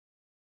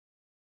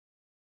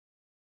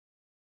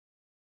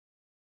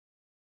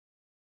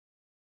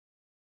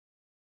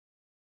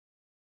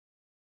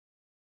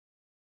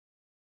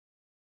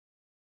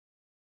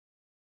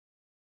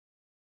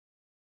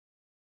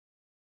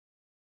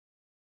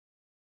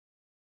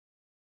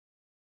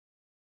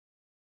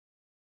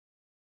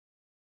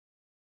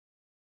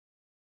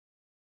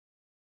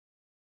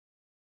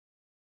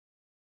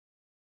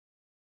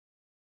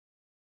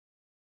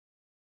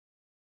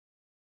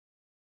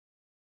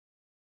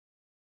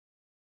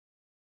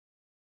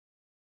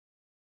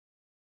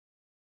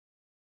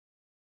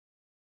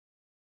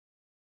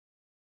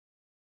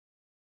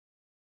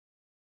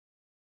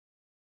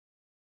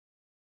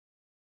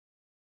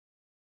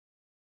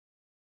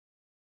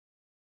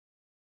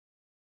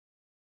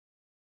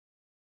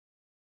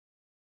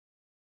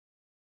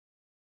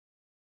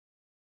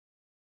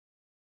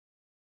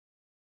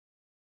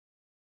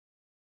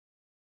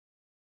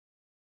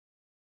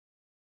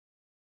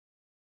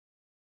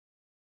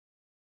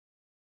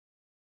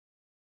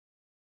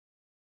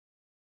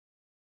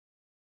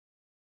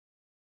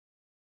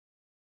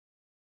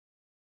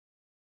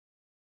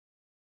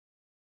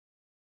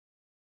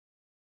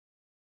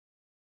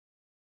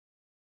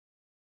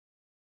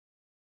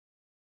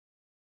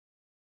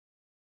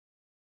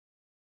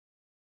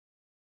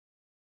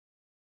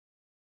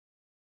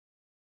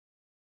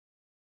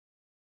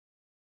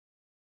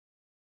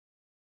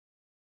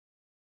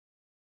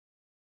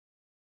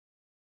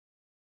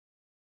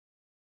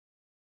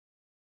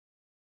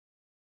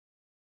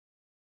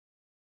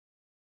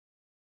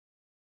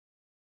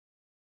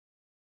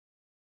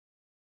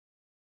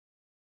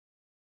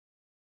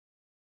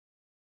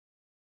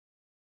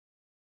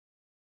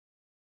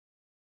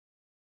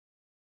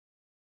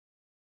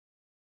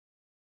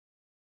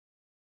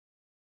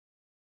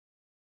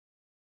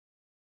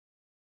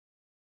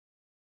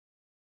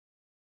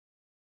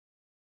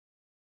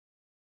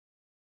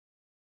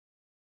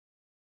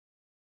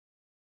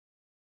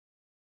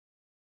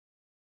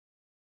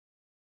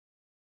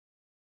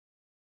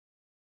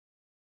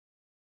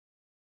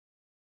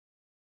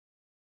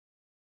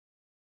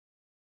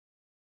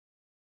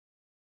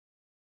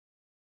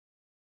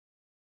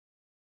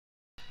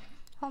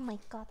Oh my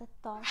god, the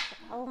dog.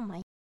 Oh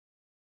my.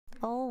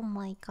 Oh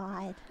my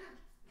god.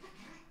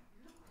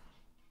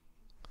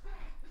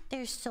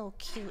 They're so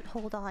cute.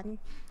 Hold on.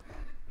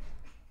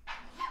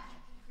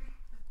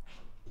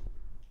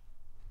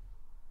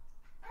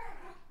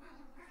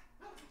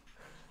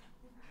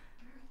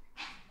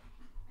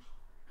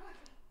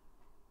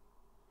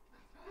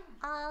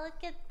 Oh,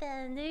 look at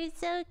them. They're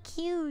so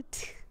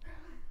cute.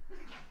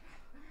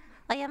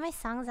 Oh yeah, my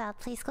song's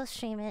out. Please go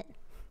stream it.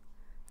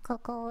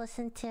 Go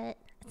listen to it.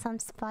 It's on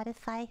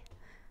Spotify.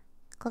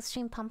 Go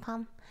stream Pom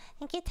Pom.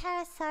 Thank you,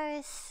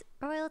 Tarasaurus,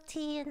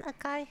 Royalty, and a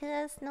guy who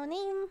has no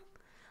name.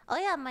 Oh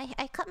yeah,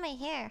 I cut my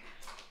hair.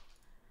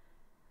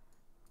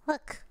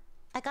 Look,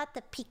 I got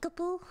the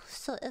peekaboo,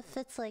 so if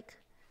it's like,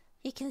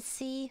 you can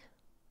see.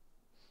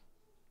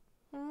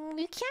 You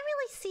can't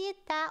really see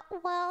it that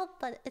well,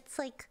 but it's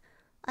like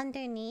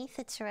underneath.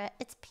 It's red.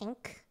 It's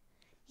pink.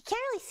 You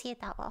can't really see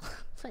it that well,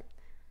 but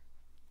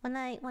when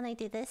I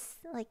do this,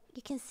 like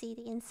you can see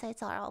the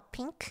insides are all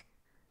pink.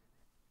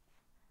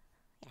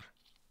 Yeah,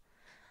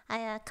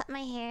 I cut my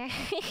hair.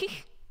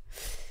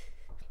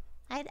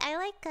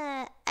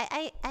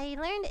 I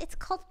learned it's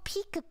called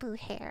peekaboo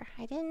hair.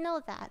 I didn't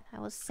know that. I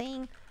was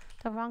saying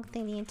the wrong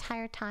thing the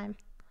entire time.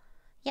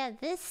 Yeah,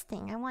 this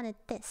thing. I wanted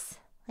this,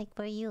 like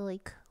where you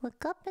like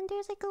look up and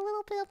there's like a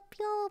little bit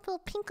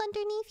of pink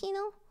underneath, you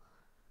know.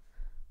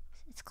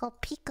 It's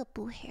called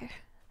peekaboo hair.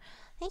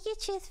 Thank you,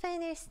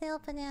 Truthfinder, Snail,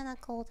 Banana,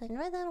 Golden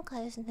Rhythm,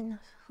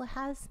 who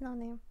has no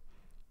name.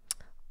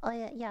 Oh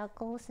yeah,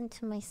 go listen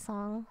to my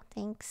song.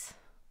 Thanks.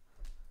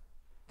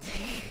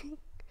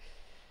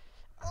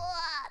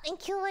 Oh,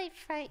 thank you, White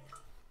Fright.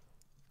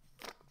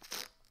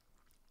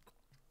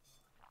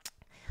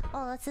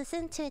 Oh, let's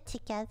listen to it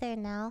together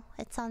now.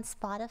 It's on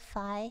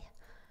Spotify.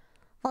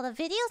 Well, the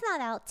video's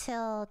not out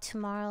till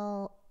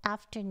tomorrow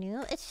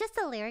afternoon. It's just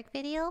a lyric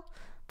video,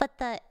 but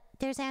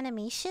there's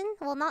animation.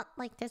 Well,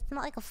 there's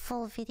not like a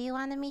full video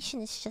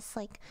animation. It's just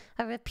like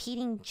a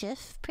repeating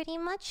GIF pretty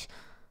much,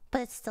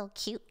 but it's still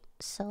cute.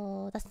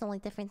 So that's the only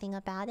different thing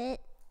about it.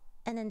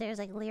 And then there's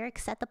like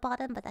lyrics at the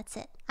bottom, but that's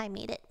it. I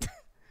made it.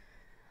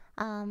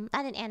 I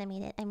didn't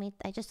animate it.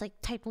 I just like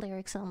typed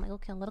lyrics and I'm like,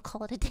 okay, I'm gonna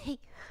call it a day.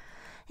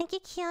 Thank you,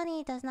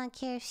 Kiani. Does not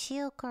care if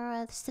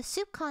Shiokura, the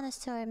soup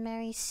connoisseur,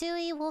 Mary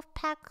Sui,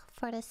 Wolfpack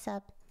for the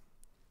sub.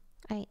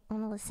 Alright, I'm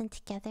gonna listen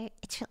together.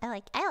 It's I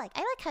like how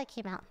it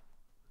came out.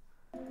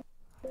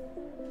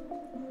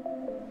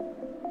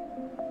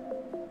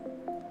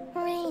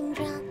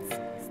 Raindrops,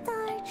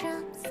 star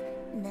drops,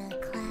 the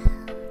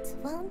clouds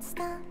won't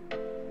stop.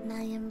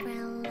 My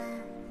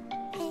umbrella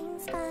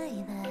hangs by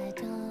the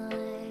door.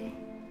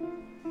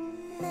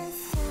 The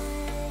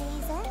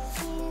skies are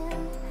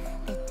blue,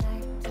 the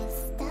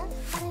darkest of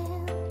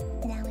blue.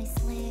 Now I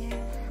swear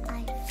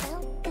I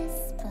felt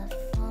this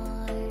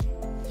before.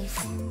 You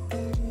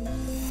scented me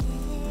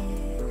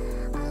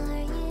here.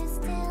 Are you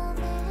still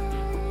there?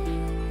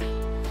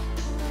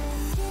 When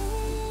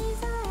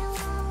days are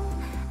long,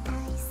 I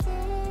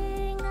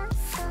sing a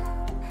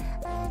song.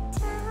 A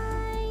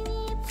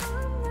tiny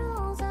palm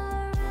rolls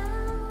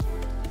around.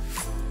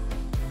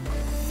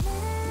 A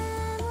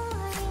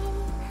memory,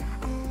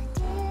 a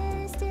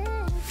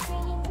distant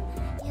dream.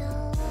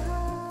 You'll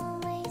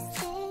always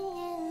stay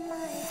in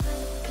my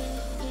heart.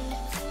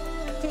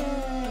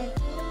 Dude,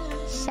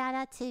 shout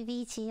out to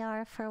VGR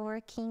for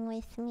working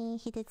with me.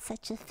 He did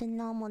such a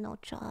phenomenal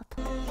job.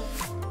 It's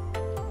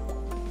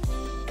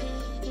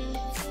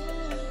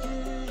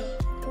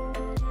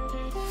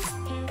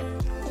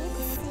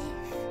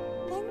safe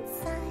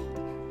inside.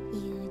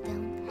 You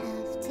don't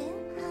have to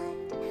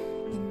hide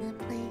in the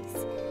place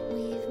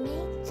we've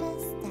made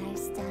just our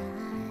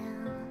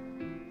style.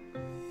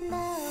 The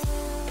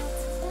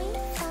worlds we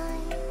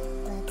find,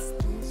 let's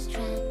lose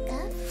track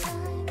of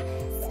time.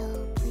 So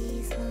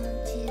please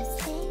won't you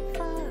stay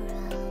for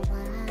a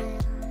while?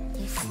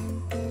 You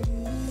scented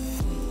me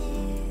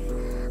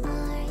here.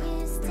 Are you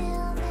still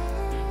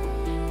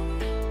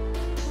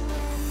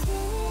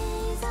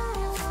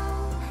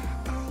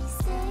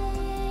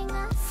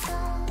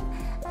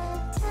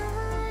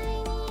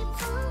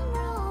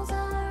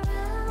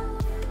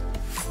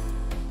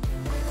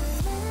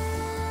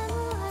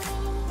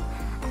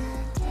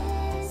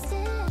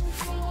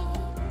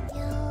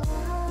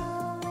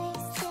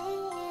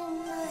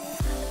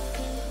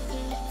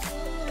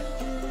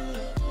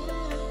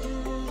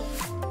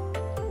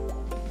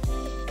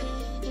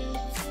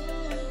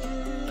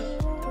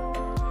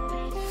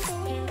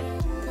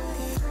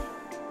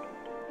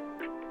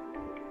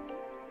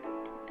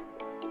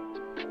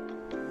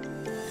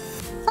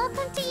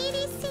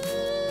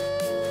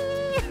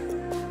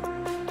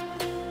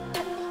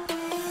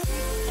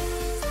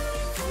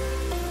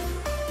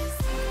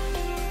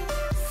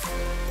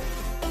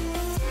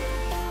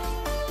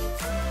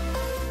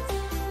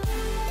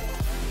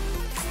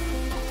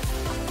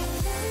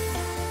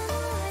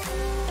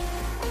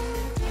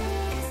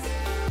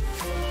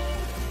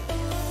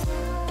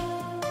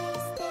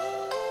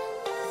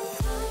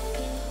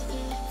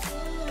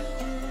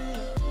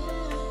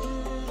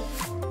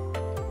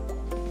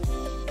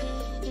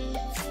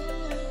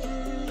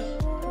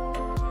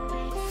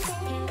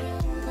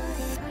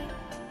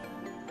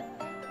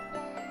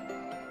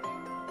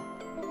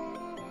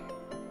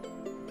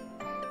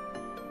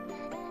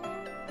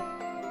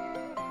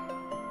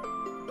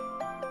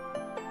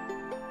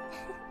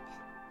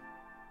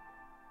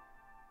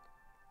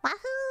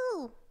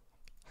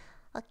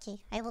Okay,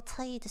 I will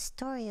tell you the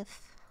story of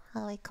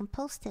how I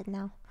composed it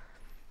now.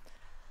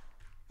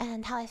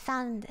 And how I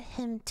found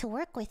him to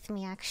work with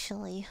me,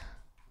 actually.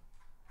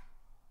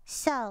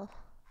 So,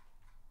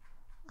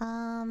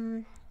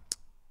 I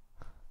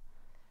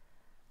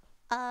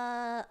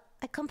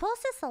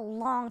composed this a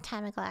long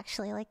time ago,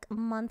 actually, like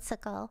months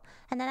ago.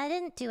 And then I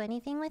didn't do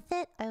anything with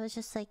it. I was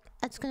just like,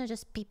 it's gonna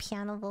just be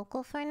piano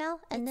vocal for now.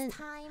 And It's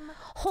then, time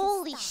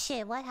holy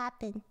shit, what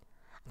happened?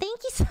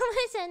 Thank you so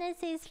much,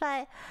 NSA's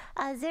by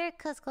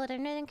Zerika's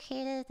Golden Rhythm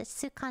created the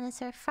Soup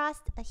Connoisseur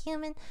Frost, a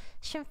human,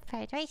 shrimp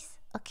fried rice.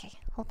 Okay,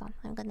 hold on.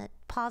 I'm gonna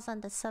pause on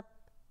the sub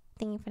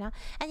thingy for now.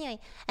 Anyway,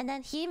 and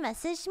then he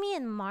messaged me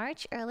in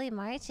March, early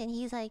March, and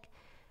he's like,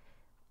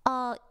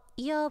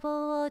 yeah,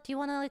 blah, do you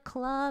want to like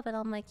collab? And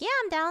I'm like, yeah,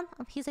 I'm down.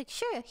 He's like,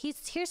 sure.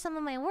 Here's some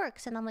of my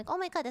works. And I'm like, oh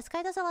my god, this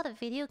guy does a lot of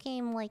video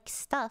game like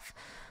stuff.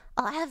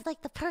 I have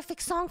like the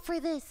perfect song for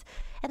this.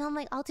 And I'm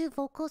like, I'll do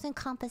vocals and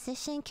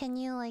composition. Can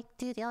you like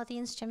do all the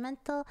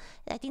instrumental?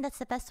 I think that's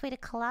the best way to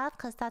collab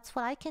because that's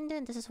what I can do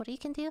and this is what you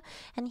can do.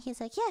 And he's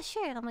like, yeah,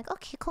 sure. And I'm like,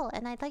 okay, cool.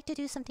 And I'd like to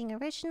do something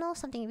original,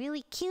 something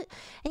really cute.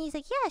 And he's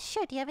like, yeah,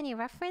 sure. Do you have any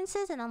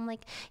references? And I'm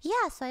like,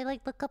 yeah. So I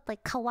like look up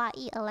like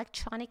kawaii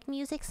electronic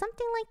music,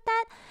 something like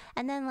that.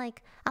 And then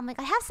like, I'm like,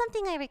 I have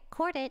something I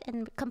recorded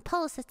and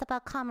composed. It's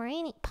about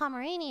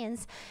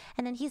Pomeranians.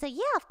 And then he's like,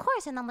 yeah, of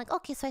course. And I'm like,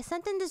 okay. So I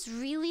sent in this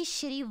really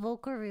shitty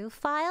Vocaroo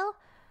file.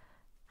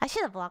 I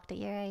should have blocked it,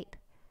 you're right.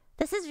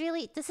 This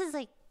is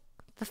like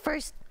the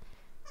first.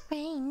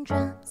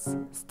 Raindrops,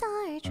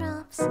 star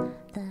drops,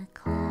 the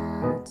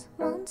clouds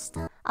won't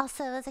stop.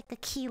 Also, it was like a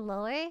key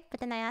lower, but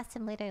then I asked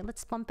him later,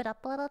 let's bump it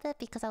up a little bit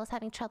because I was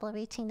having trouble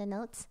reaching the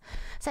notes.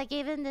 So I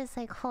gave him this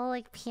like whole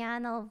like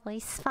piano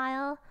voice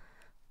file.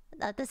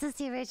 This is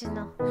the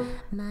original.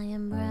 My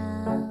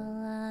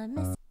umbrella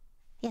miss.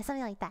 Yeah,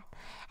 something like that.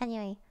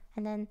 Anyway,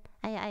 and then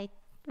I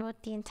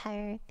wrote the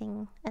entire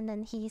thing, and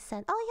then he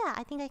said, oh yeah,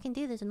 I think I can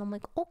do this. And I'm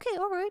like, okay,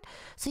 all right.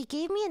 So he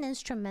gave me an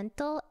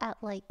instrumental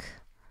at like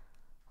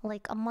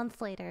a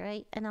month later,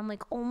 right? And I'm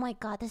like, oh my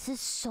god, this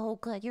is so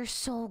good, you're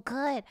so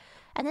good.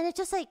 And then it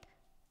just like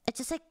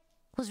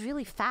was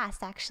really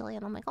fast actually.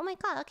 And I'm like, oh my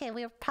god, okay,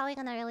 we're probably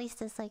gonna release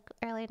this like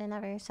earlier than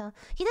ever. So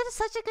he did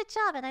such a good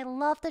job, and I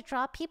love the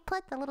drop he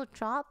put, the little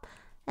drop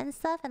and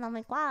stuff. And I'm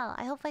like, wow,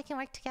 I hope I can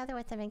work together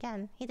with him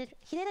again. He did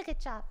a good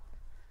job.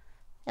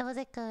 It was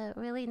like a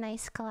really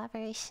nice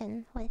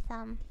collaboration with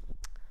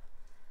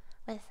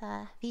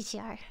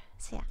VGR.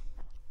 So yeah,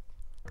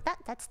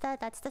 that's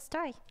the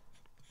story.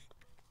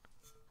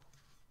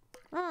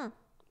 And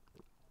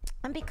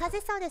because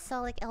it sounded so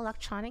like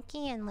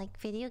electronic-y and like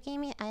video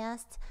gamey, I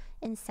asked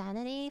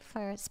Insanity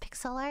for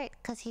pixel art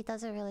because he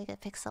does a really good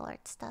pixel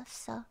art stuff.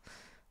 So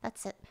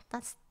that's it.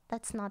 That's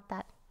not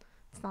that.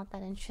 It's not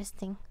that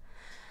interesting.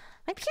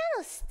 My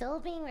piano's still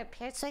being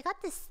repaired, so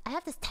I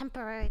have this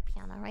temporary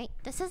piano, right?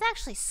 This is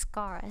actually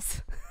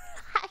Scarra's.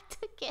 I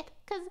took it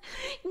because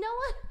no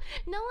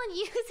one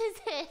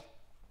uses it.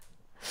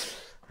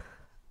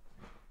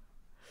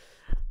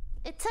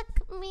 It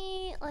took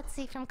me, let's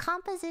see, from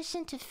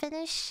composition to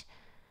finish,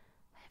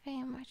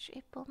 February, March,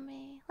 April,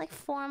 May, like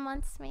 4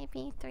 months,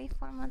 maybe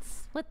 3-4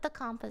 months with the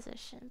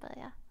composition, but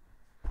yeah.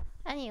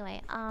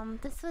 Anyway,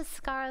 this was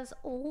Scarra's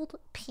old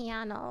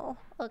piano,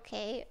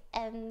 okay,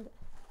 and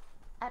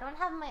I don't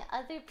have my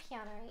other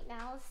piano right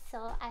now,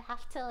 so I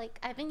have to like,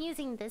 I've been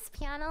using this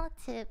piano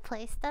to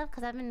play stuff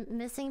because I've been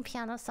missing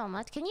piano so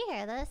much. Can you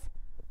hear this?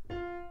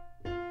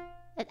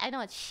 I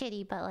know it's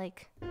shitty, but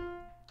like,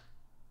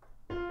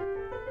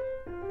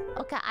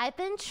 okay, I've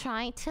been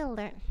trying to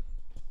learn.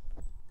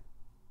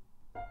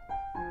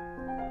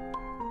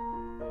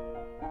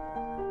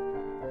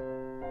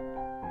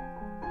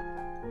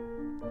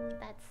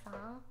 That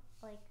song,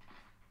 like,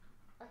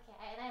 okay,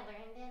 and I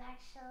learned it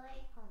actually.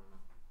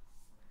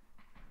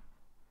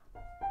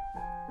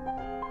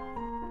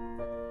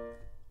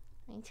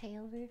 Let me take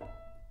over.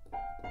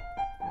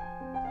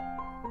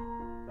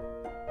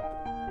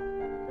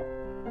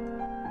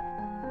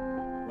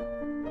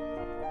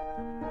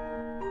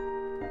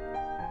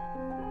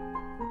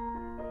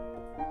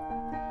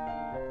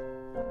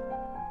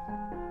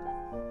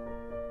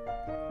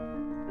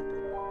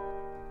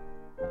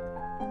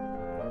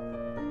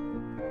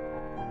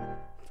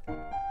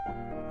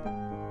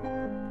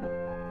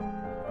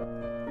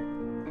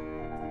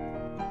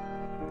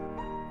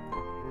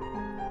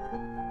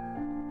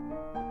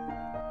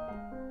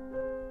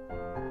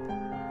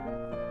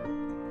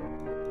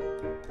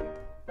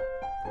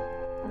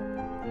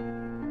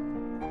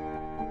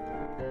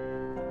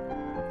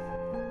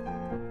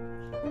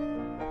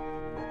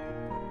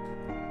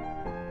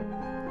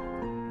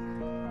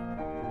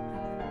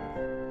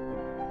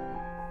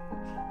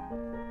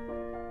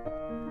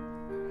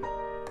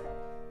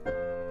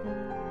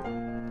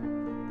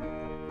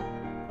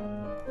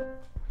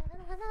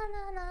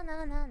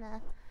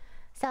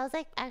 So I was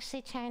like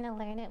actually trying to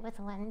learn it with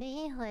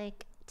Wendy,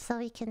 like so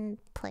we can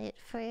play it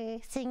for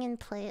sing and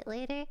play it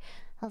later.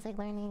 I was like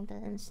learning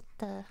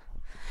the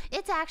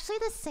It's actually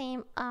the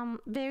same,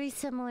 very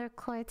similar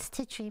chords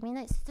to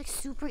Dreamy. It's like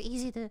super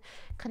easy to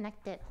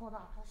connect it. Hold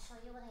on, I'll show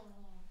you what I mean.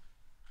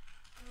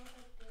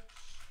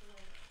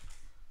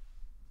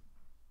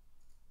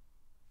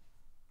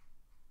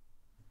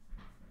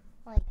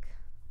 Like,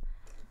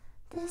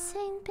 this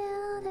ain't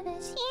build a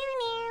bitch,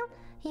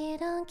 you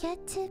don't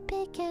get to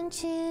pick and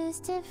choose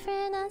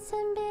different eyes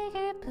and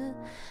bigger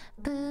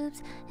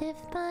boobs. If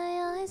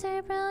my eyes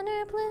are brown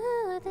or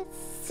blue,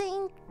 this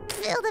ain't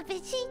build a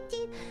bitch,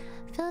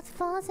 filled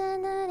flaws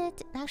and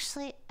edit.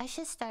 Actually, I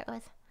should start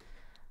with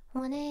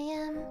 1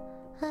 a.m.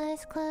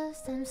 eyes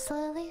closed, I'm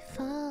slowly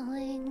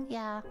falling,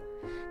 yeah,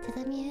 to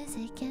the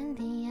music and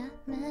the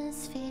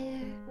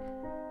atmosphere.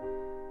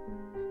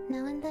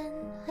 Now and then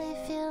I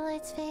feel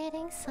lights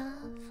fading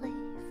softly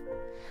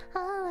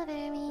all over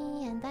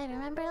me, and I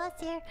remember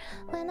last year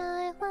when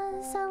I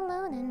was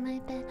alone in my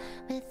bed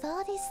with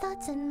all these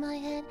thoughts in my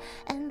head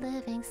and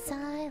living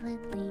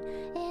silently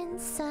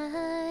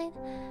inside.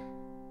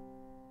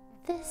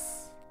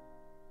 This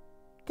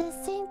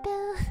ain't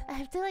built.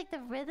 I feel like the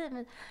rhythm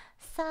is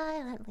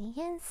silently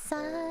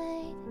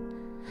inside.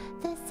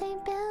 This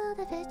ain't built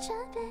a bitch.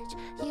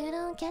 You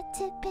don't get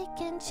to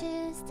pick and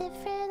choose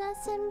different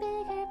eyes and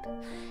bigger.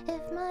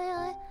 If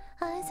my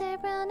eyes are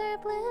brown or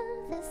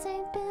blue, this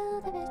ain't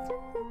built a bitch.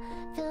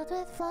 Filled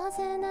with flaws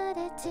and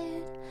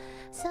attitude.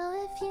 So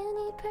if you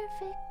need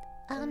perfect,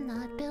 I'm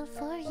not built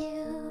for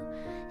you.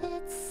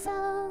 It's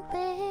so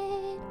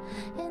late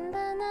in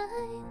the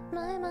night,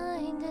 my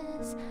mind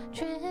is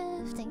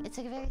drifting. It's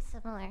like very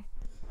similar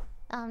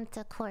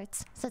to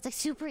chords, so it's like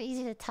super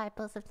easy to type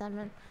both of them.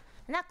 And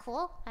isn't that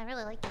cool? I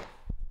really like it.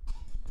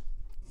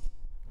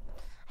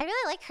 I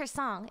really like her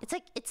song. It's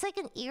like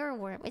an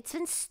earworm. It's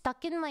been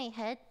stuck in my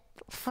head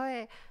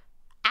for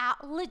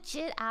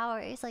legit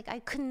hours. Like I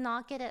could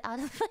not get it out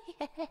of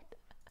my head.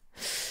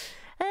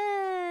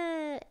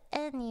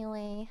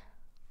 Anyway.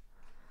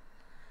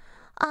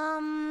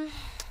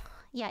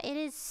 Yeah, it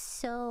is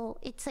so...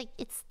 It's like,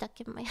 it's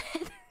stuck in my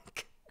head.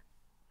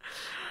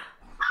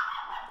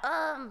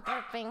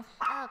 Burping.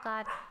 Oh,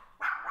 God.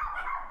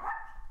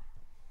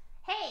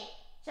 Hey,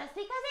 just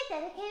because I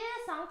dedicated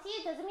a song to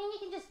you doesn't mean you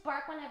can just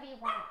bark whenever you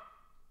want.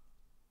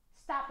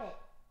 Stop it.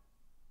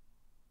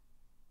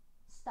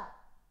 Stop.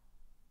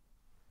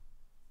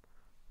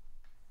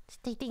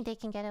 They think they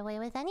can get away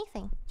with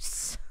anything.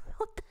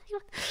 What the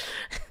hell?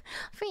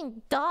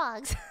 Freaking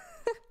dogs.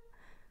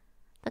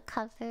 The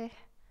cover.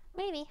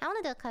 Maybe. I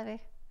want to do a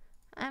cover.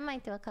 I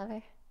might do a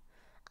cover.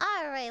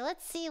 Alright,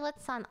 let's see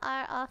what's on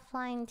our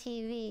offline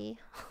TV.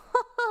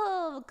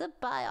 Oh,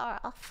 goodbye, our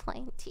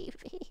offline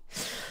TV.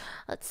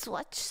 Let's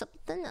watch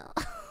something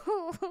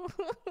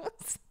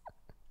else.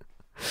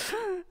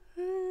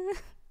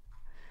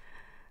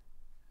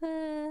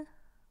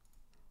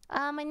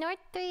 My Nord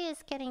 3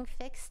 is getting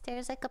fixed.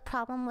 There's like a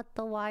problem with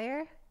the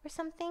wire or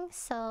something.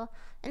 So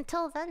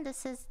until then,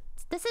 this is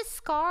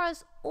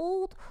Scarra's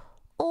old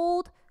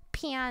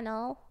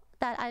piano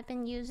that I've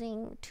been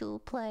using to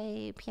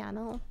play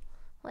piano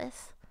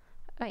with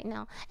right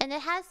now, and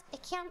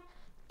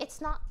it's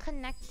not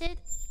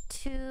connected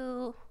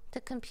to the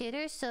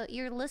computer, so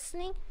you're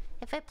listening.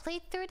 If I play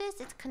through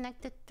this, it's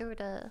connected through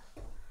the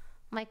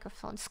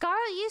microphone.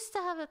 Scarra used to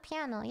have a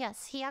piano.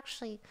 Yes, he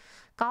actually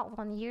got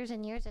one years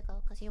and years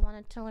ago because he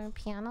wanted to learn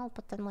piano,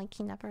 but then like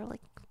he never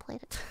like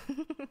played it.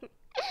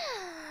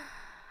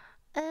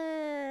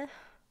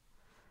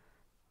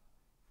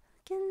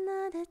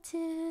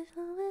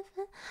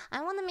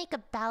 I want to make a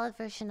ballad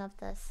version of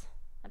this.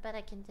 I bet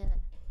I can do it.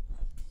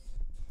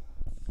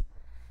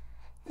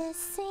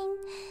 This ain't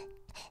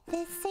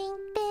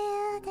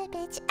build a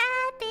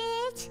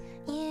bitch,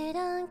 you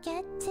don't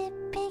get to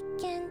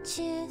pick and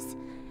choose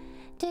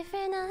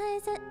different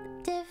eyes,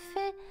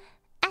 different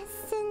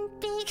ass and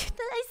big.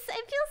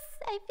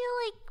 I feel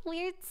like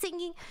weird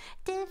singing.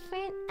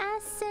 Different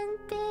ass and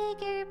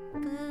bigger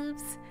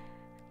boobs.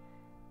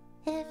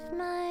 If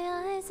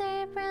my eyes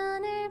are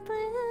brown or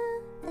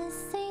blue,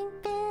 this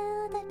ain't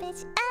build a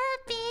bitch,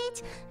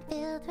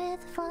 filled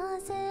with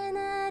flaws and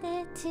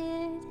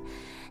attitude.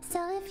 So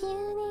if you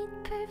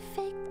need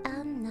perfect,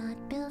 I'm not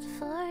built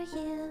for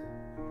you.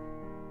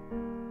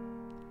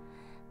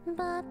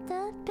 Bob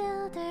the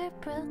Builder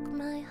broke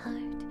my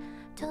heart,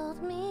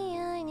 told me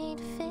I need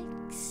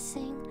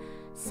fixing,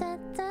 said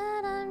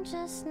that I'm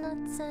just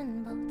nuts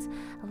and bolts,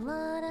 a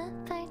lot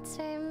of parts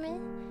are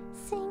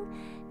missing,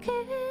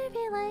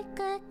 curvy like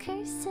a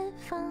cursive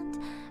font,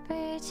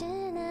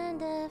 virgin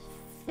and a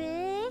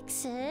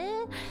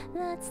fixer,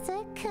 that's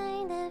the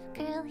kind of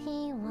girl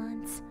he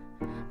wants.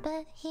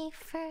 But he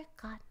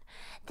forgot.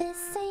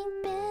 This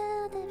ain't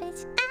build a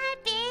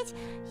bitch,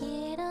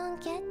 you don't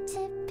get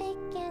to pick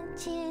and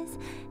choose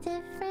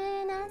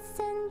different ass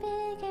and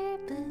bigger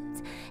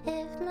boobs.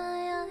 If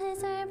my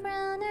eyes are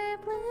brown or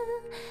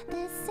blue,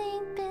 this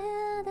ain't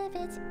build a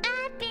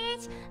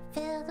bitch,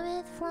 filled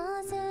with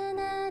flaws and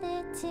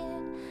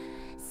attitude.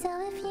 So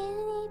if you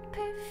need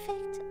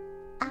perfect,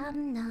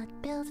 I'm not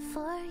built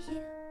for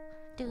you.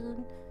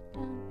 Dun,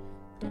 dun,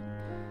 dun,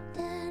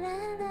 da, da,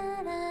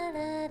 da, da,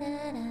 da, da,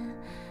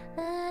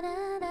 da.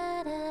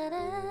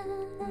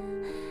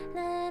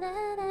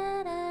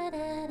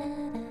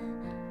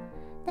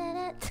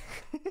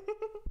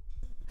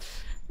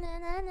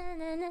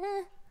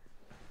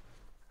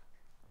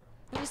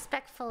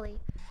 Respectfully.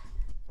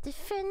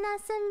 Different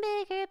ass and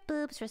bigger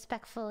boobs,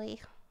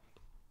 respectfully.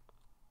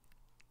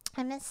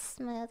 I miss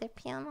my other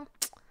piano.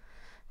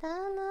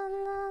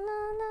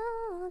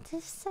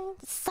 It's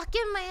stuck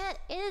in my head.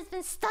 It has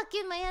been stuck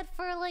in my head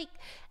for like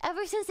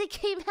ever since it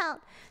came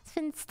out. It's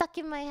been stuck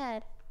in my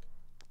head.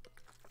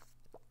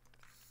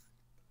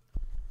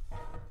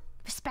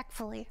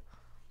 Respectfully.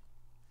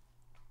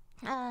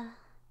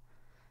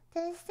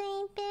 This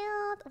ain't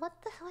built. What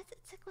the hell?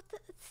 It's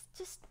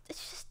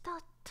just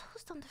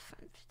toast on the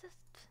front. It's just.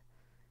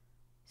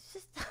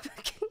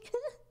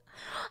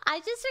 I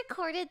just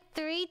recorded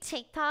 3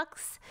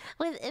 TikToks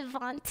with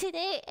Yvonne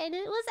today, and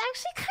it was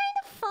actually kind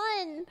of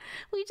fun.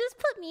 We just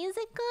put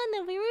music on,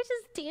 and we were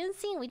just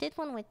dancing. We did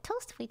one with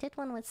Toast, we did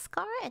one with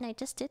Scarra, and I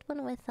just did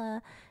one with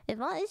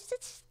Yvonne. It's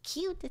just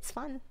cute. It's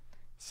fun.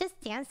 It's just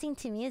dancing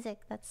to music.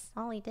 That's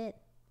all we did.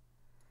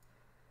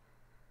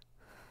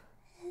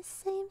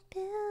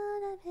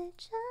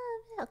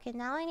 Okay,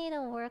 now I need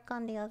to work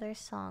on the other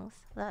songs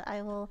that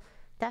I will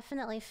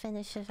definitely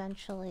finish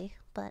eventually,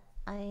 but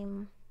I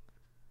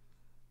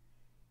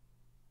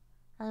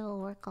will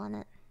work on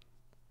it.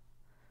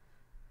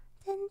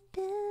 If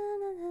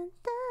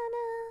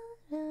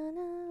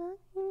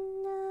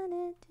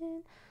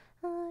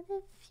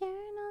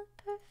you're not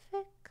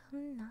perfect,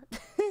 I'm not.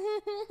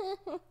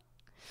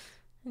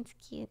 It's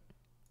cute.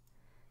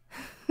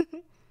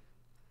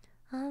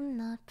 I'm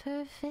not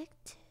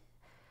perfect.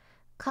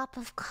 Cup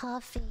of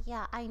coffee.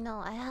 Yeah, I know.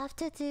 I have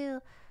to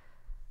do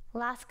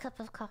last cup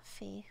of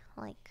coffee.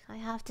 Like, I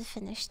have to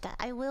finish that.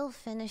 I will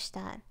finish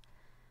that.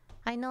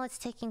 I know it's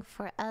taking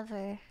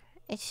forever.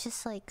 It's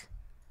just like,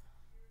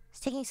 it's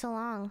taking so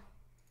long.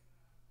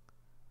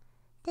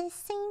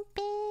 This ain't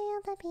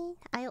build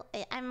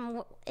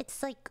I'm.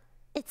 It's like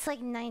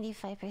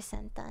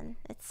 95% done.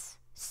 It's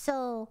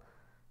so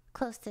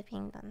close to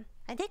being done.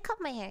 I did cut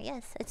my hair.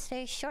 Yes, it's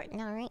very short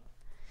now, right?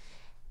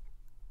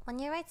 When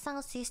you write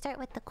songs, do you start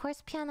with the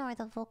chorus piano or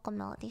the vocal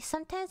melody?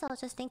 Sometimes I'll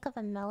just think of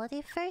a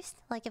melody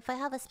first. Like if I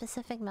have a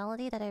specific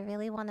melody that I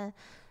really want to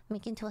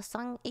make into a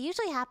song, it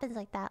usually happens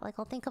like that. Like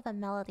I'll think of a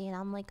melody and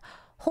I'm like,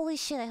 holy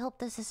shit, I hope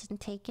this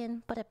isn't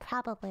taken. But it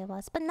probably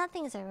was. But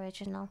nothing's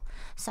original,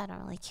 so I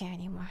don't really care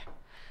anymore.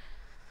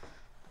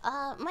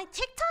 My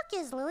TikTok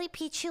is Lily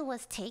Pichu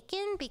was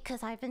taken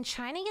because I've been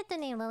trying to get the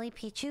name Lily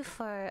Pichu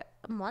for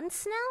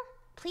months now.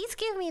 Please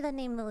give me the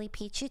name Lily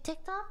Pichu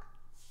TikTok.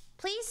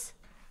 Please.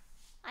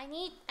 I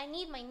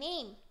need my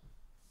name.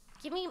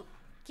 Give me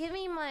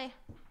my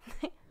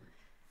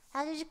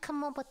How did you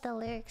come up with the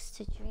lyrics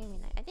to Dreamy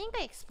Night? I think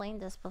I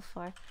explained this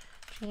before.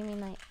 Dreamy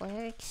Night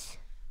lyrics.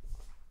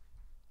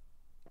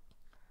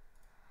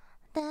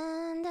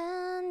 Dun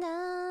dun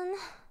dun.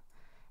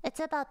 It's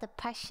about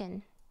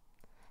depression.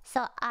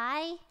 So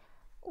I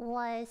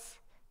was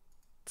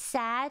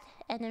sad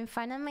and in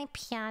front of my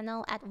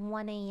piano at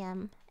 1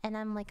 a.m. and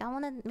I'm like, I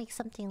want to make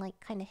something like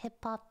kind of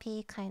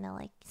hip-hop-y, kind of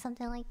like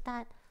something like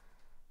that.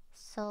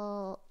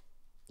 So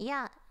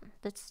yeah,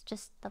 that's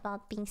just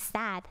about being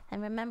sad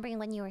and remembering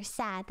when you were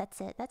sad.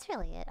 That's it. That's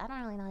really it. I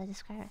don't really know how to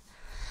describe it.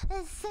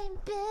 The same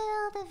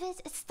build of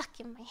it. It's stuck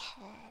in my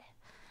head.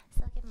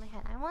 Stuck in my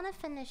head. I want to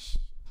finish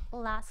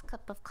last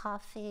cup of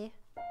coffee.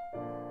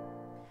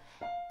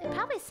 It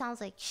probably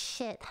sounds like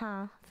shit,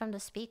 huh? From the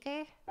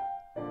speaker.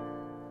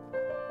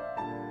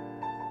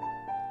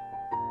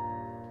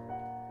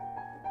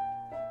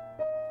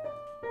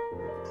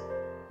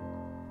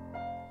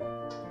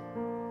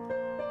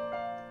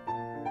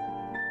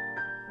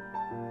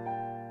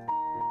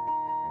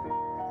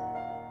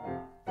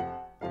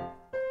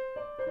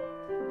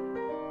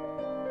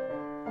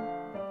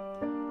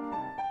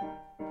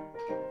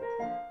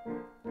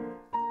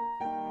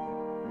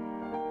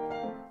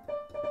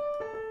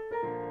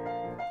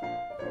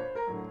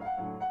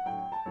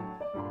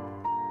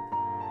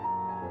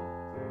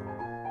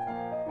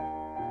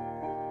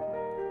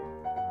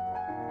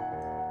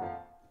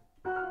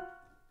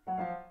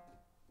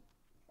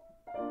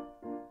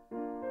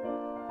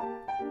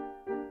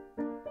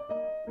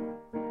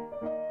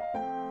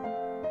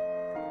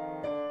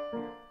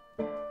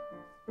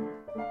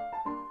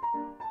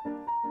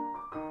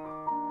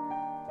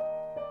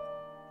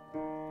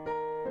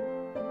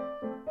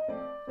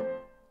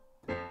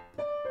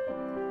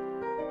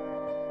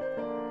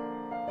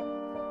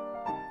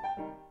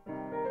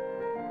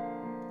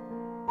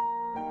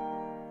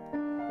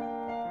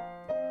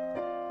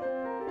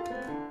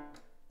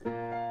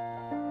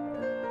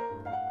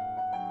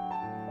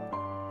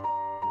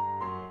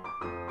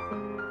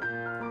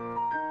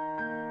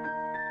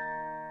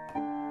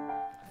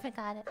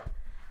 Forgot it.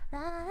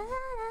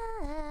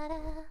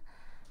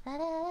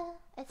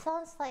 It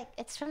sounds like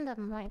it's from the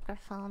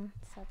microphone,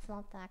 so it's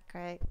not that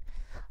great.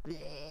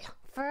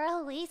 For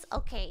Elise?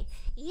 Okay.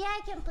 Yeah,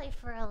 I can play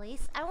for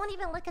Elise. I won't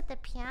even look at the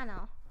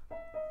piano.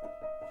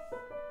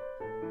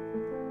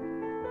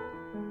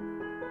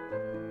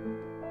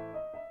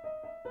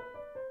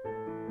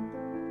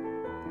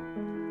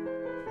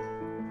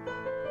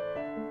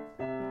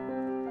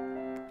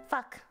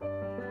 Fuck.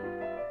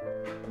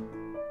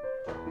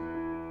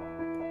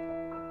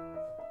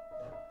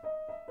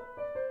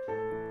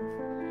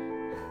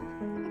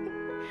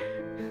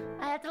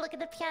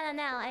 piano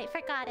now. I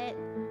forgot it.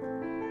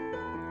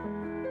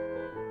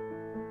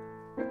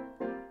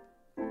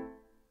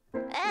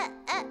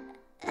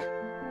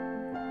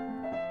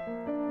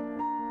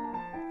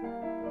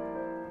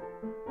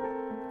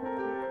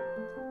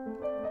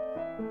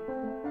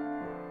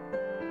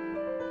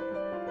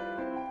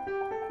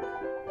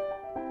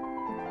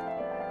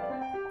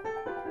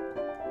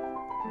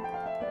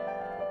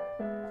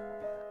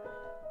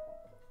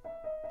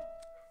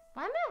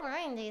 Why am I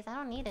wearing these? I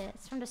don't need it.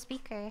 It's from the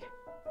speaker.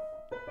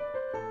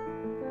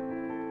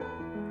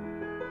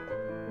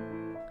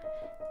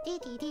 Dee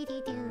dee dee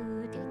dee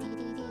doo doo dee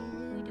dee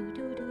doo doo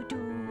doo doo doo.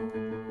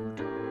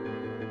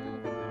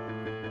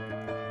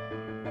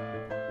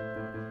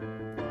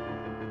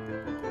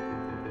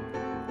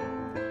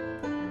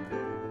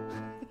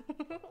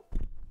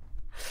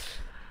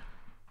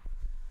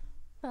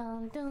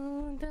 Dun,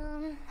 dun,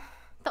 dun.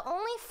 The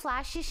only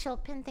flashy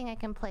Chopin thing I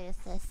can play is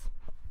this.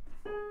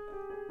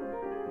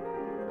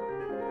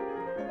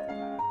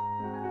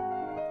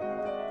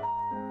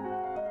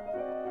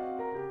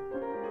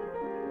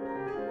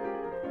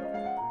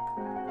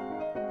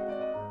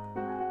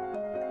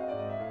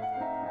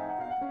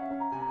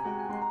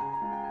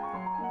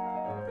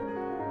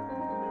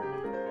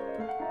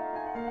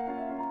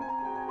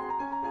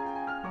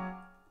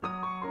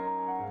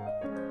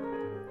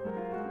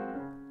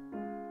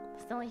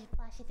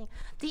 Flashy thing.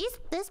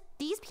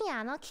 These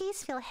piano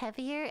keys feel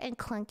heavier and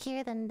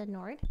clunkier than the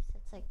Nord. So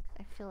it's like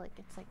I feel like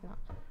it's like not.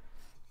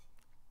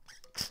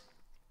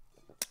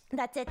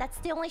 That's it. That's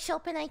the only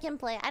Chopin I can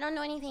play. I don't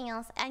know anything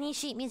else. I need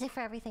sheet music for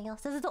everything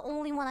else. This is the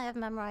only one I have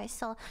memorized.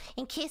 So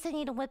in case I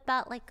need to whip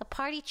out like a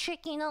party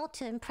trick, you know,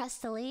 to impress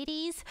the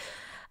ladies.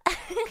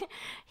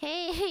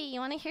 Hey, you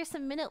want to hear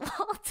some Minute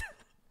Walt?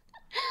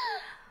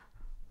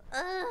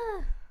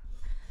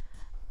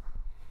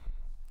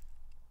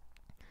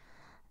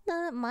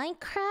 The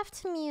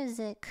Minecraft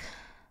music.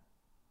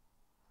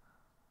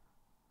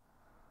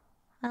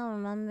 I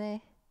don't remember.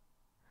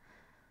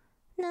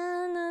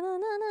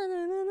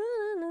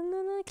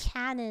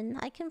 Canon.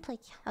 I can play.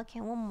 Okay,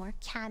 one more.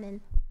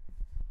 Canon.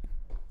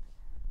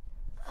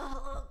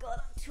 Oh god,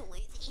 I'm too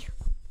lazy.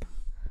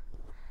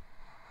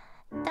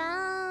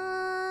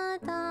 Da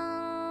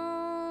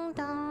da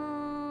da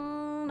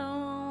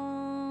da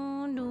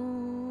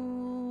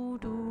do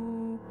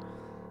do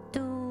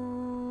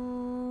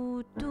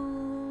do do.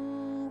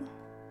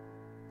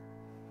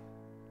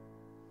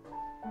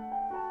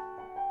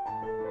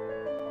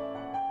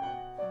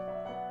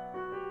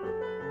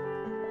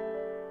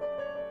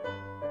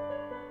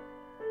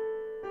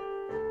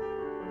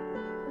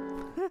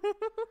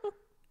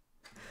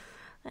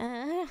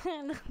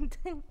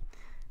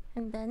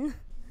 And then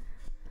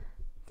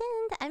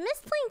I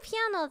missed playing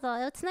piano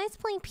though. It's nice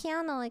playing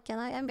piano again.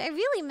 I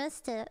really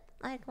missed it.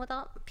 Like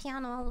without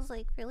piano, I was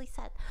like really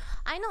sad.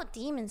 I know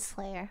Demon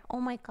Slayer. Oh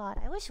my god,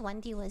 I wish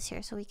Wendy was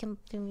here so we can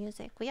do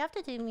music. We have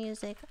to do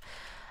music.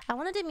 I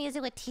want to do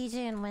music with TJ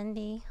and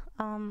Wendy.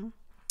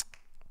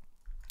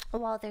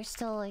 While they're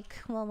still like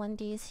while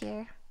Wendy is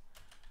here.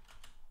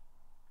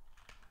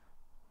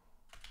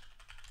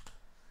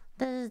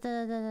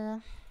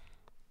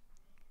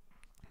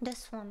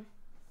 This one.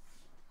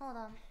 Hold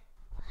on.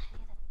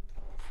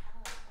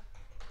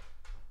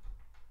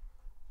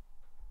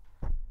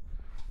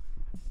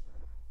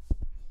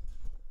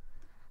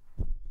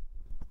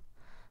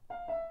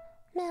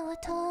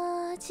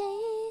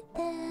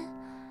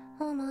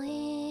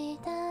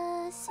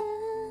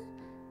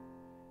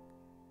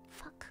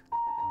 Fuck.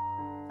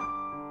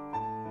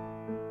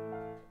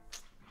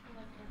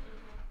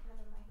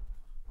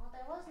 Oh,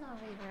 there was no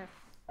reverb.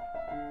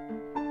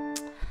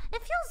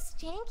 It feels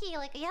janky,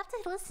 like you have to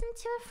listen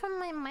to it from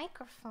my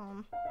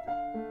microphone.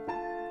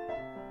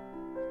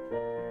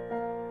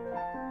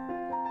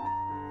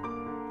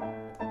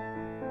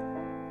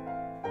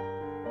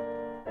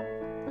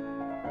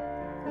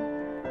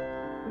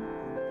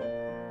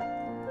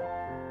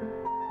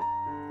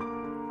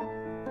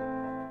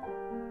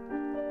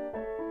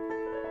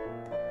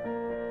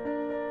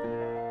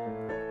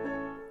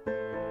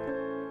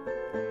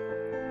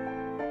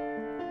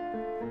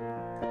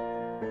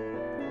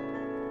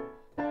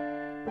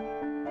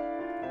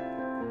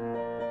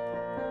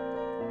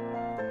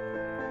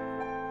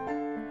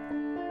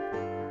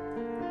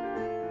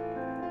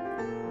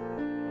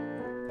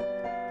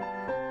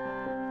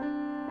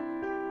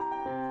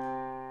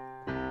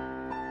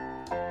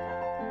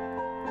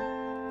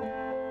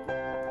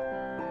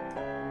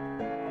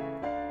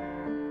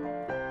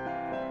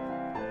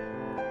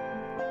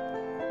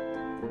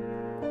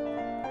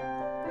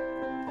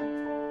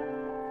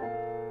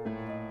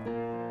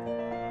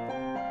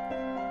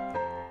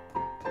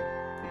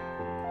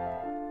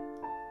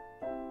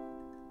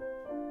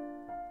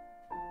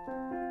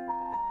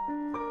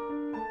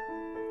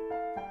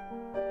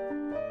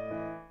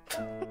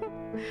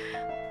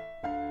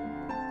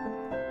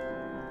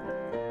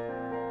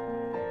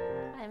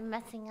 I'm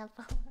messing up.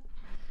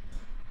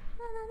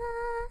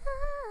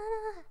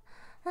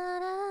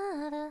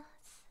 I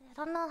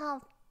don't know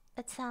how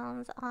it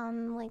sounds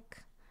on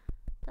like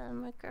the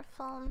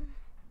microphone.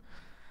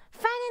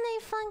 Friday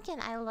Night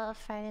Funkin'. I love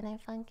Friday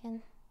Night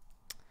Funkin'.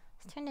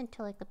 It's turned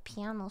into like a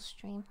piano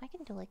stream. I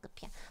can do like a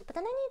piano, but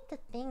then I need the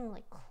thing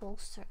like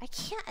closer. I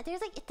can't.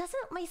 There's like it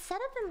doesn't. My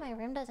setup in my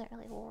room doesn't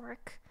really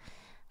work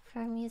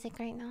for music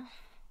right now.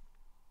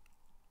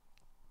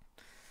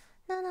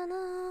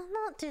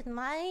 No, dude.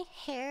 My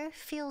hair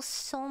feels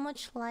so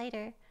much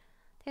lighter.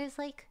 There's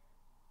like,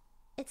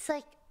 it's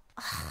like,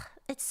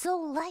 it's so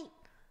light.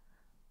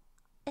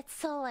 It's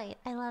so light.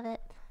 I love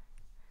it.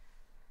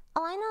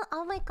 Oh, I know.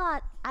 Oh my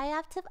god.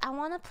 I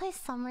want to play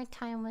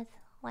Summertime with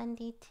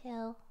Wendy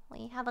too.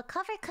 We have a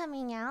cover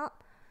coming out.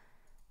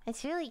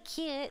 It's really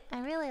cute. I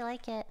really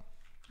like it.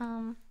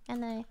 And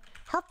I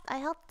helped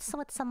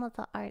with some of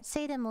the art.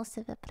 Say did most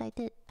of it,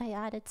 but I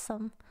added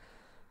some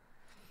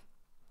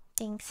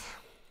things.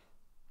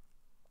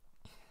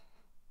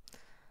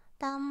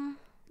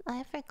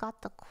 I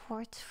forgot the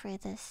chords for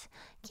this.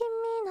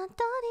 Kimi no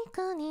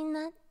toriko ni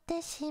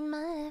natte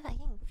shimae. I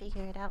can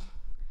figure it out.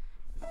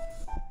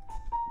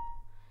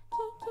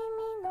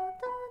 Kimi no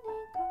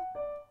toriko.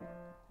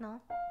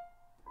 No.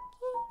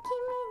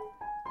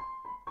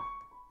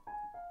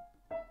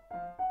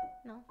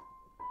 No.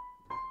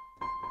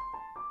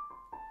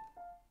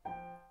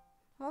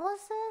 What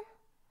was it?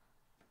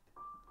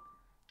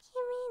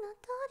 Kimi no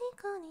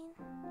toriko ni.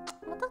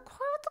 What the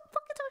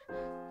fuck is it?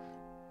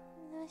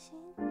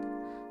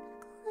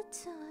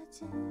 夏は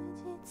充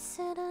実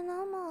する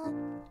のも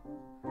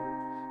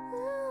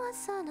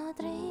噂の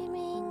ドリー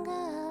ミング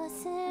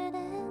忘れな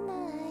い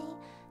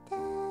で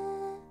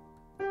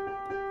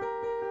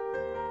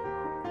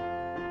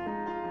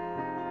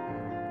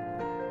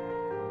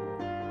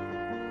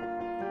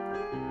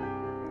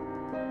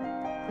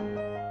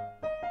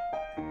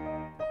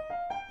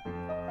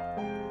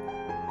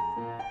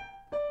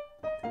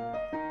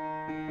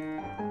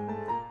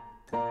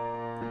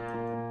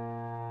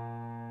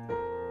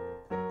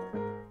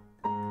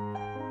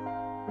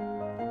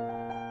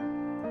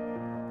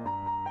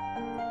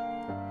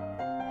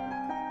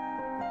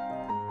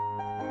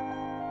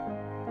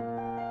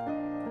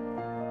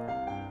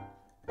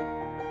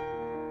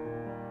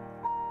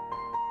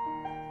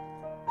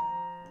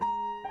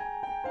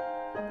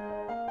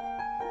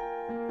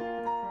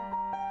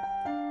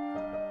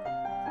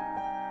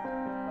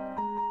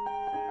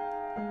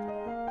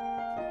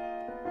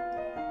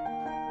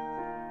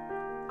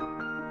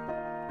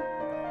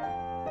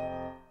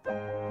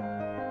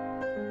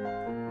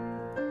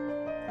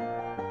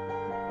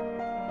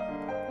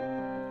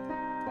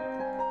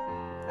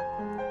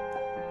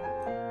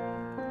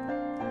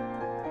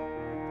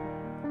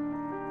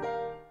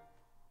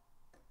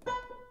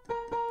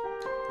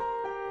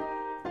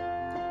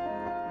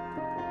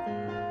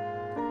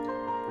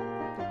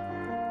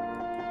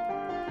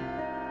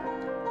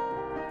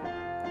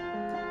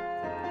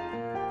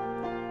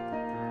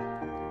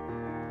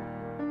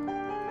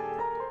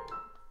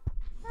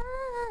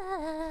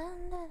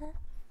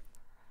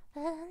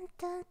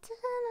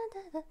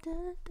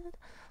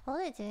What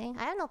are they doing?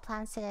 I have no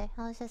plans today.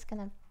 I was just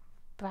gonna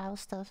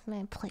browse stuff,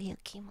 maybe play a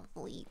game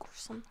of League or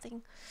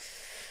something.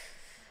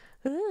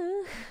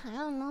 Ooh, I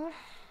don't know.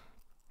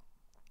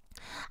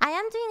 I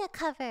am doing a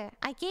cover.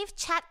 I gave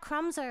chat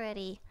crumbs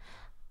already.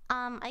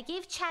 I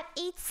gave chat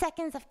 8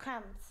 seconds of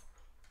crumbs.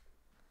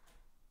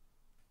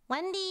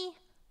 Wendy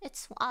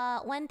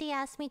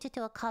asked me to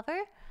do a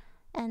cover,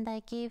 and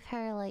I gave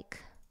her like,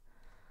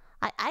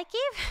 I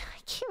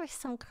gave her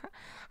some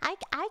I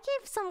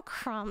gave some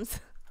crumbs.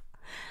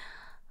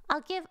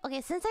 Okay,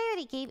 since I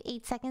already gave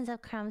 8 seconds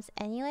of crumbs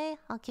anyway,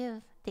 I'll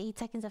give the 8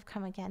 seconds of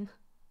crumb again.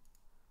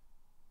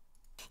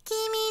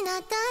 君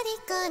の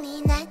虜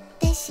になっ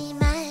てし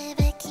まえ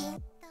ばきっと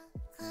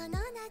この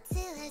夏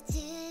は充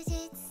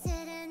実す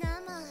るの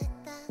もっ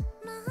と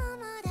もう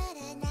戻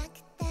らなく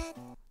て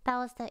That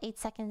was the 8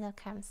 seconds of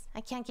crumbs.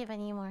 I can't give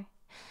any more.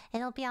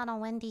 It'll be out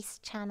on Wendy's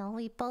channel.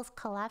 We both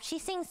collab. She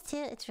sings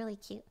too. It's really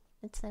cute.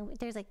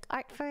 There's like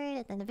art for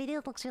it, and the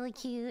video looks really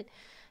cute.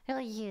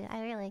 Really cute.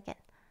 I really like it.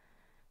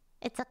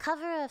 It's a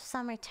cover of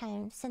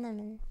Summertime,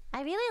 Cinnamon.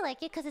 I really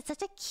like it because it's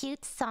such a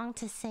cute song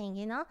to sing,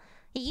 you know?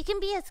 You can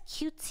be as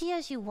cutesy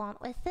as you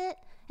want with it.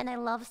 And I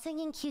love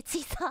singing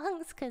cutesy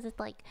songs because it's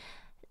like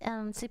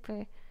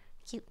super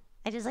cute.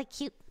 I just like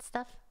cute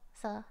stuff.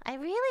 So I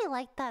really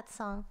like that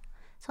song.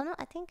 So no,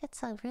 I think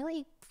it's a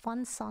really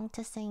fun song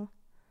to sing.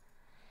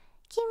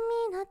 君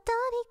の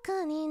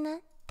虜になっ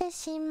て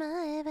しま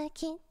えば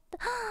きっと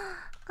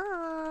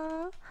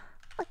Aww,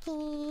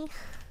 okay.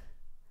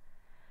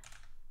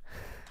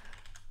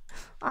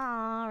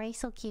 Aw, Ray's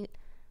so cute.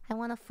 I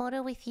want a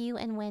photo with you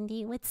and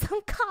Wendy with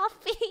some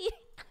coffee.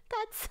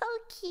 That's so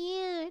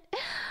cute.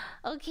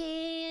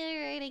 Okay,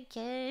 alright, I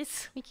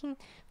guess we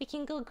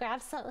can go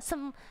grab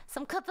some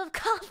cup of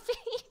coffee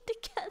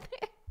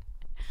together.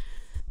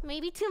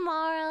 Maybe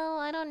tomorrow,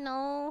 I don't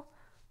know.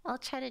 I'll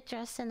try to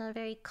dress in a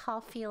very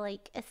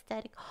coffee-like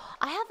aesthetic.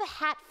 I have a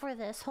hat for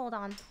this. Hold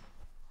on.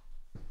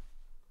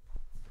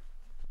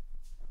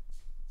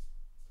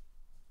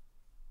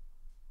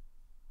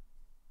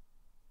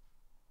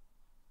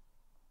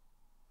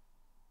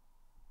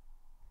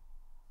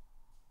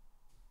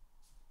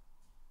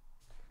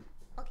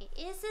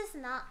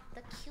 is not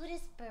the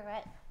cutest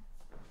beret.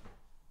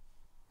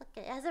 Look,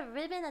 it has a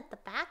ribbon at the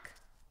back.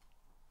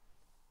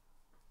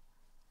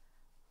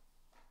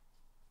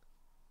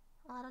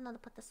 Oh, I don't know how to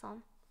put this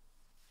on.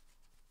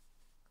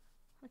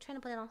 I'm trying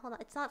to put it on. Hold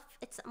on. It's not.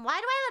 It's. Why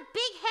do I have a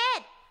big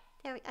head?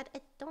 There. I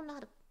don't know how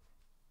to.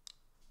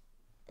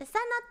 Is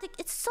that not the?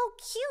 It's so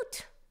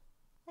cute.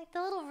 Like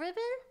the little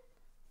ribbon.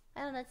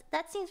 I don't know.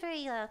 That seems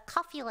very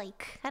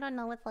coffee-like. I don't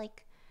know, with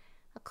like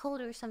a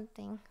coat or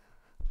something.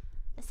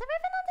 Is the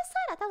ribbon on this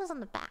side? I thought it was on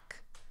the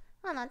back.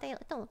 Oh no,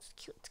 no, it's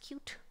cute. It's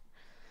cute.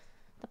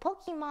 The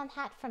Pokemon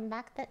hat from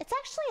back then. It's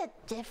actually a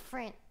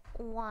different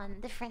one,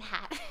 different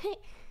hat.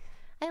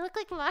 I look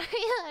like Mario,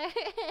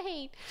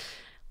 right?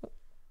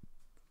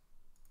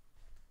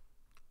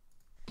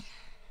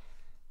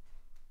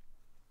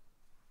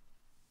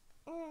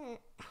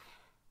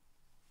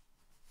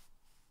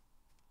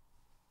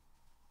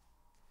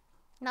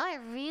 Now I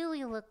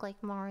really look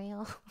like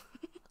Mario.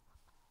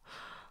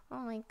 Oh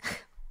my god.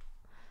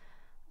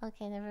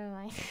 Okay, never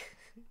mind.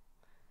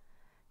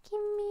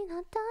 Kimi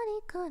no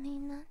dariko ni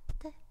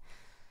natte.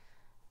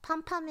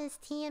 Pom Pom is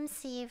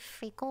TMC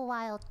free. Go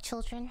wild,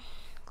 children.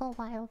 Go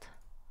wild.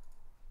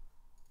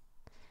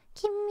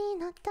 Kimi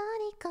no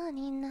dariko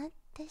ni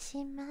natte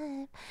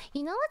shimae.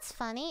 You know what's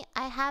funny?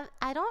 I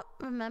don't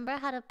remember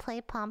how to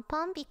play Pom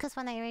Pom because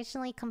when I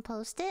originally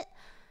composed it,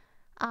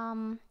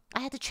 I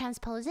had to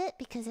transpose it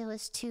because it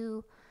was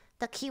too.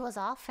 The key was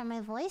off from my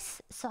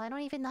voice, so I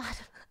don't even know how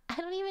to. I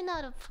don't even know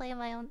how to play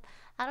my own.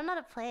 I don't know how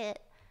to play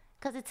it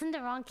because it's in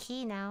the wrong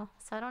key now,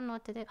 so I don't know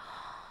what to do.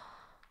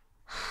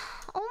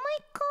 Oh my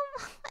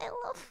god, I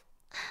love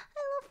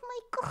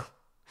Michael.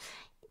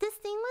 This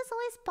thing was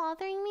always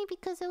bothering me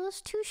because it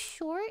was too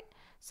short,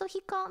 so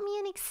he got me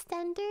an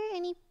extender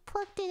and he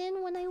plugged it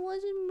in when I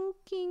wasn't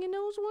looking, and I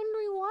was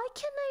wondering why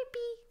can't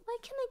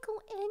I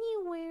go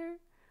anywhere?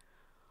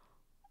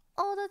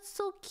 Oh, that's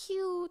so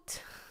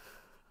cute.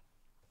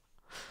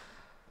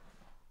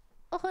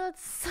 Oh,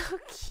 that's so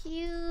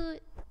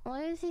cute.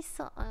 Why is he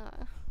so...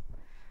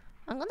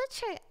 I'm gonna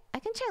try... I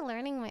can try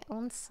learning my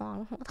own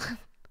song. Hold on.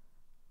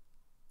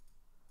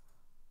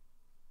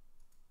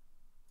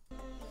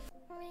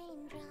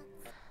 Raindrops.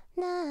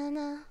 Na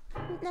na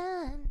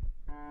na.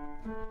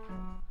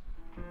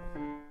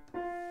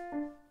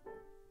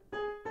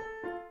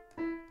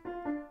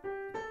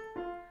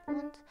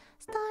 And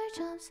star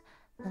drops.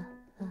 La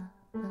la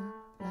la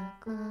la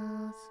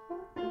glass.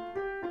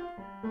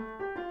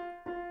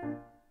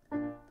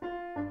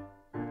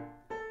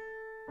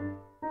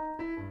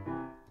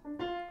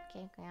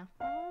 Okay, ground.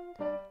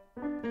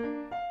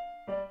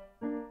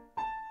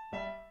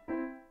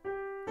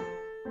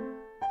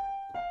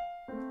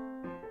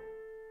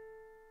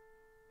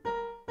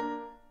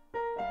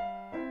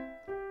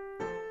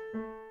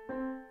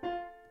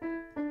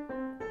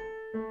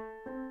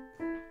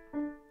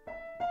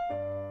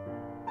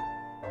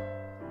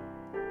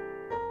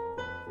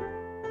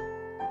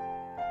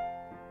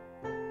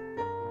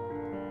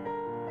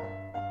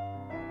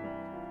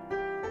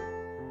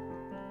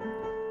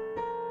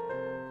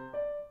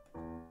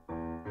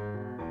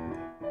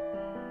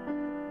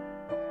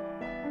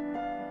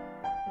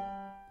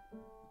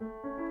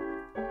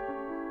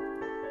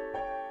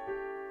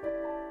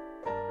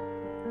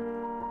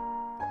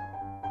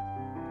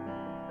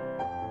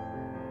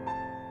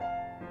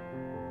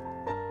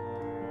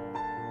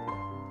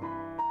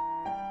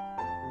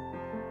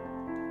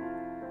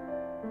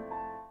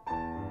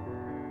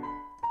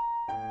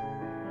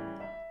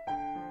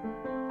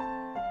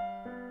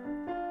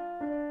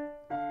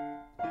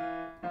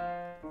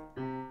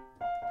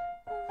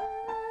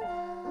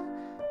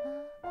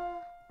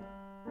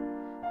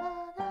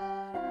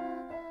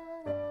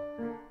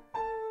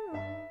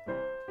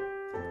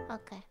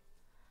 Okay.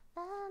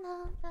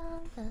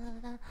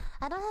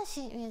 I don't have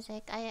sheet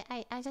music.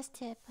 I just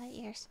do it by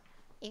ears.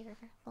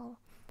 Oh.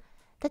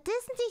 The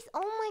Disney.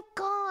 Oh my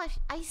gosh!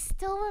 I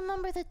still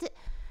remember the.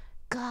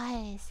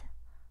 Guys,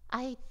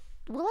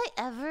 will I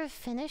ever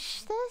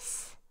finish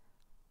this?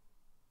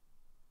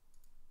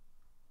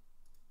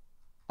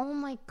 Oh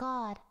my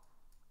god.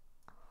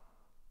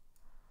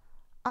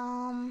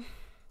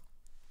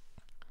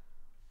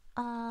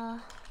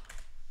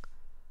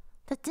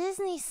 The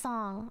Disney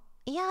song.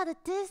 Yeah, the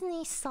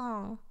Disney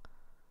song.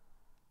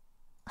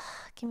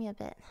 Give me a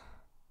bit.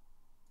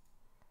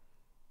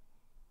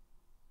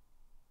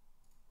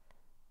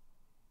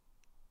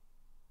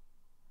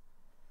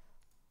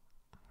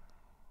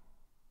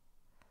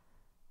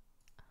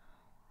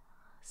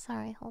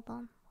 Sorry, hold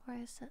on.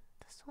 Where is it?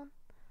 This one?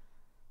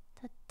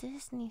 The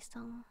Disney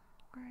song.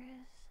 Where is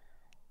it?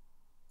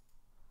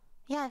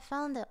 Yeah, I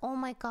found it. Oh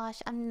my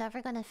gosh, I'm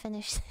never gonna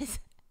finish this.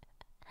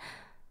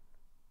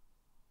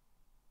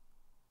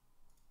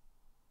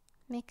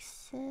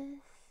 Mixes.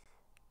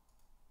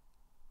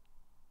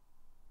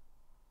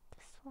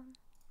 This one.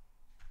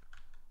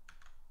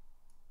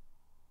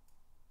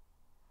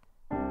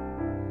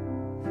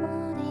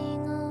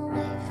 Floating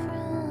away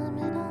from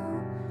it all.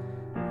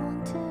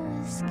 Want to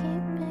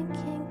escape and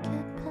can't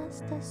get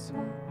past this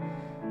one.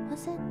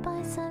 Was it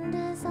by some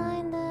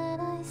design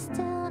that I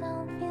still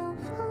don't feel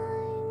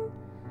fine.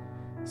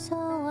 So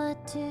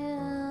what do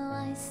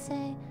I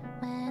say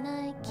when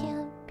I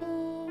can't be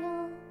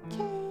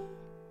okay?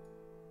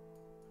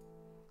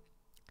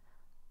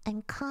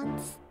 I'm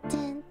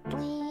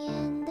constantly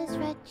in this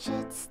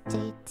wretched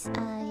state.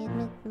 I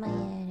admit my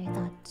inner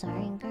thoughts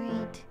aren't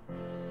great.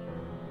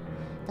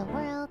 The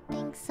world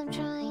thinks I'm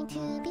trying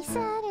to be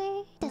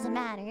sadder. Doesn't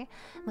matter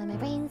when my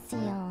brain's the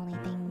only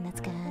thing that's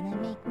gonna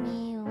make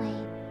me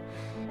wait.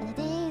 And the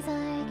days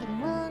are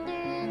getting longer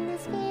and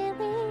this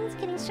feeling's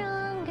getting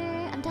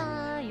stronger. I'm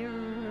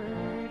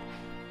tired,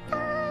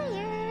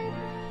 tired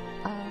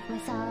of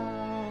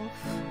myself.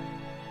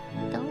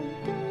 Don't.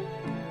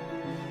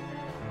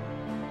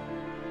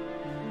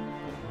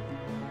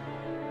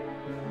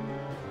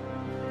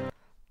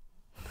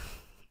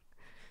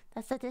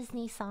 That's a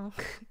Disney song.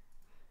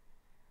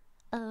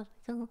 I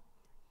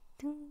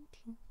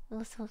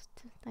was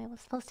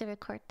supposed to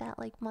record that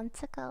like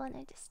months ago, and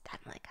I'm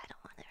like, I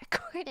don't want to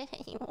record it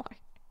anymore.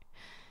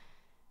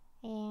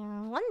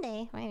 And one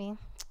day, maybe, I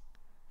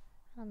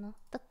don't know.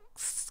 The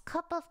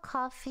cup of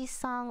coffee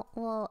song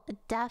will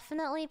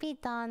definitely be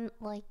done,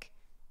 like,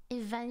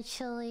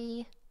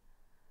 eventually.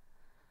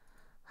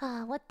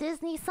 What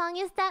Disney song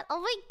is that? Oh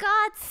my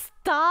god,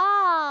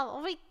 stop!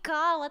 Oh my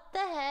god, what the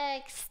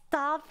heck?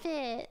 Stop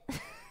it!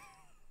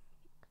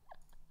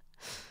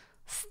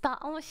 Stop!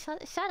 Oh,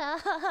 shut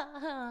up!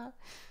 Oh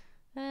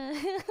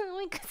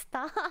my god,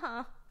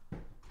 stop!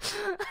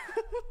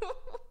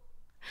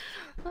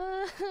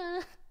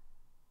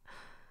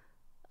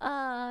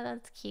 Oh,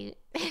 that's cute.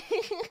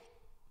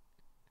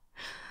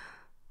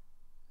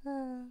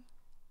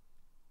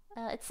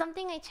 It's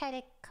something I try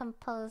to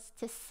compose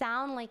to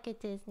sound like a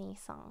Disney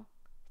song.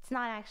 It's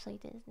not actually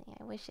Disney.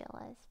 I wish it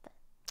was, but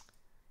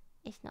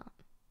it's not.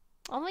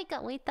 Oh my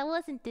god, wait, that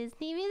wasn't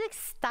Disney music?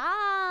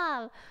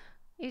 Stop!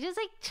 You're just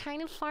like trying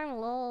to farm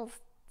lols.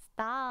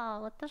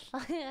 Stop. What the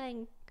fuck?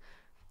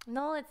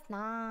 No, it's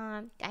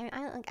not. Yeah,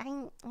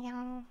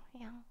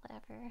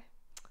 whatever.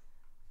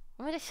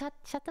 I'm gonna shut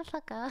the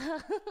fuck up.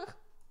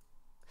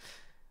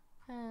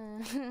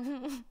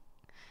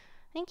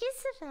 Thank you,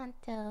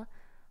 Savanta.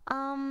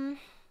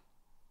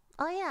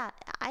 Oh yeah,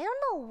 I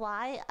don't know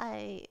why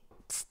I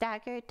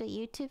staggered the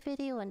YouTube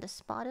video and the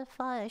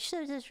Spotify. I should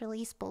have just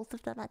released both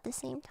of them at the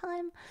same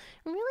time.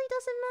 It really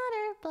doesn't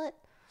matter, but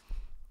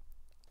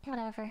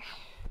whatever.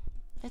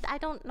 I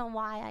don't know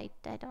why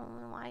I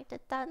don't know why I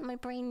did that. My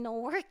brain no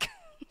work.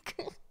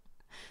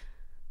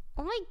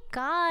 Oh my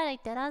god, I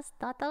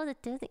thought that was a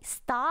Disney.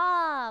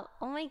 Stop!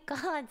 Oh my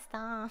god,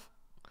 stop.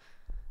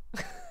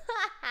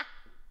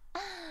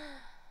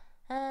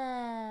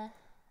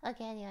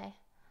 Okay, anyway.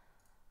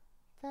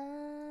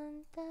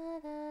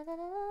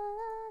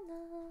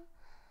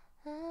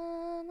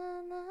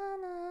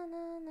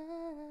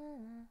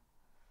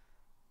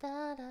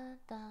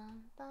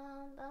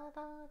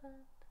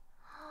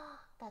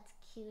 That's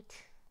cute.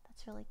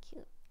 That's really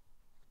cute.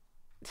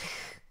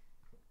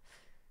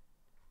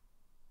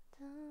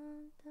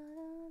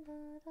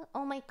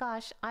 Oh my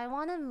gosh, I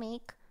want to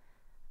make...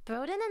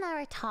 Broden and I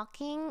were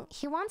talking.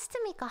 He wants to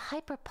make a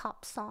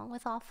hyperpop song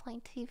with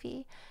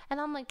offlinetv.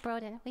 And I'm like,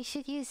 Broden, we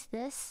should use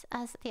this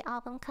as the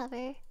album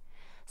cover.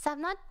 So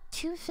I'm not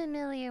too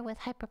familiar with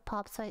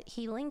hyperpop, so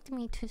he linked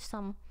me to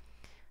some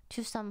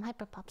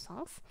hyperpop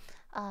songs.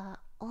 What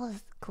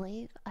was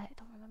Glaive? I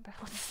don't remember.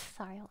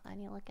 Sorry, I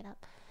need to look it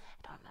up.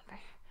 I don't remember.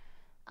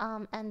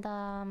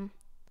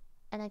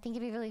 And I think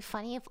it'd be really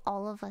funny if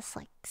all of us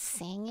like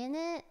sang in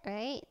it,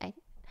 right?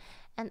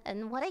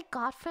 And what I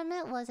got from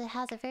it was it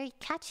has a very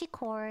catchy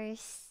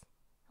chorus.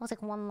 It was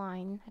like one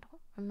line. I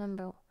don't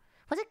remember.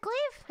 Was it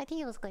Glaive? I think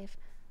it was Glaive.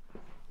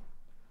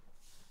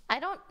 I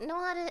don't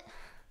know how to...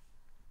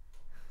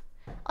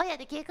 Oh yeah,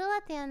 the giggle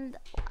at the end,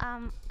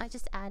 I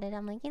just added.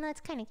 I'm like, you know,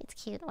 it's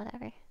cute,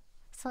 whatever.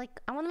 So like,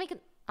 I want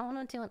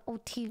to do an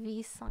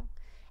OTV song.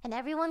 And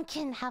everyone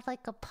can have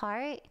like a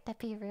part. That'd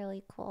be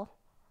really cool.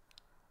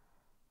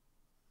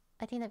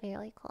 I think that'd be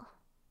really cool.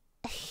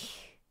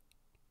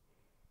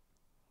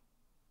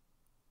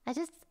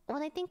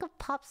 When I think of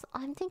pops,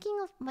 I'm thinking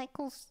of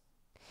Michael's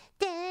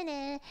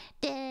because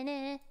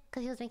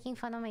he was making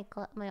fun of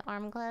my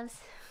arm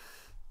gloves.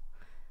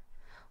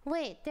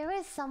 Wait, there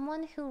was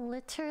someone who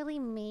literally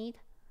made...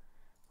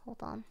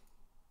 Hold on.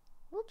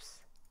 Oops.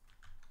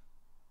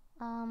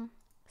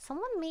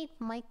 Someone made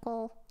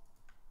Michael...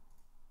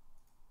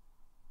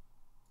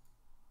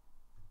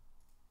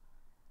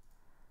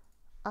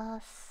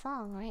 a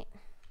song, right?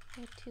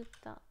 YouTube.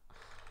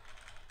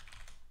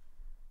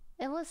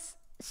 It was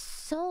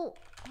so...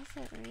 Was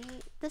it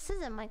really? This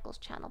isn't Michael's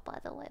channel, by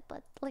the way,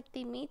 but like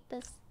they made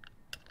this...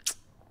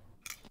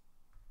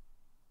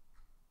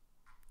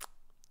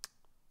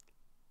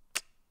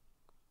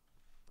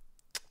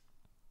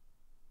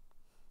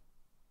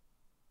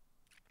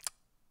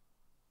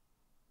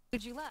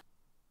 Would you love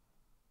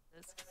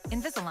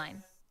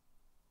Invisalign?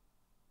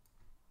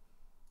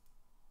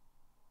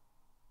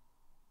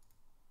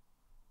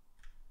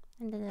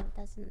 And then it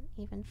doesn't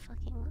even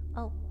fucking...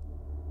 Oh.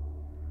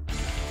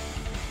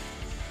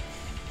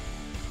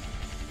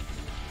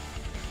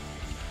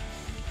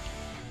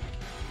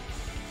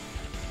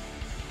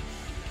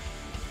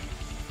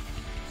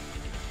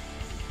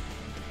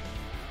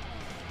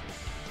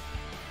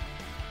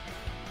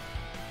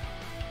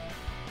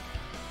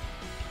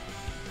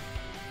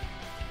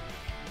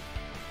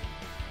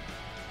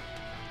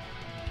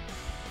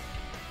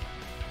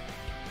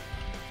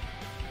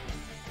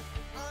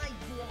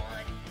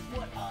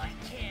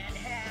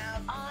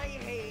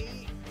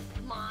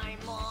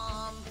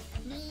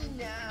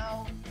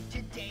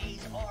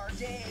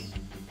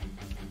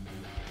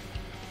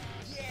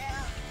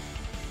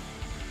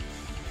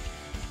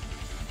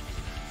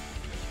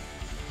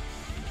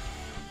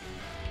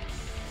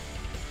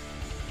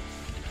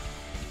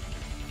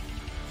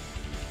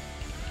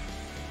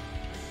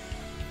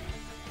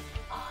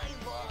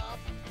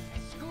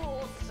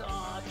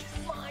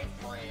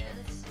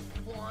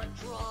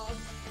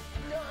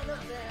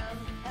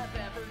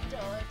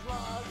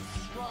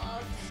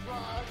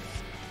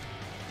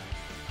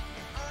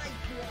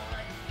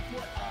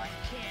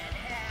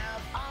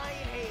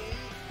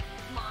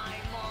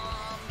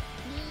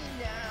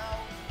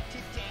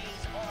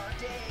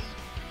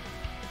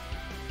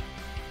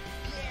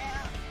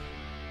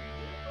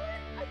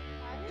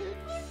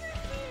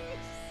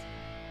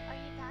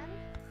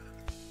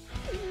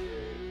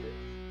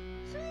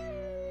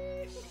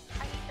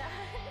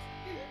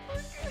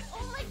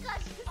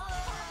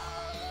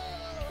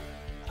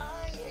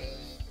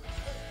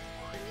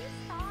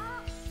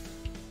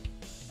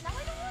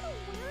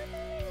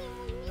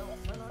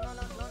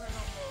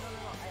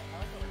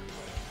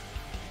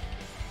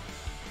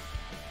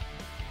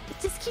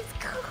 keeps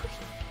going.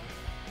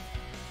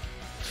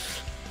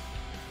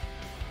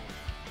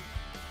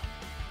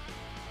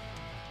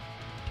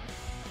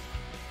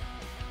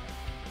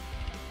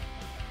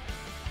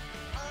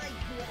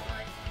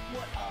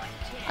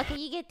 Okay,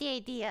 you get the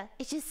idea.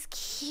 It just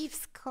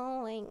keeps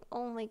going.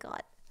 Oh my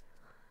god.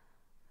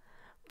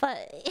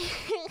 But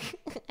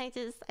I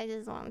just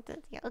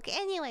wanted. Yeah. Okay.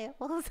 Anyway,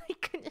 what was I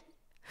gonna?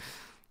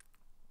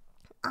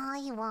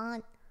 I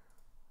want.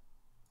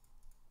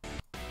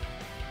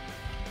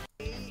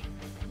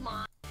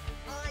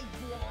 I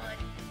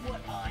want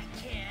what I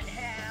can't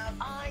have.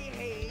 I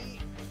hate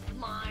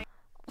my.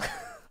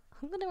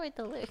 I'm gonna write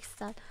the lyrics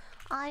down.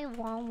 I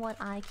want what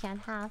I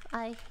can't have.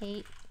 I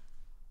hate.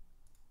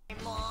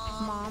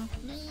 Mom.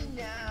 Me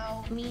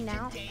now. Me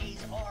now.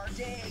 Today's our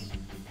day.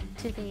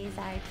 Today's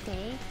our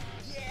day.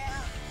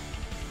 Yeah.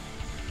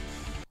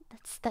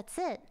 That's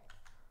it.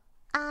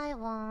 I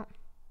want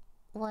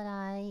what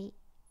I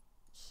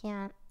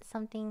can't.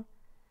 Something.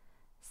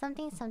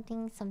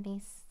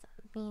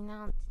 Me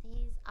now.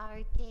 Today's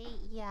our day.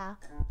 Yeah.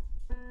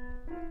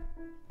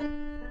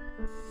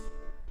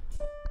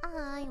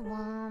 I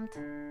want.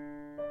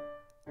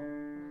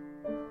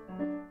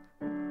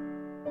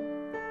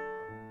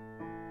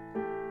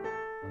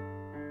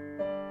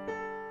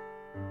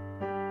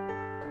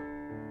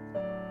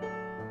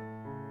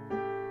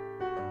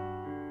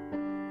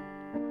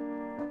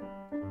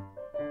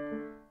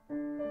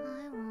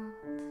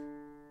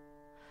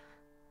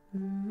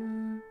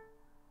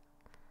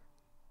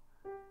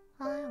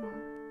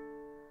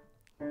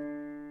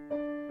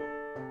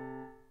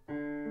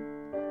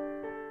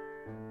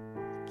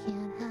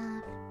 Can't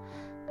have.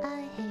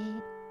 I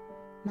hate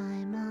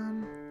my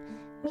mom.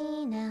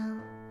 Me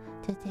now.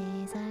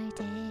 Today's our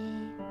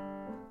day.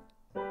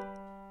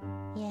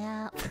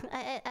 Yeah.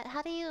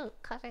 How do you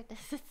cover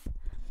this?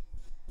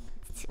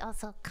 It's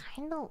also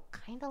kind of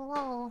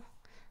low.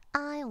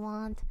 I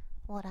want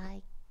what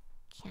I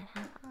can't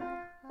have.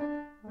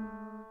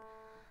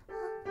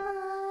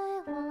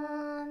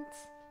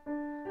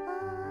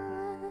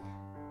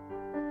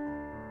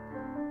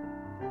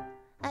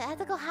 I have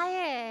to go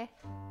higher.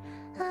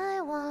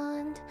 I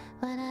want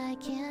what I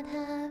can't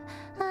have.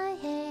 I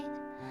hate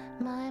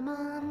my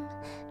mom.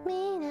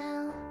 Me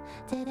now.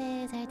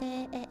 Today's our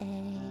day.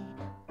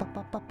 Bop,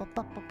 bop, bop, bop,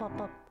 bop, bop,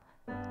 bop.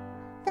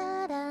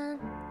 Da-dun,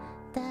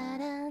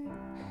 da-dun,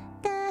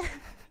 da.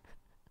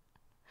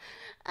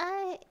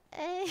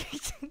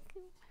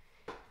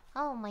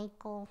 Oh,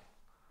 Michael.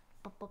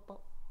 Bop, bop,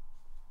 bop.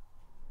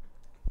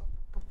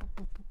 Bop, bop,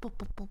 bop, bop,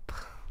 bop, bop.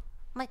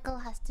 Michael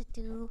has to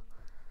do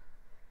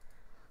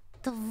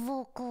the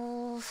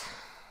vocals.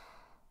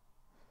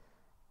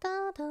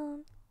 Da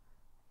 -dun,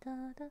 da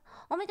 -dun.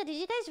 Oh my god, did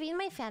you guys read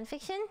my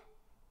fanfiction?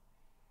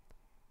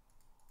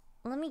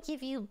 Let me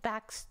give you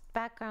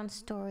background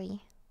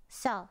story.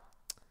 So,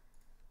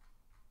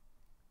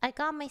 I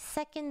got my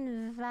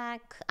second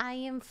vac. I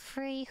am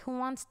free. Who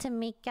wants to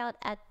make out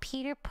at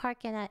Peter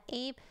Park and at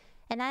Abe?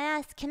 And I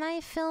asked, can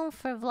I film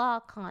for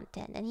vlog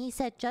content? And he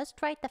said,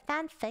 just write the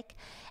fanfic.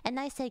 And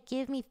I said,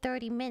 give me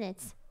 30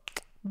 minutes.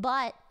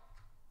 But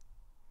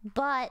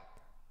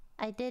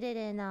I did it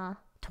in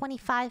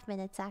 25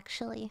 minutes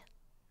actually.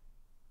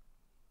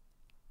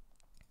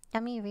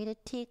 Let me read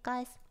it to you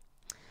guys.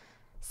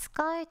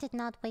 Scarra did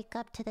not wake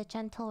up to the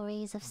gentle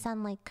rays of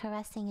sunlight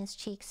caressing his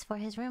cheeks, for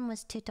his room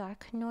was too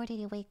dark, nor did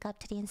he wake up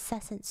to the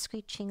incessant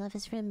screeching of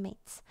his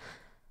roommates.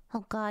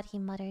 Oh God, he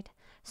muttered,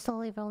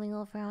 slowly rolling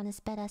over on his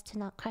bed as to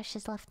not crush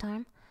his left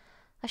arm.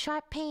 A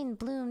sharp pain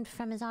bloomed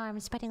from his arm,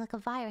 spreading like a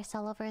virus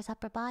all over his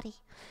upper body.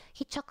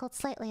 He chuckled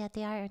slightly at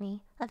the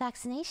irony. A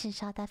vaccination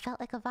shot that felt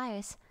like a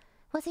virus.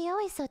 Was he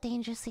always so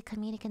dangerously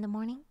comedic in the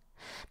morning?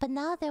 But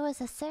now there was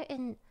a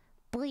certain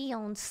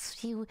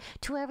buoyancy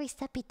to every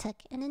step he took,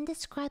 an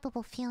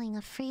indescribable feeling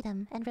of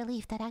freedom and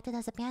relief that acted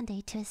as a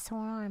band-aid to his sore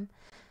arm.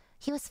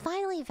 He was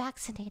finally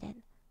vaccinated.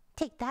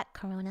 Take that,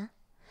 Corona.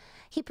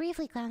 He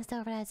briefly glanced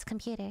over at his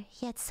computer.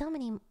 He had so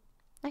many...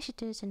 I should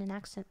do this in an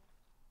accent.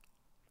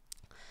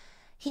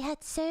 He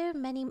had so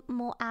many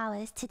more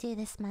hours to do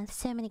this month,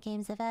 so many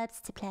games of Herbs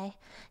to play,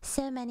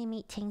 so many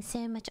meetings,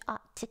 so much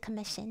art to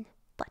commission.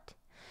 But...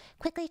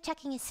 quickly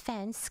checking his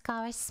phone,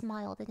 Scarra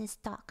smiled in his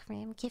dark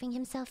room, giving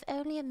himself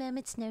only a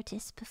moment's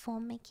notice before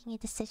making a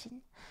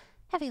decision.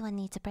 Everyone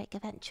needs a break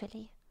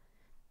eventually.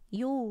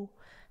 Yo!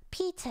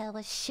 Peter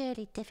was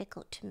surely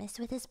difficult to miss,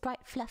 with his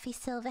bright fluffy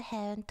silver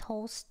hair and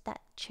tall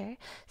stature.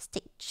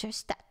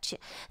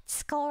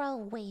 Scarra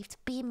waved,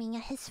 beaming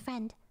at his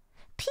friend.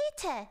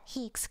 Peter!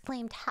 He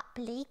exclaimed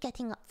happily,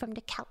 getting up from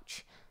the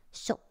couch.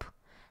 Soap.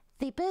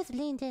 They both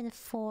leaned in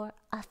for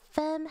a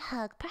firm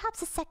hug,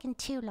 perhaps a second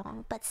too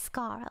long, but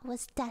Scarra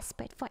was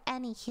desperate for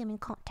any human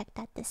contact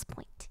at this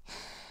point.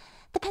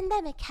 The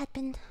pandemic had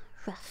been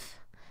rough.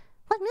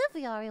 What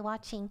movie are we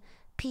watching?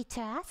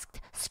 Peter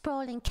asked,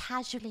 sprawling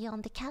casually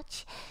on the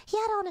couch. He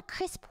had on a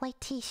crisp white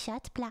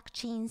t-shirt, black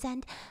jeans,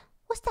 and...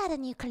 was that a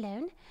new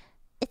cologne?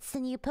 It's the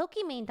new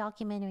Pokemon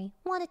documentary.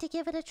 Wanted to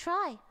give it a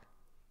try.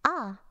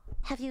 Ah,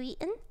 have you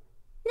eaten?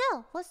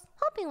 No, was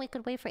hoping we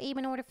could wait for Abe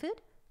and order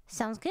food.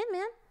 Sounds good,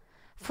 man.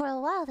 For a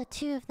while, the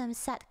two of them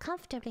sat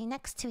comfortably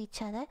next to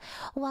each other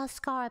while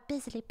Scarra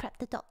busily prepped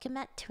the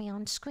documentary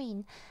on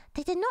screen.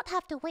 They did not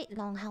have to wait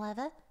long,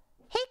 however.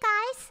 "Hey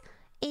guys!"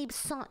 Abe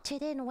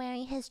sauntered in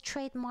wearing his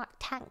trademark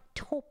tank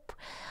top,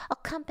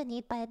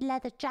 accompanied by a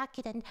leather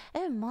jacket and,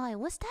 oh my,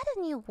 was that a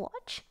new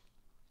watch?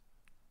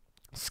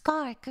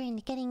 Scarra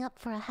grinned, getting up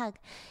for a hug.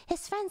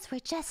 His friends were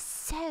just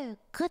so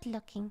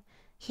good-looking.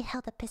 He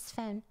held up his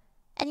phone.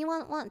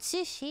 "Anyone want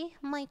sushi?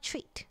 My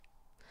treat."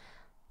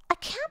 "I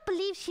can't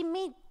believe she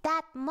made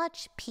that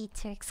much,"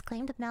 Peter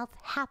exclaimed, mouth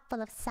half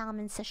full of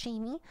salmon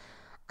sashimi.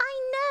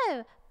 "I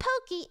know!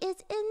 Pokey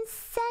is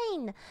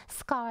insane!"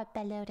 Scarra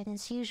bellowed in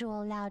his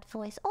usual loud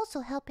voice,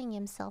 also helping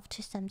himself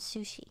to some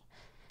sushi.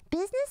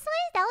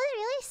 "Business-wise, that was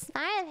really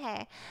smart of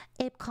her,"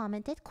 Abe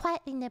commented,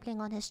 quietly nibbling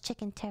on his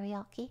chicken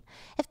teriyaki.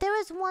 If there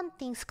was one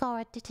thing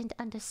Scarra didn't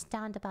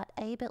understand about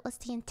Abe, it was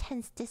the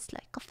intense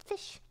dislike of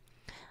fish.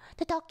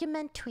 The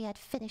documentary had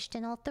finished,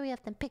 and all three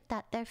of them picked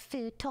out their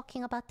food,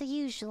 talking about the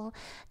usual,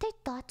 their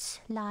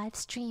thoughts,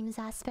 lives, dreams,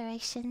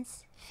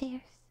 aspirations,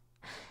 fears.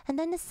 And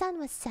then the sun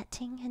was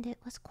setting, and it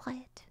was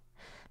quiet.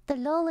 The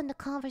lull in the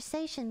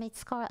conversation made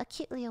Scarra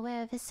acutely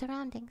aware of his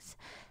surroundings.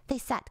 They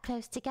sat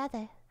close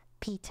together,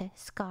 Peter,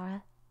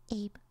 Scarra,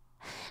 Abe,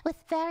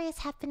 with various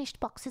half-finished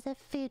boxes of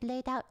food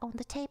laid out on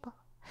the table.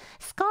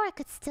 Scarra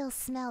could still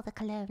smell the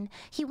cologne.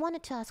 He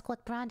wanted to ask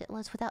what brand it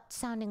was without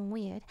sounding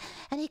weird,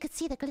 and he could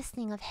see the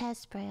glistening of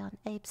hairspray on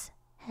Abe's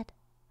head.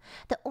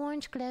 The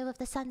orange glow of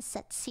the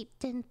sunset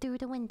seeped in through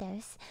the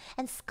windows,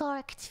 and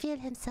Scarra could feel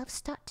himself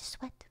start to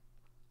sweat.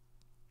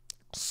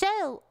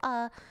 "So,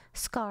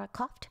 Scarra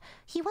coughed.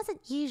 He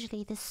wasn't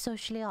usually this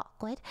socially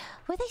awkward.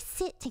 Were they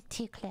sitting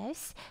too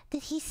close?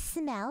 Did he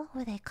smell?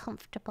 Were they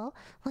comfortable?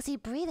 Was he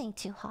breathing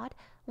too hard?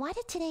 Why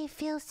did today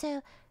feel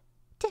so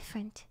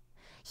different?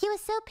 He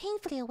was so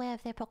painfully aware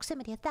of their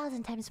proximity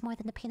 1,000 times more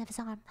than the pain of his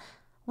arm.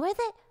 Were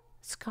they...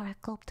 Scarra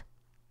gulped.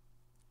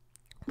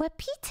 Were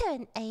Peter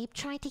and Abe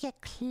trying to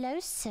get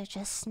closer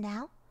just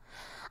now?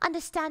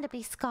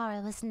 Understandably,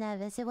 Scarra was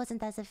nervous. It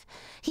wasn't as if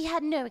he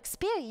had no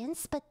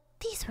experience, but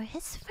these were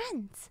his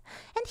friends,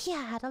 and he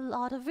had a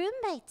lot of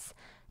roommates.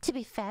 To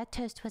be fair,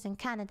 Toast was in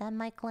Canada,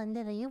 Michael and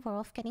Lily were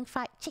off getting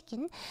fried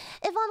chicken.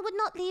 Yvonne would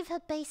not leave her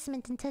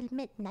basement until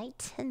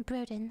midnight, and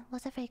Broden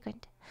was a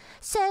vagrant.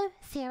 So,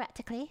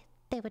 theoretically,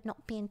 they would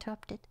not be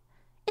interrupted.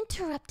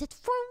 Interrupted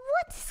for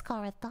what?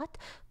 Scarra thought,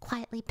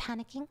 quietly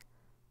panicking.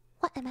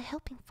 What am I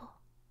hoping for?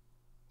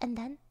 And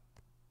then,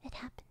 it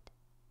happened.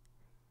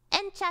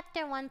 End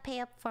chapter 1,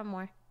 pay up for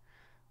more.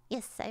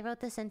 Yes, I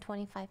wrote this in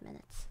 25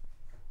 minutes.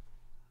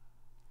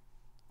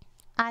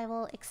 I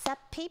will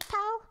accept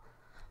PayPal,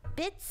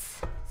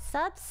 bits,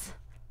 subs,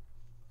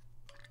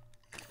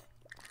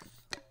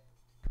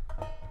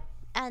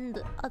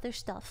 and other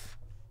stuff.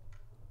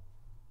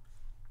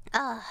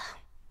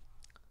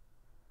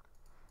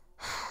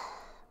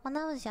 When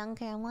I was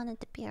younger, I wanted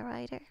to be a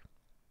writer.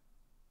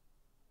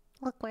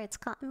 Look where it's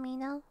gotten me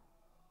now.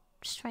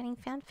 Just writing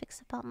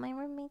fanfics about my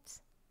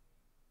roommates.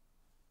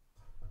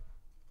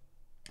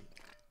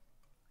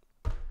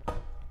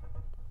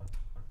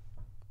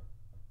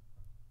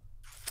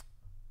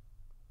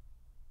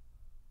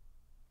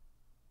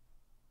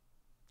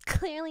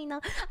 Clearly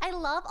not. I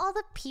love all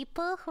the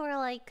people who are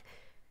like,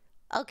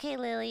 "Okay,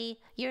 Lily,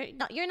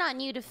 you're not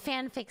new to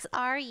fanfics,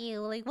 are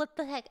you? Like, what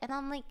the heck?" And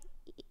I'm like,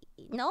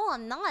 "No,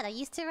 I'm not. I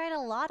used to write a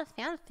lot of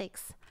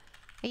fanfics."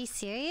 Are you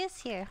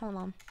serious? Here, hold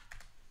on.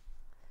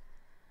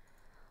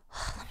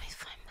 Let me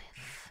find my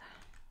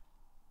phone.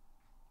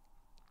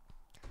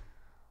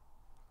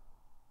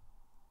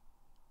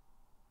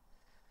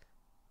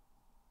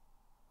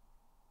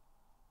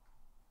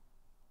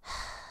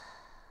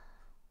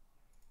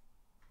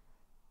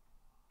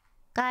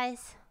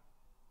 Guys.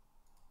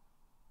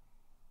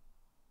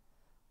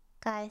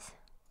 I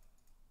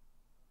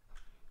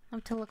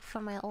have to look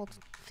for my old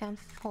fan.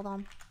 Hold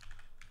on.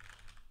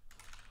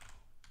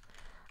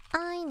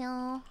 I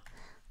know.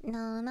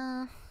 No,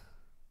 no.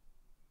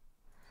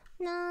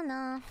 No,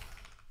 no.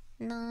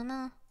 No,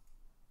 no.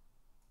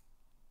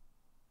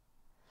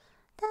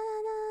 Da na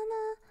na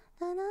na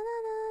na na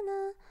na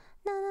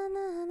na na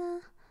na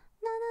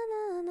na na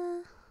na na.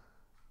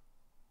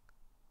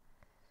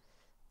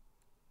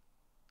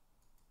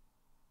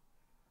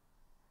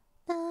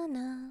 Na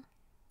na.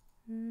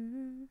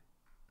 Mm.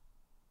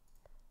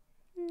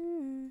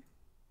 Mm.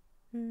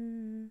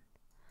 Mm.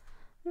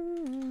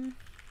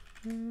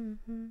 Mm.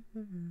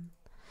 Mm.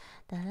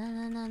 Da na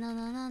na na na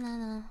na na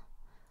na.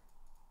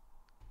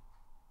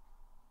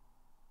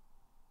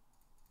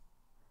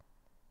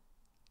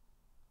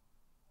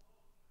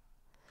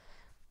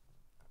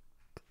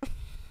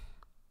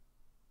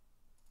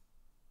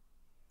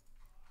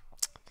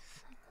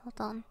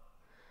 Hold on.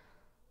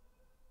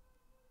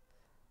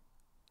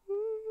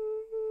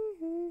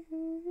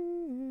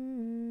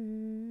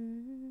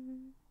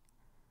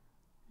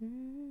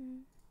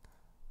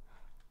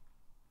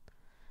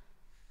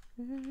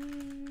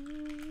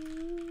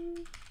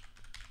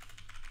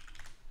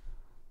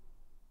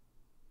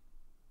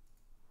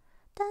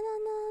 Da na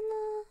na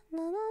na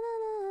na na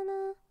na na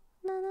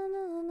na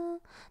na na na.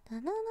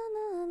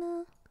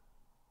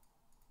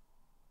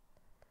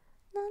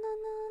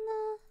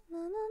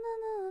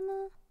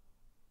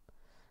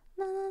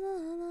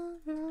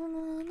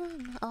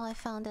 Oh, I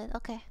found it.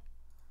 Okay.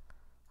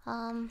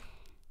 I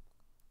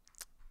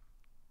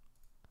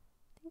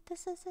think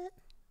this is it.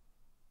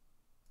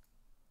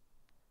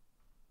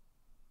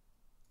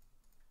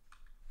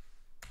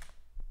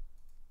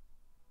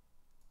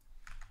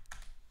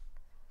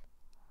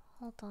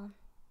 Hold on.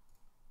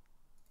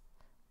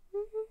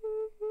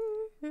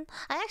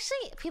 I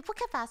actually, people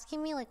kept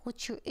asking me like,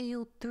 what's your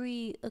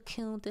AO3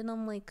 account? And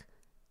I'm like,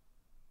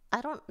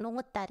 I don't know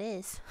what that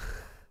is.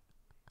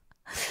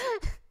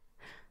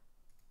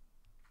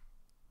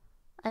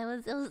 It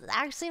was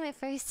actually my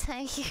first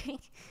time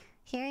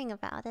hearing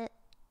about it.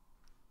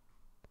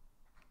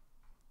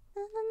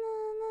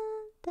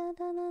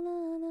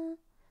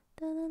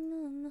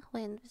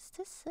 Wait, is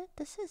this it?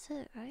 This is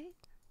it, right?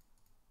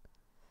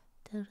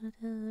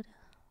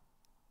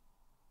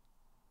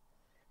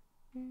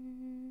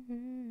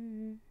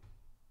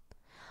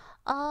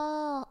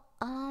 Oh,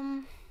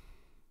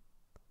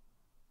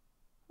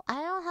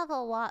 I don't have a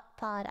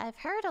Wattpad. I've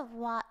heard of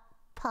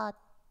Wattpad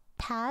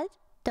pad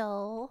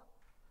though.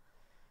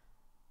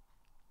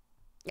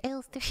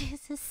 AO3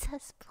 is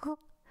successful.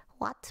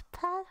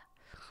 Wattpad?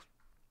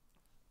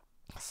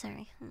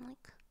 Sorry, I'm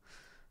like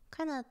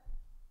kinda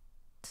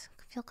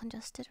feel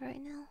congested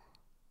right now.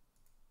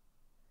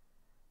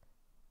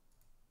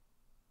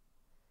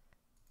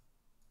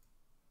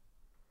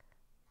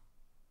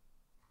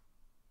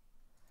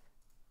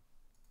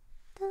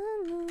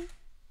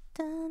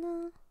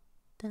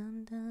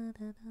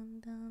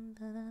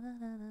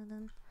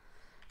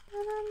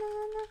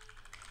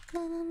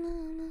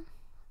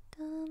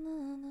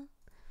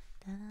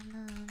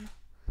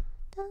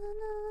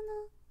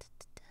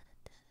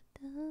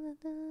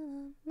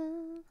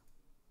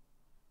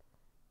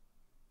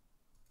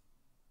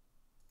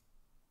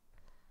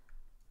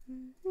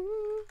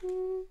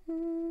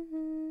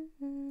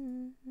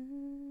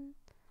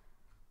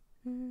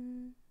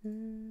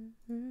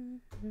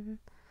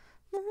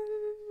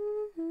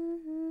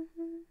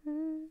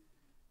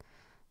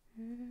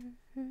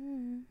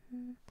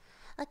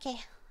 Okay,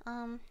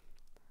 oh,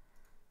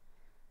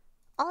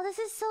 this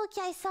is so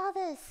cute. I saw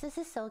this. This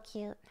is so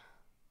cute.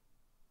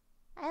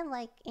 I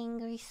like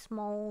angry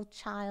small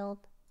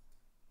child.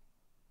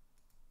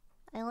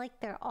 I like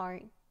their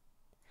art.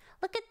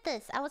 Look at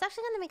this. I was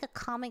actually gonna make a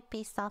comic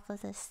based off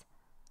of this.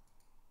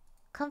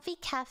 Comfy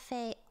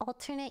cafe,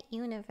 alternate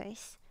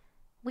universe.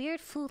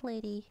 Weird food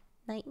lady,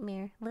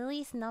 nightmare.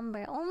 Lily's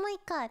number. Oh my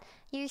god,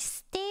 you're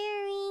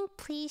staring.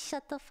 Please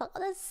shut the fuck.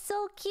 Oh, that's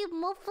so cute.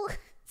 Muffles.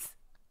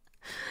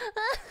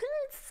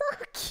 It's so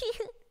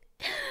cute.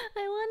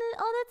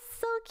 Oh, that's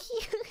so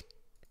cute.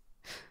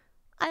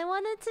 I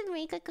wanted to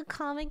make like a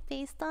comic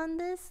based on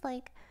this,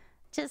 like,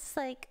 just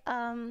like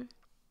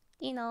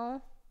you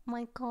know,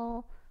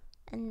 Michael,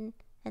 and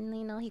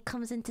you know, he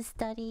comes in to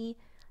study,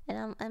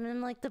 and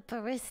I'm like the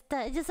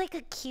barista. It's just like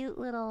a cute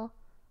little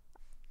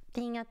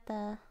thing at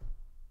the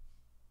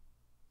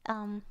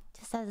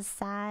just as a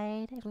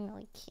side. I mean,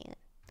 really cute.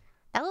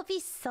 That would be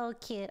so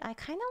cute. I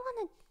kind of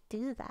want to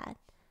do that,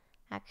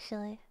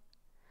 actually.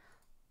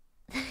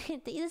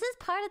 This is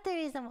part of the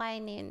reason why I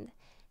named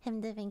him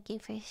Da Vinci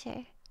for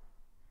sure.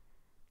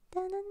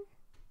 Dun-dun.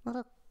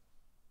 Little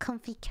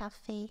comfy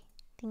cafe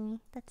thingy.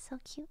 That's so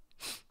cute.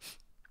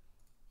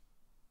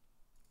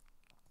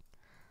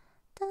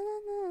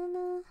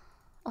 Dun-dun-dun-dun.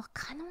 Oh,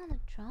 kind of want to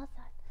draw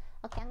that.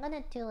 Okay, I'm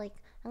gonna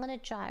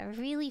draw it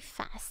really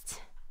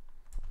fast.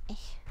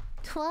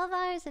 12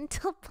 hours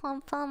until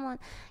pom pom on.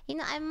 You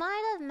know, I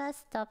might have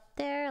messed up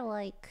there.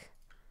 Like,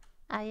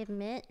 I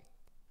admit.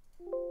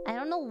 I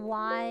don't know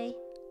why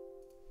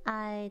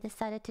I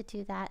decided to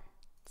do that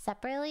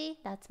separately.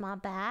 That's my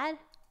bad.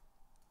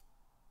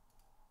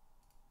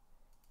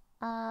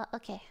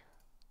 Okay.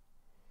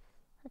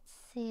 Let's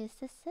see, is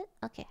this it?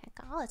 Okay,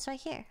 oh, it's right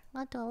here.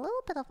 I'll do a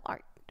little bit of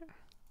art.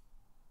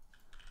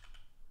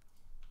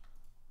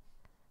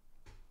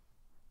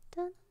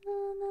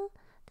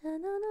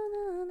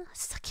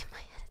 It's stuck in my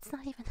head. It's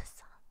not even a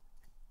song.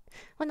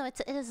 Well, no,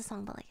 it is a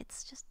song, but like,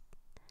 it's just...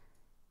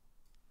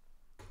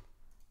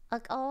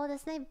 Like, oh,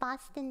 that's my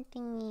Boston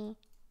thingy.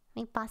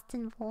 My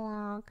Boston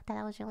vlog that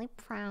I was really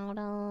proud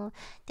of.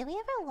 Did we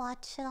ever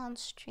watch it on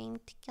stream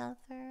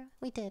together?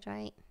 We did,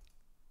 right?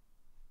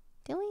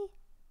 Did we?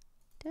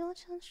 Did we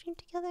watch it on stream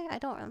together? I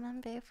don't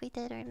remember if we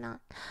did or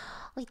not.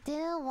 We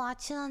didn't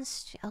watch it on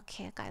stream.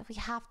 Okay, guys, we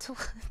have to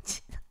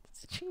watch it on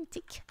stream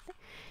together.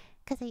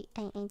 Because I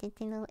did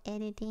the little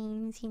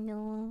editings, you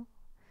know.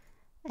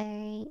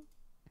 Alright.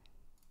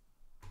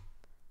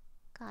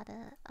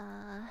 Gotta,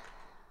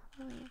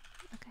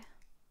 okay.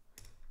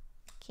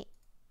 Okay.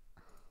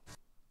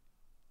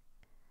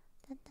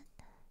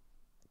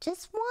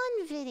 Just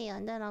one video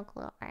and then I'll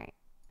go art.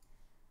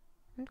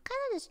 I'm kind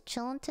of just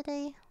chilling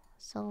today,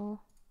 so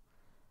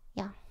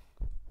yeah.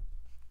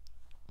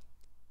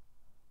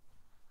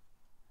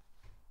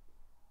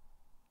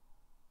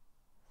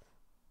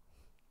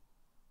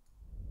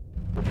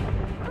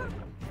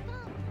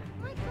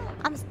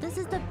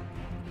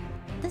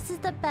 This is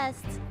the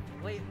best.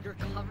 Wait, you're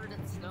covered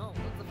in snow.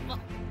 What the fuck?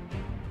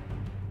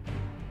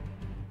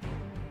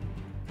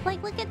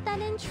 Like, look at that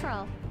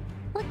intro.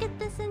 Look Look at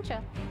this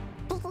intro.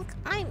 Look,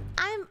 I'm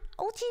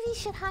OTV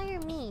should hire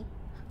me.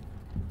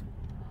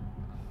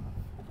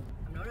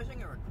 I'm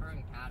noticing a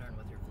recurring pattern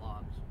with your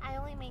vlogs. I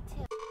only made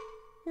 2.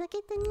 Look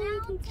at the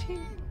new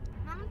tree.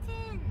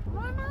 Mountain!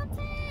 More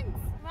mountains!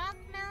 Rock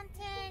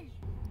mountain!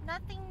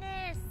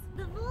 Nothingness!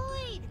 The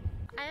void!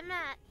 I'm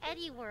at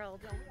Eddie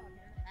World. At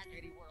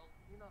Eddie World.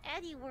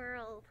 Eddie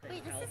World.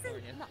 Wait, this California.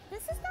 isn't.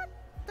 This is not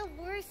the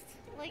worst.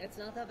 Like It's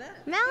not that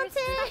bad. mountain.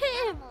 There's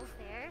animals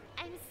there.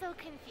 I'm so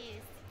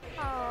confused.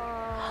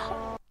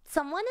 Oh.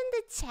 Someone in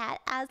the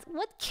chat asked,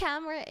 "What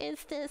camera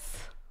is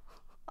this?"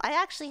 I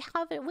actually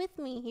have it with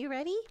me. You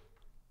ready?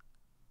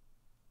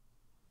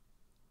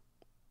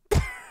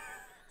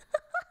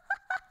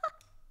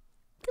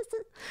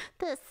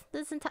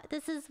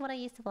 This is what I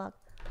used to vlog.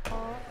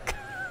 Oh.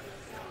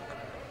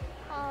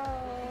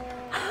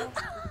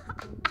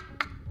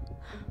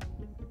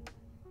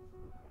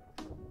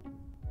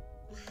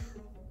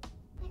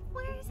 Like,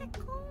 where is it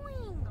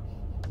going?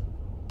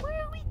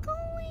 Where are we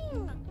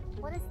going?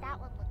 What does that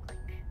one look like?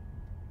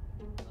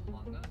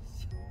 Among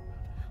Us.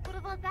 What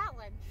about that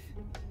one?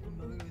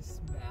 Among Us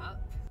map.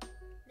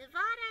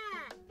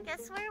 Nevada!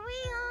 Guess where we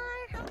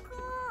are? How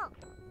cool!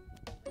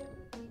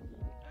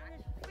 On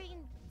this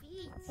freaking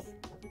beach.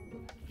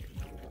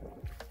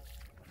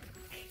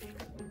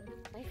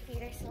 My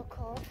feet are so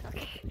cold.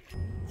 Okay.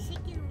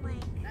 Chicken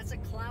leg. That's a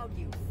cloud,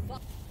 you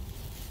fuck.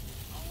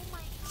 Oh my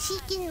god.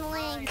 Chicken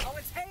leg. Oh,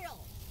 it's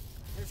hail!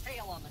 There's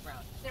hail on the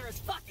ground. There is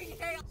fucking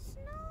hail!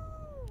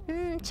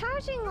 Snow!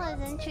 Charging was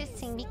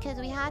interesting because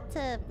we had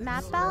to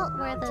map out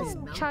where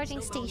the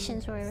charging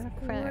stations were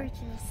for It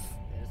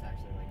is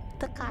actually like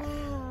the car.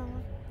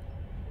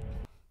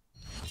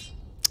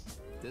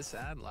 This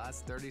ad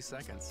lasts 30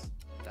 seconds.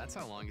 That's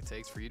how long it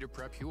takes for you to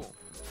prep Huel.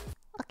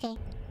 Okay.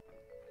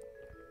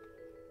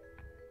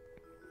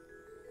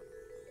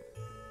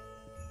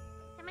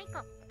 Hey,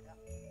 Michael.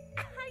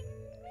 I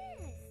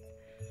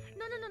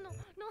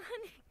missed. No,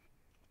 honey.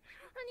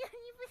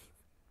 Honey, please.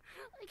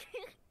 I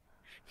can't.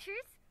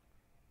 Cheers.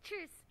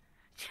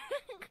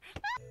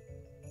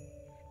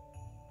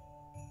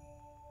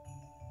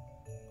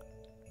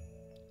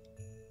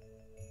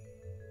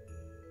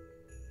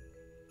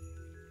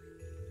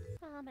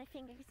 Ah, my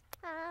fingers.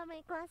 Ah,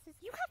 my glasses.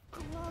 You have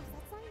gloves.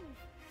 That's not even...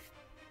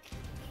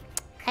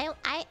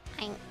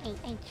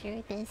 I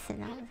drew this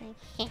and I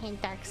was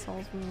like, Dark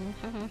Souls me.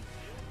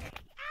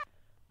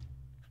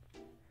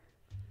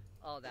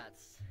 Oh,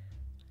 that's...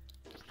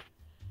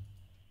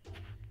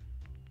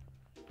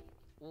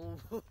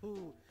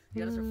 Ooh,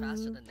 you guys are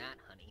faster than that,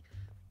 honey.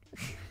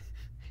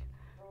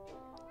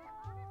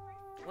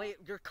 Wait,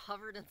 you're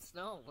covered in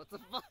snow. What the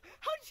fuck?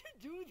 How'd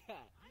you do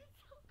that?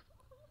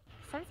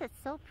 Sunset's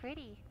so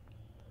pretty.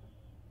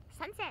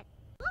 Sunset!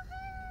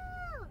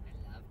 Woohoo!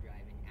 I love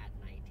driving at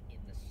night in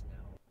the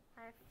snow.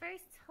 Our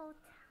first hotel.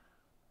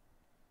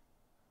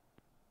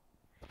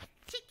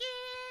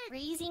 Chicken!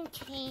 Raising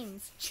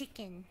Cane's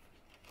chicken.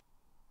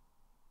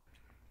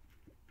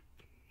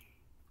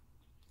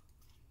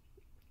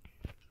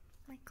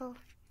 Michael,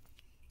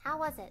 how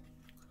was it?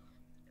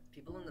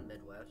 People in the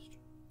Midwest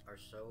are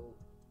so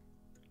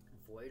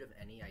void of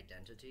any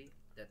identity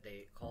that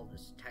they call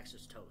this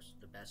Texas toast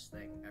the best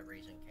thing at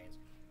Raising Cane's.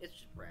 It's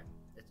just bread.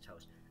 It's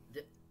toast.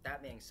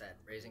 That being said,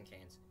 Raising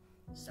Cane's,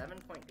 7.85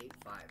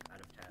 out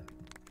of 10.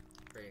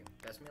 Rating.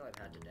 Best meal I've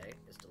had today.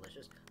 It's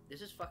delicious.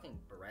 This is fucking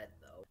bread,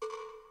 though.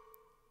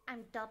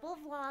 I'm double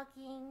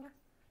vlogging.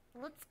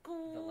 Let's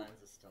go. The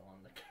lens is still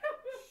on the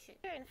camera.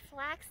 We're in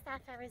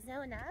Flagstaff,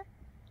 Arizona.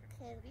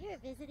 Because we are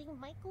visiting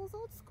Michael's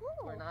old school.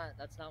 We're not.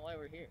 That's not why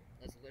we're here.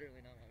 That's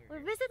literally not why we're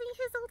We're here. visiting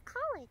his old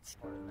college.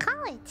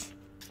 College!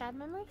 Bad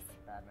memories?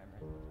 Bad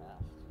memories of the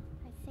past.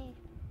 I see.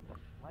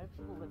 Why do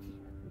people live here?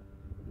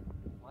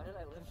 Why did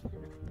I live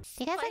here? Do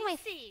you guys like my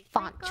Spicy,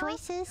 font Franco?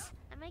 choices?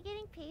 Am I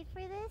getting paid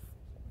for this?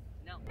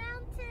 No.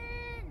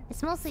 Mountain!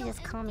 It's mostly So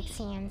just Comic empty.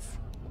 Sans.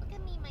 Look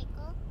at me,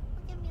 Michael.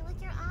 Look at me. Look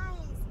at your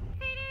eyes.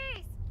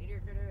 Critters!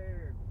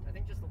 Critter. I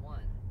think just the one.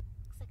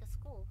 Looks like a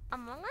school.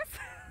 Among Us?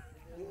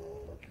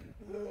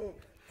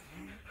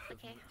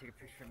 Okay. Take a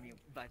picture of me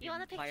by, You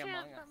want a by picture of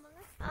Among Us.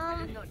 Among Us?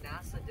 I didn't know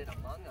NASA did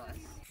Among Us.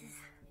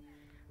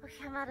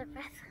 Okay, I'm out of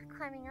breath.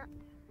 Climbing up.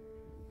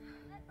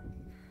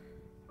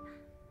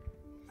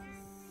 This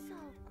is so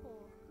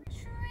cool.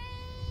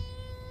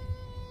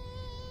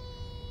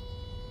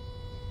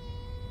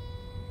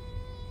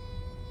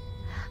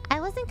 I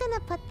wasn't gonna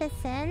put this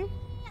in.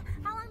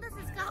 How long does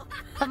this go?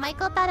 But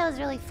Michael thought it was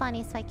really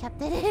funny, so I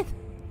kept it in.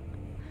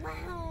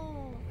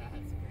 Wow.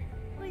 That's great.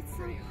 Oh, it's so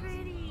Pretty awesome.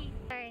 pretty.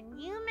 We're in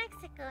New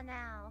Mexico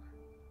now.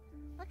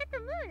 Look at the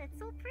moon. It's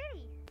so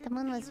pretty. The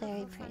moon was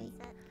very pretty.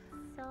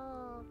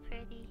 So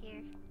pretty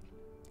here.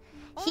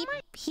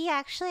 He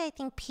actually, I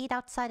think, peed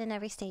outside in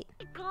every state.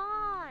 Oh my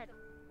god!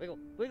 Wiggle,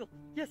 wiggle.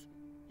 Yes,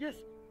 yes,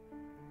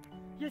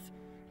 yes,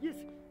 yes,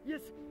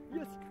 yes,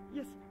 yes,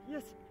 yes,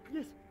 yes,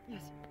 yes,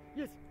 yes,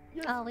 yes,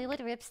 yes. Oh, we would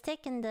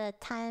ripstick in the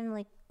time,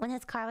 like, when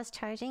his car was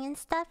charging and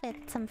stuff.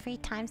 At some free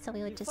time, so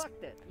we would just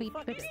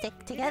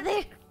ripstick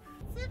together.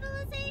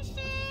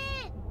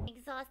 Civilization!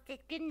 Exhausted.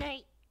 Good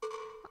night.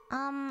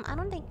 I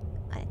don't think.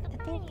 I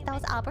think that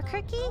was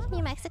Albuquerque,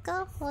 New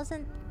Mexico.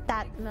 Wasn't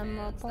that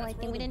memorable? I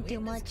think we didn't do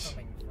much.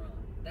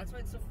 That's why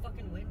it's so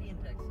fucking windy in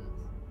Texas.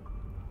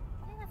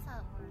 I think that's how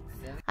it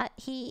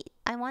works.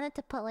 I wanted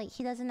to put like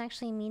he doesn't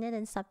actually mean it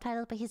in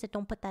subtitles, but he said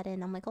don't put that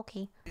in. I'm like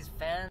okay. These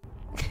fans.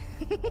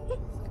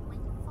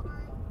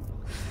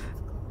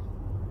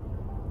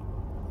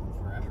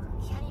 Forever.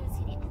 Can't even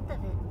see the end of it.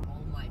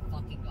 Oh my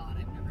fucking god!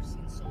 I've never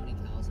seen so many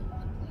cows in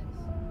one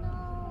place.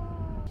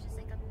 No. It's just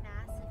like a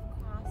massive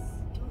cross.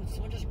 Dude,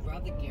 someone just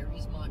grabbed the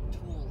Gary's Mod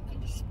tool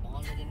and just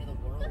spawned it into the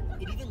world.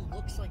 It even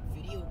looks like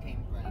video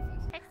game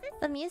graphics.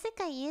 The music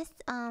I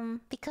used,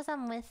 because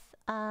I'm with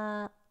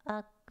a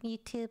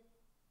YouTube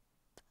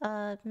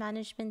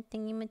management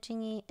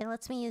thingy-majingy, it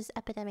lets me use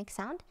Epidemic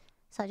Sound.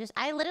 So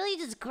I literally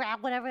just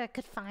grab whatever I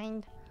could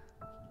find.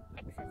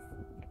 Texas, there's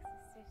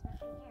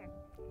nothing here.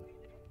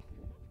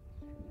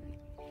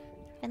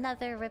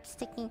 Another rip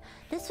sticking.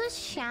 This was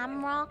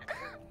Shamrock,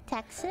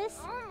 Texas.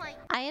 Oh my.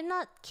 I am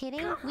not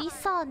kidding. We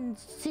saw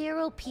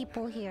 0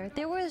 people here.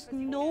 There was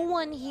no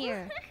one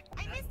here.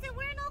 I missed it.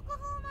 We're in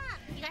Oklahoma.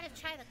 You gotta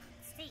try the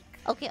steak.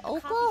 Okay,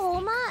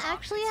 Oklahoma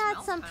actually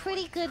had some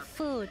pretty good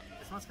food.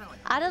 It smells kind of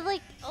like. Out of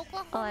like,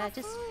 Oklahoma. oh, I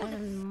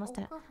must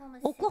have. Oklahoma.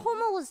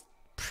 Oklahoma was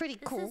pretty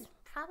This cool. is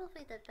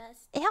probably the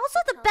best. It also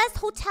had the best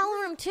hotel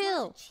room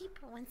too.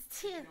 Cheaper ones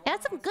too. It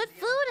had some good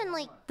food and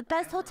like the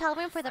best hotel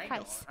room for the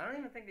price. I don't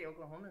even think the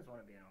Oklahomans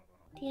want to be in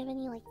Oklahoma. Do you have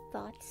any like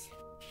thoughts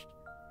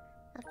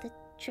of the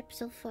trip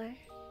so far?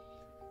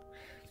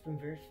 It's been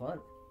very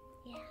fun.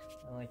 Yeah.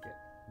 I like it,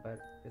 but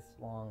it's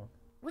long.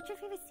 What's your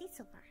favorite seat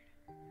so far?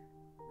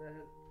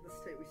 The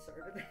state we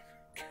started.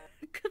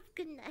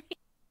 Good night.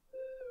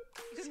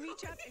 You can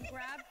reach up and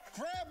grab.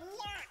 Grab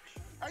what?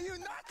 Are you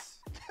nuts?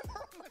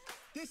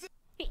 This is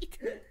I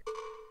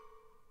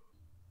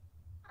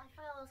forgot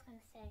what I was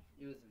gonna say.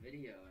 It was a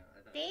video. I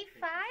thought Day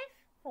 5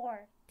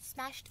 for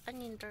smashed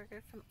onion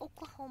burger from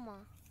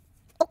Oklahoma.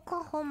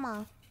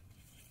 Oklahoma.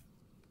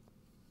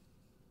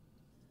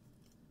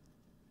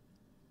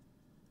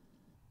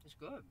 It's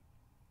good.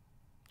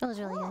 It was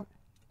really good.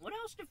 What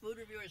else do food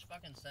reviewers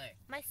fucking say?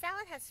 My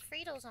salad has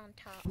Fritos on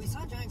top. We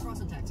saw Giant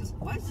Cross in Texas.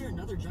 Why is there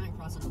another Giant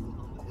Cross in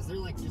Oklahoma? Is there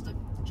like just a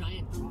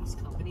Giant Cross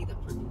company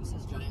that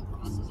produces Giant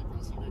Crosses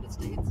across the United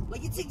States?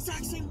 Like it's the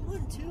exact same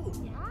one too.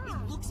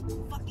 Yeah. It looks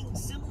fucking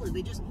similar.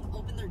 They just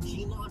opened their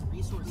Gmod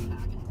resource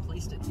pack and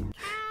placed it here.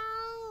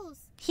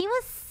 Cows! He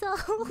was so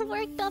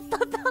worked up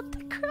about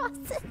the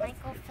crosses.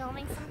 Michael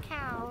filming some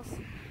cows.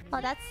 Oh,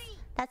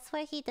 that's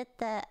where he did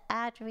the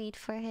ad read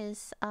for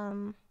his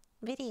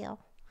video.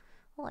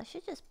 Oh, I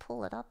should just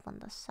pull it up on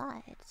the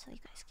side so you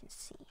guys can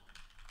see.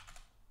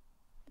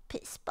 The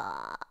pit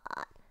spot.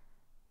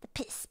 The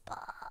pit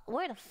spot.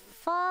 Where the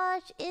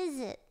fudge is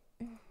it?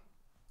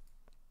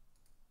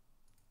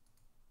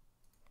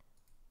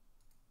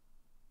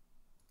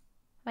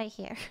 Right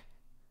here.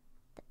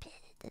 The pit,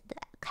 the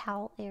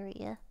cow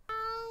area.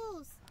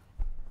 Cows!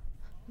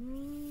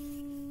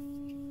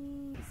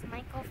 Is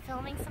Michael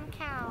filming some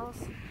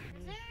cows?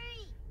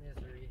 Missouri!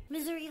 Misery.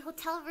 Misery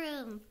hotel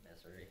room.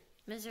 Misery.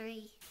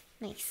 Misery.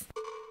 Nice.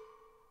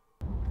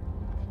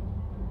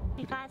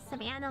 We got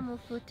some animal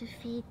food to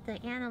feed the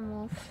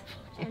animals.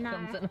 It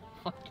comes in a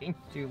fucking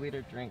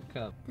 2-liter drink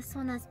cup. This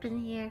one has been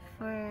here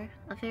for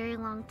a very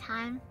long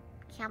time.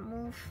 Can't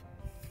move.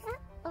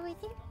 Oh,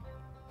 right there.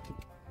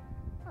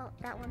 Oh,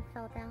 that one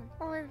fell down.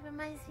 Oh, it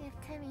reminds me of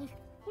Timmy.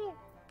 Here.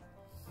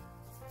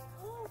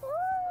 Oh,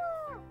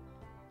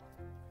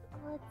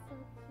 it's so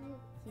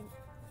cute.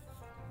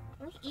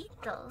 We eat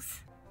those.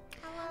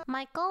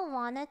 Michael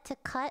wanted to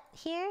cut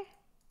here.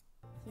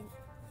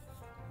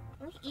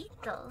 We eat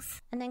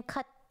those. And then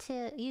cut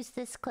to use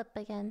this clip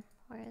again.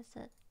 Where is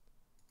it?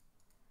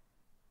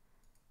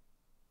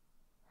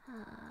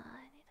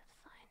 I need to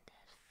find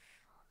it.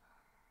 Hold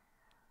on.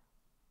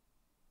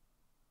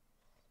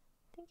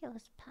 I think it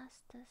was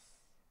past this.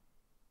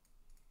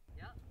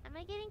 Yeah. Am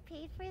I getting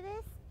paid for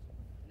this?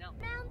 No.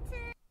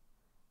 Mountain!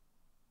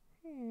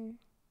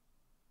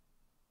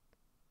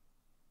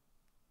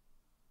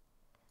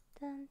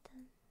 Dun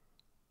dun.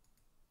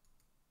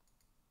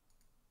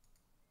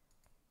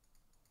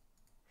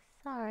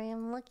 Sorry,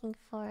 I'm looking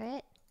for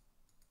it.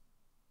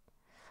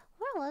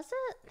 Where was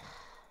it?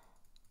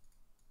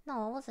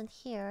 No, it wasn't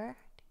here.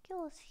 I think it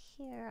was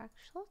here,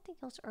 actually. I think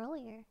it was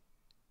earlier.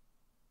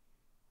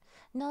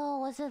 No,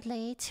 was it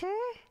later?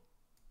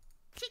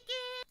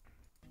 Chicken!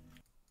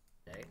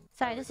 Hey.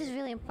 Sorry, this is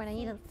really important. I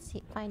need to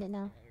find it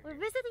now. We're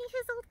visiting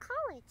his old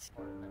college.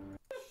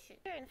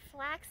 You're in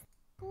Flax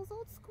School's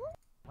old school?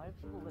 Why do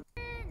people live?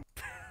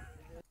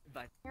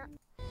 But Yeah.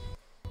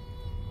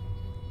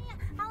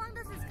 How long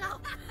does this go?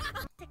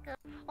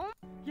 Oh.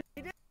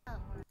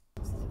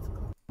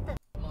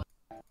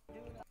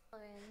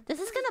 This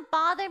is gonna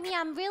bother me.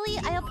 I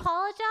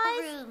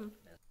apologize. Room.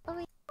 Oh,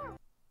 wait.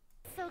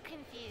 So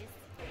confused.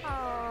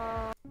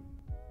 Oh.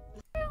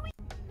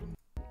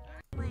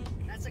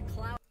 that's a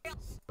cloud.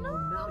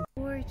 No.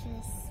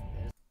 Gorgeous.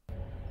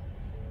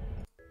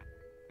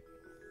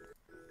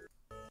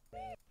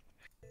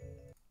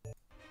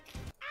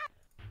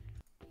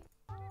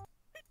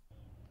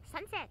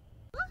 sunset.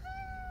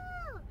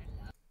 Woohoo!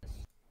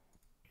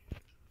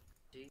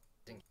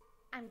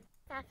 I'm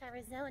South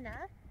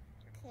Arizona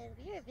because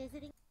we are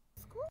visiting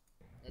school.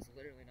 That's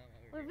literally not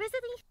what We're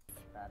visiting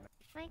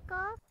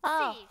Michael.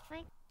 Oh.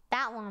 Mike.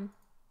 That one.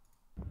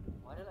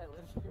 Why did I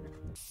live here?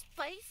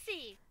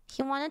 Spicy.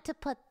 He wanted to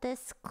put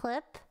this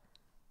clip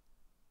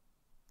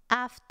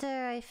after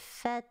I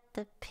fed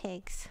the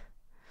pigs.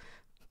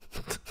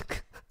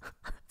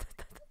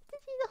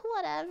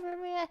 Whatever,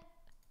 man.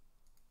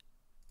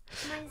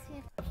 Reminds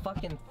me of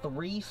Fucking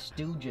three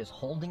stooges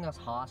holding us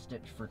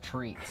hostage for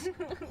treats.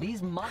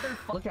 These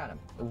motherfuckers, look at him,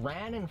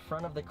 ran in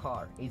front of the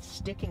car. He's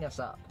sticking us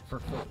up for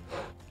food.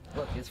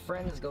 Look, his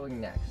friend is going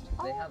next.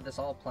 They have this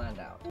all planned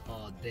out.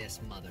 Oh,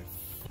 this mother.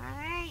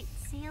 Alright,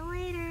 see you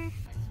later. I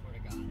swear to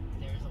God,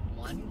 there's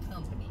one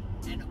company,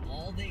 and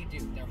all they do,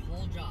 their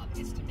whole job,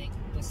 is to make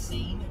the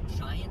same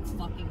giant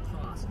fucking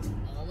cross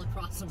all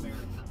across America.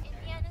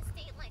 Indiana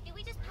state line. Did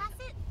we just pass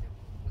it?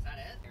 Was that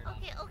it?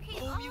 Okay.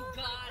 Oh, you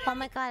got it! Oh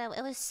my god,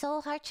 it was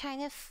so hard trying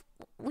to.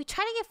 We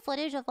try to get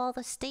footage of all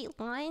the state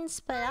lines,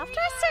 but after a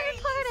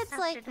certain part, it's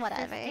After like the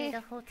whatever. fifth day,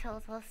 the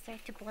hotels will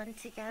start to blend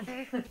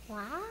together.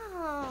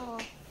 Wow.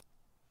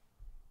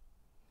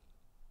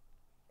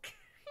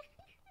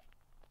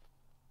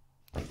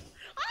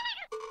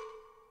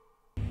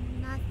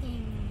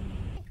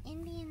 Nothing.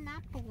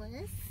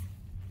 Indianapolis,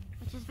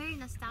 which is very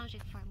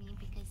nostalgic for me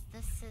because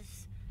this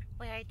is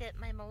where I did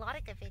my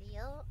melodica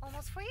video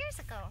almost 4 years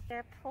ago.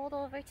 They're pulled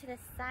over to the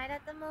side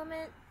at the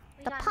moment.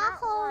 We The got not one,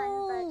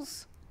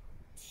 potholes.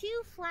 but 2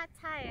 flat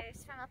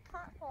tires from a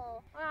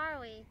pothole. Where are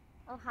we?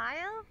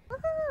 Ohio?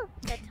 Woohoo!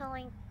 The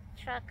towing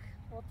truck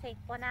will take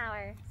 1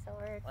 hour, so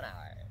we're 1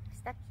 hour.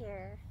 stuck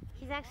here.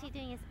 He's actually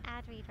doing his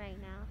ad read right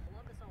now.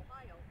 Columbus,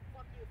 Ohio.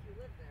 Fuck you if you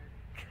live there.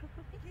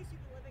 In case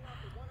you've been living off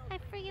the I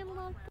freaking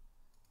love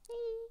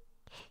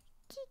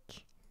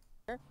Geek.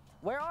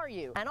 Where are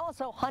you? And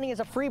also, Honey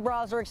is a free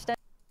browser extension.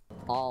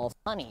 All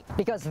Honey,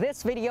 because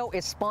this video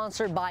is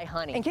sponsored by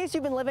Honey. In case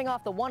you've been living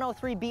off the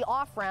 103B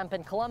off-ramp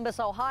in Columbus,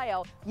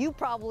 Ohio, you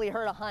probably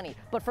heard of Honey.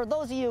 But for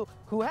those of you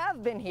who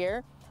have been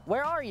here,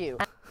 where are you?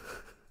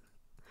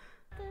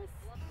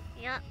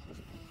 Yep.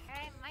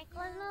 Alright,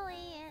 Michael and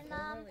Lily in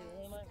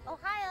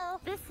Ohio.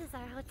 This is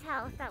our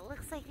hotel that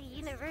looks like a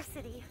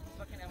university.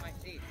 Fucking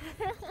MIT.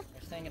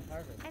 We're staying in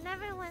Harvard. I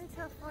never went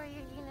to a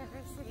 4-year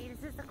university.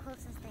 This is the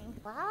closest thing.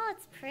 Wow,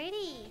 it's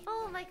pretty.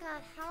 Oh my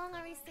god, how long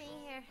are we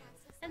staying here?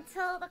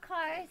 Until the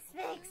car is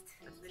fixed.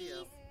 That's video.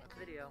 Jeez. That's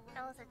video.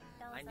 That was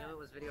I knew it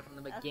was video from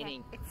the okay.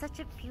 beginning. It's such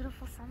a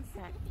beautiful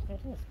sunset.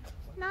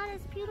 Not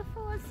as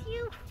beautiful as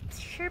you. It's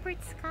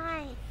sherbet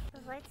sky.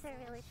 The lights are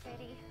really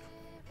pretty,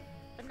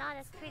 but not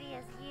as pretty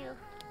as you.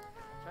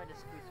 I tried to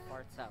squeeze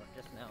farts out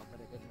just now, but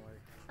it didn't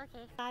work.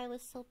 Okay. I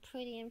was so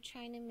pretty. I'm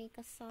trying to make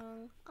a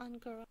song on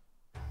girl.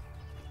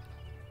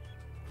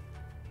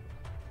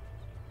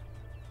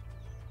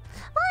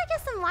 Well, I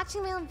guess I'm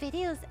watching my own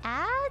videos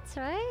ads,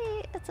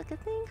 right? That's a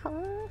good thing,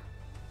 huh?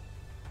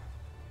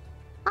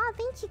 Oh,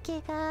 thank you,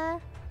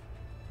 Giga.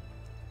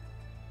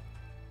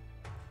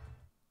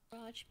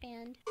 Garage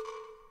band.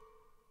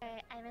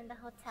 Alright, I'm in the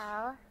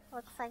hotel.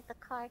 Looks like the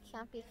car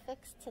can't be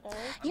fixed today.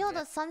 Yo,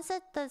 the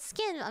sunset, the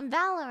skin on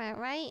Valorant,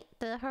 right?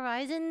 The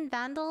Horizon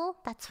Vandal.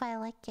 That's why I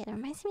like it. It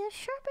reminds me of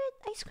sherbet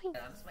ice cream.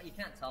 Yeah, you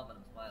can't tell, but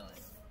I'm smiling.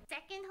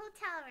 Second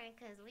hotel room,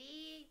 because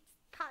we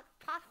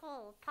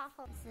pothole.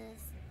 This is,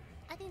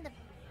 I think, the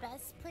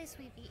best place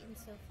we've eaten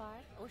so far.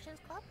 Ocean's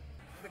Club?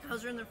 The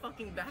cows are in their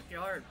fucking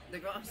backyard. They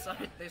go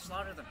outside, they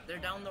slaughter them. They're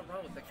down the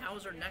road. The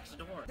cows are next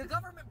door. The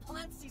government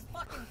plants these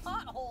fucking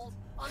potholes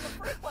on the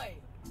freeway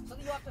so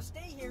that you have to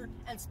stay here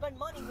and spend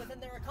money within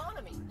their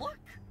economy. Look!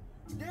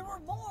 There were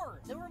more!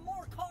 There were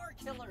more car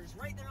killers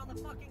right there on the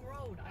fucking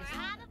road.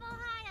 We're out of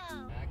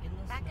Ohio!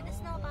 Back in the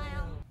snow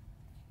biome.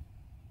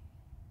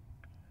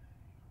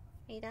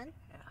 Are you done?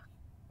 Yeah.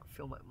 I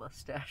feel my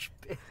mustache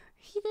big.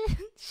 He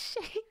didn't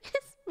shave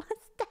his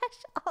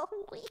mustache all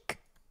week.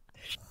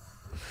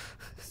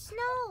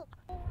 Snow!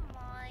 Oh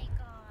my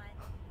god.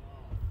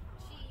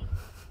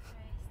 Jesus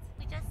Christ.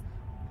 We just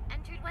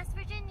entered West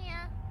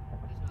Virginia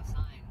There's no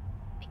sign.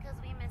 because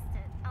we missed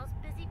it. I was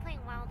busy playing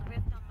Wild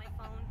Rift on my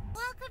phone.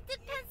 Welcome to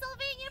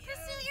Pennsylvania!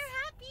 Pursue your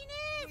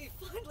happiness!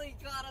 We finally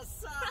got a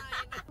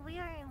sign! We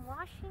are in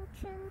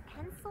Washington,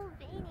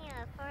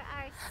 Pennsylvania for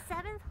our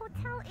 7th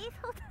hotel, 8th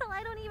hotel,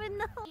 I don't even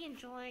know.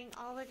 Enjoying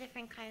all the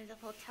different kinds of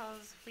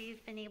hotels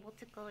we've been able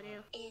to go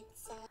to.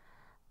 It's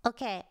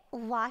Okay,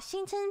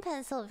 Washington,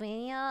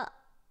 Pennsylvania.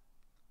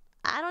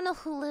 I don't know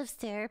who lives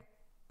there.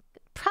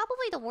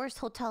 Probably the worst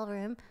hotel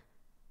room.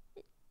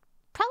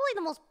 Probably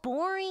the most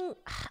boring.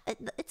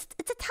 It's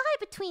a tie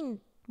between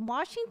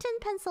Washington,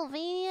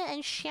 Pennsylvania,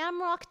 and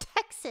Shamrock,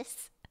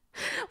 Texas,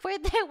 where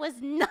there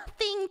was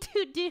nothing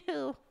to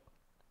do.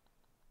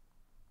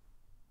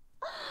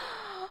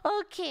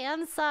 Okay,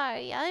 I'm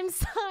sorry,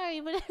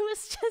 but it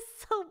was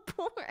just so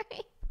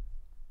boring.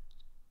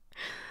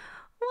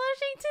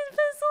 Washington,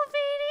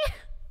 Pennsylvania.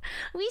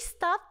 We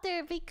stopped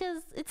there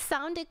because it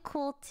sounded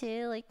cool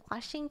too, like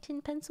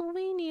Washington,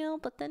 Pennsylvania,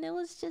 but then it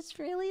was just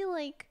really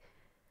like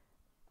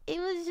It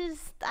was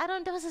just, I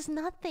don't, there was just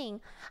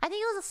nothing. I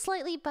think it was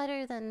slightly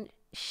better than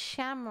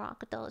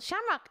Shamrock though.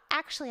 Shamrock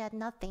actually had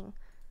nothing.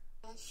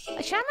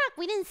 At Shamrock,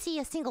 we didn't see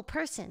a single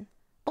person.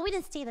 But we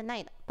didn't stay the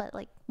night. But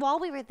like, while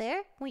we were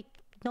there,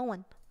 no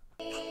one.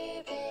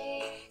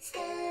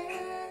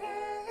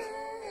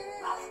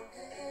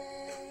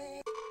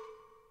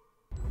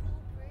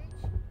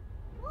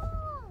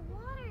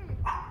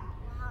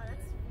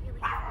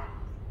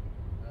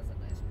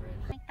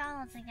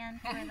 McDonald's again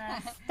for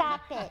the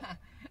Stop it.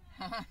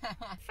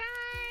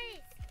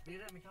 fries.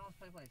 Dude, at McDonald's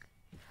play place.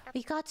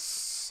 We got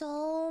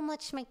so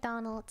much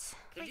McDonald's.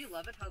 Did you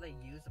love it how they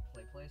use a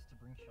play place to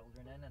bring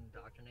children in and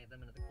indoctrinate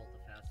them into the cult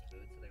of fast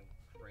food so they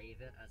crave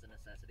it as a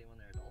necessity when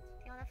they're adults?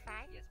 You want a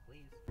fry? Yes,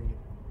 please.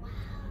 Wow.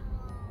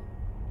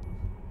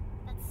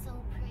 That's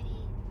so pretty.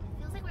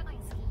 It feels like we're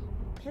going skiing.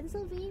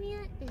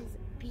 Pennsylvania is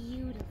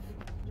beautiful.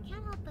 You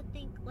can't help but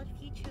think what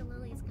future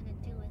Lily's gonna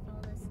do with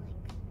all this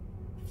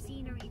like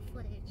scenery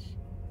footage.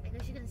 Like,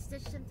 is she gonna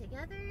stitch them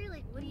together?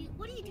 Like, what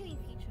are you doing,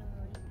 future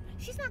Lily?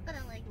 She's not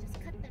gonna like just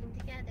cut them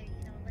together,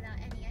 you know, without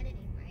any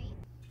editing, right?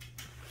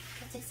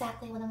 That's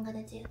exactly what I'm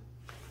gonna do.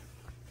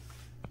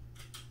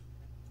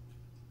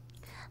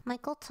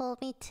 Michael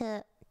told me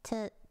to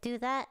do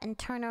that and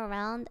turn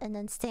around and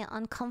then stay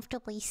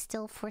uncomfortably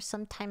still for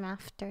some time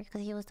after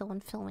because he was the one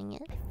filming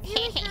it.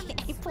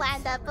 He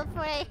planned that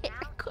before I hit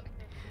record.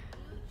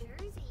 New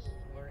Jersey.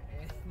 We're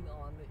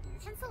on the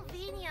east.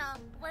 Pennsylvania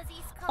was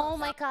East Coast. Oh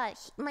my god,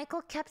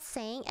 Michael kept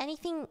saying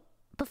anything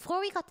before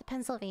we got to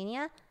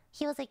Pennsylvania.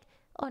 He was like,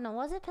 oh no,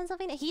 was it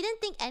Pennsylvania? He didn't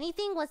think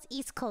anything was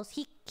East Coast.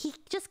 He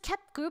just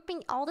kept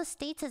grouping all the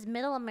states as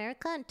Middle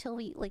America until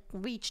we like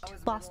reached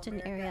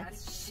Boston area.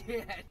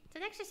 Shit. It's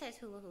an exercise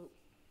hula hoop.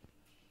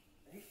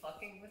 Are you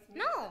fucking with me?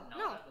 No, Is it no.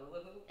 not a hula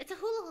hoop? It's a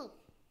hula hoop.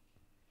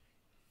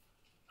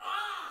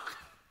 Ah!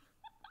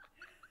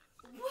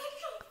 What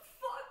the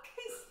fuck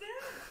is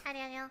that? Hi,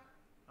 Daniel.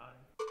 Hi.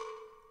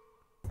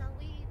 So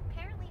we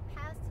apparently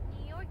passed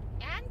New York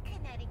and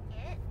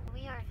Connecticut.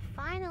 We are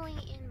finally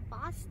in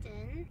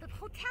Boston. The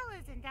hotel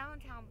is in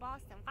downtown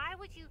Boston. Why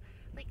would you,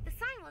 like, the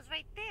sign was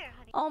right there,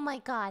 honey. Oh my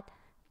god,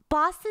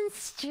 Boston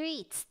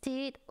streets,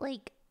 dude.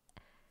 Like,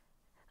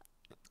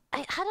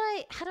 how do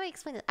I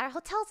explain it? Our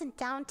hotel's in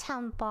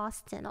downtown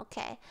Boston.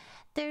 Okay,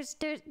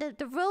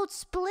 the road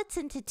splits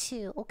into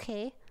two.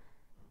 Okay,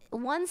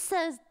 one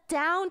says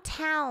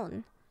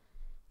downtown,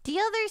 the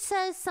other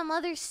says some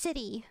other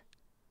city.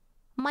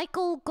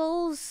 Michael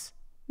goes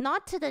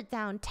not to the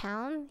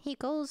downtown, he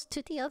goes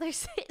to the other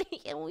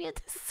city, and we had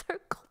to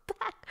circle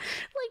back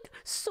like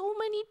so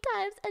many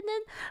times. And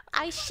then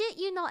I shit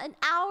you not, an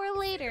hour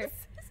later,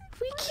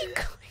 we keep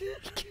going.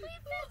 We've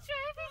been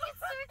driving in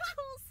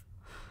circles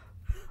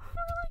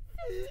for like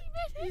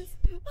 50 minutes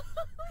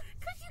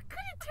because you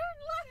couldn't turn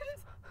left.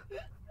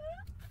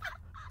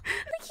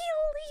 Like he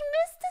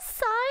missed the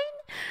sign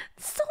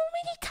so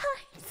many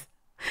times,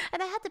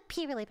 and I had to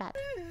pee really bad.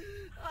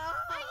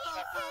 I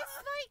need a piss,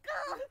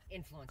 Michael.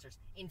 Influencers.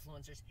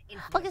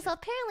 Okay, so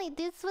apparently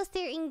this was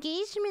their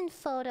engagement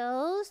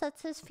photos.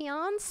 That's his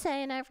fiance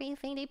and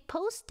everything. They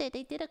posted.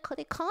 They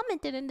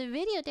commented in the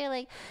video. They're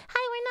like,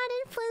 "Hi, we're not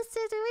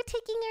influencers. We were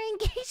taking our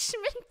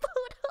engagement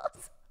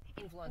photos."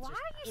 Influencers. Why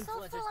are you so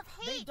full of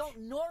hate? They don't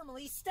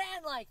normally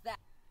stand like that.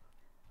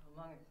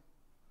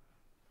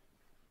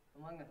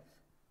 Among us.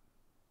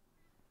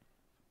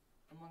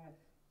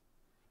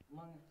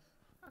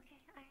 Okay,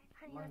 alright,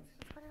 honey,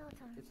 let's put it all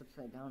down. It's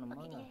upside down among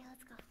us. Yeah,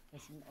 let's go.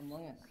 It's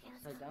among us. Okay,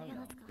 let's upside go. down Yeah, now.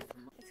 let's go.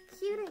 It's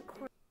cute and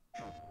cool.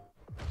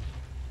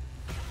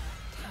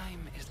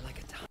 Time is like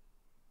a time.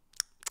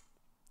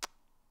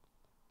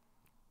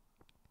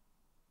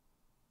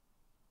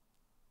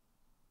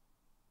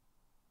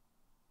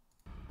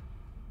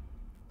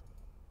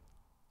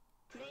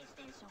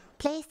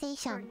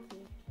 PlayStation.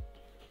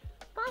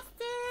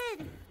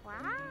 Boston!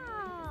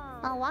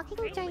 Wow! Walking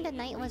during the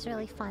night was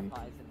really fun.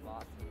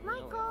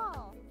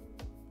 Michael!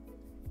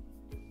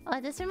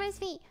 Oh, this reminds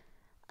me.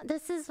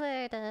 This is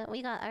where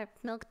we got our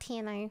milk tea,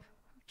 and I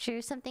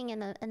drew something,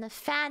 and a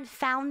fan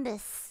found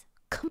this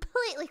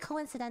completely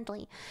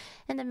coincidentally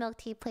in the milk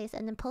tea place,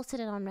 and then posted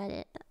it on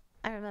Reddit.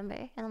 I remember,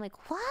 and I'm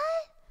like, what?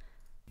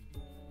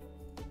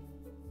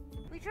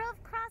 We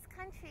drove cross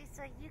country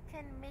so you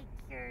can make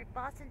your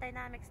Boston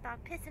Dynamics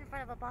dog piss in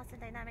front of a Boston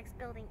Dynamics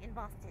building in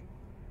Boston.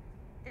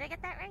 Did I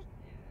get that right?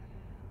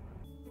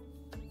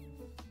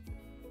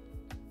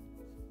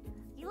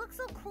 You look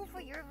so cool for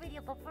your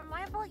video, but for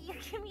my vlog, you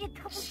give me a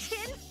double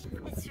chin.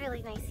 It's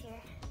really nice here.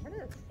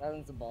 That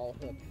one's a ball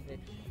hook fish.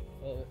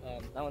 Oh,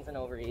 that one's an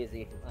over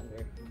easy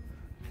under.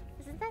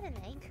 Isn't that an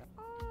egg?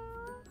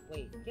 Aww.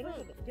 Wait, get out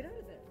of there! Get out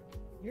of there!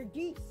 You're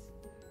geese!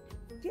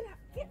 Get out!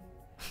 Get!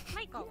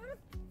 Michael! Get out.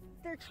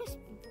 They're just.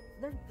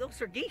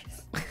 Those are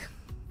geese!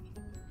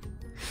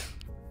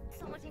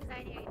 So much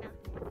anxiety right now.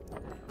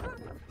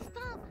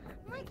 Stop!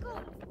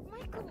 Michael!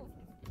 Michael!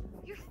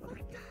 You're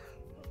fucked up!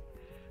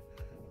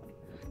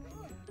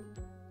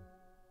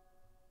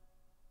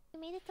 We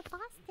made it to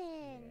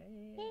Boston!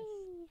 Yes.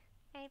 Yay!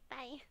 Alright,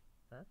 bye.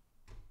 Huh?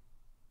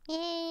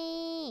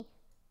 Yay!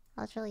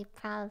 I was really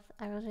proud.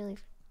 I was really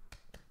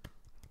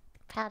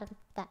proud of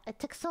that. It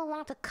took so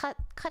long to cut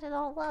it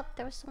all up.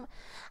 There was so much.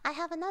 I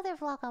have another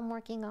vlog I'm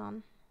working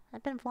on.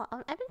 I've been trying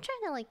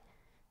to like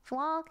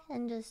vlog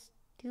and just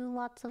do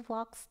lots of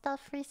vlog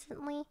stuff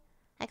recently.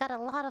 I got a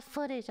lot of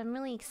footage. I'm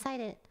really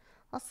excited.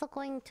 Also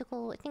going to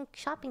go, I think,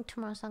 shopping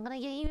tomorrow, so I'm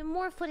gonna get even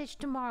more footage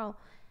tomorrow.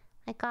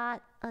 I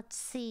got, let's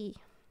see.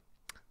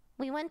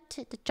 We went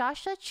to the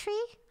Joshua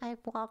tree. I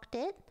vlogged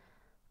it.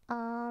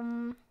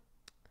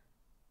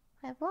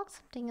 I vlogged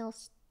something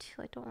else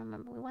too. I don't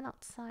remember. We went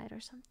outside or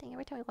something.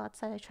 Every time we go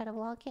outside, I try to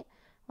vlog it.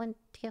 Went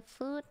to get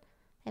food.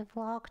 I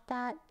vlogged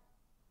that.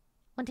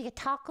 Went to get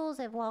tacos.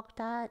 I vlogged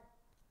that.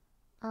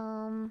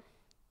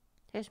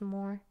 There's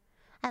more.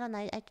 I don't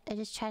know. I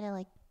just try to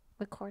like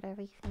record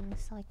everything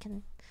so I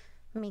can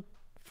make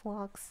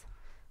vlogs.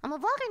 I'm a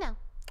vlogger now.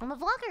 I'm a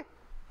vlogger.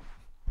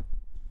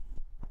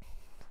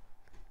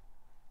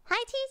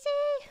 Hi, TJ.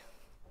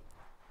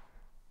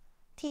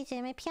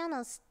 TJ, my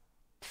piano's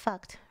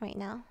fucked right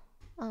now.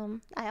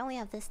 I only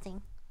have this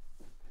thing.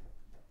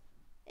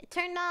 It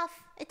turned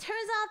off. It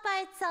turns off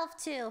by itself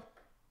too.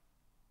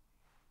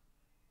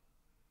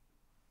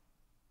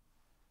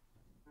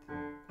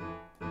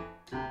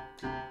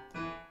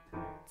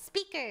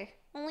 Speaker.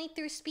 Only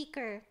through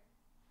speaker.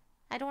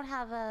 I don't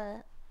have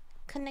a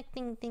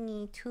connecting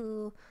thingy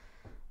to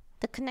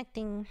the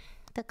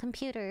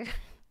computer.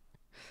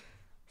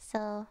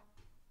 So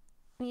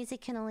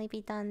music can only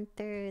be done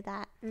through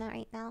that. Not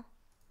right now.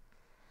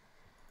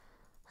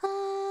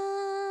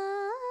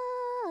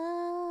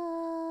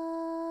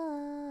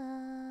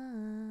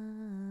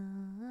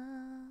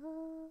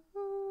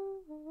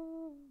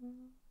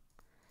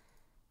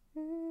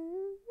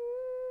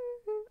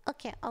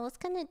 Okay, I was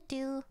gonna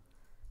do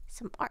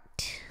some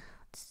art.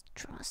 Let's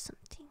draw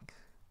something.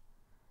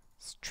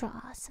 Let's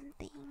draw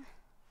something.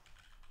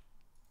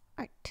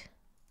 Art.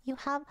 You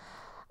have...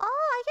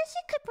 Oh, I guess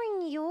you could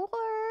bring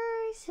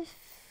yours if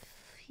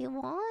you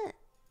want.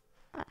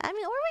 I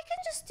mean, or we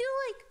can just do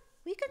like...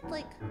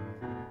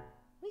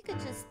 We could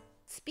just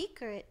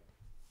speaker it.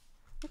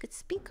 We could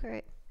speaker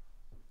it.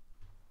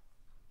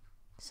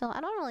 So I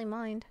don't really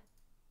mind.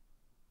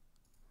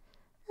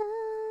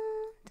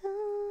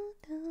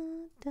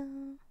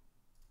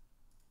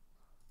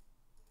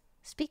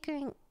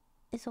 Speakering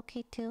is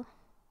okay too.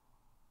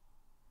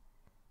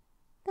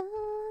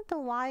 The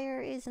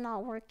wire is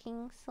not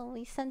working, so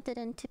we sent it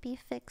in to be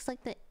fixed.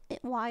 Like the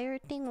wire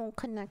thing won't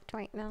connect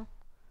right now.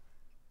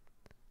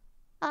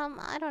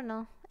 I don't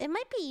know. It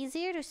might be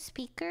easier to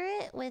speaker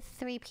it with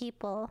 3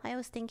 people. I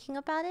was thinking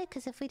about it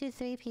because if we do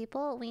 3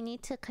 people, we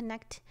need to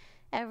connect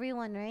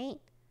everyone, right?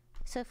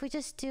 So if we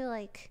just do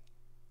like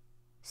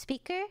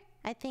speaker,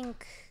 I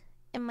think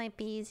it might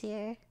be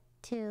easier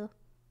to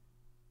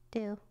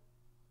do.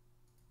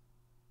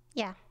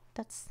 Yeah,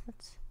 that's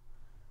what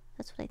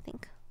I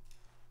think.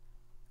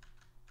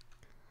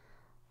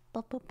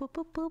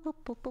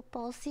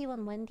 I'll see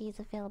when Wendy's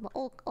available.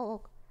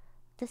 Oh,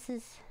 this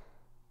is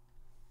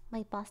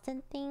my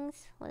Boston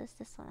things. What is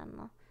this one? I don't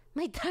know.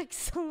 My Dark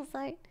Souls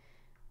art.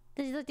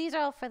 These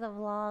are all for the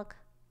vlog.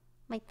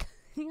 My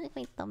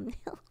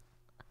thumbnail.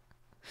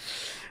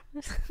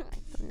 My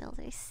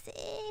thumbnails are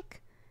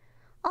sick.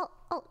 Oh,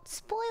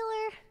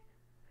 spoiler.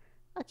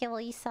 Okay,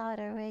 well you saw it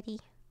already.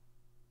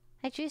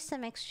 I drew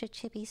some extra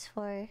chibis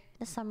for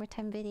the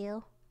summertime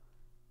video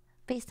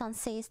based on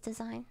Say's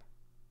design.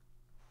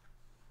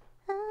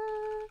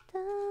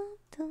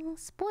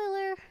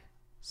 Spoiler.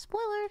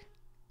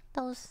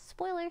 That was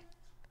spoiler.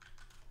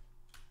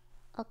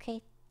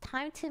 Okay,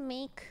 time to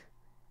make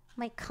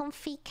my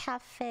comfy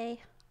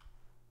cafe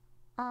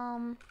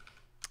a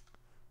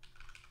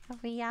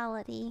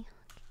reality.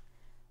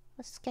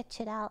 Let's sketch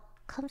it out.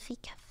 Comfy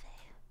cafe.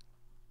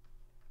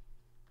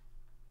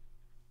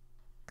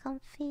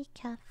 Comfy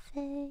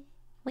cafe.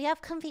 We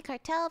have comfy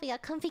cartel. We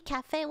got comfy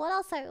cafe. What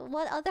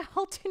other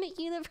alternate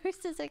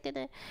universes are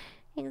gonna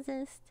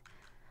exist?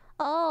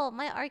 Oh,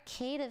 my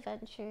arcade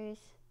adventures.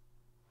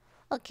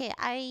 Okay,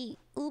 I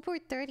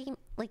Ubered 30,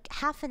 like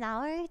half an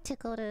hour to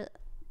go to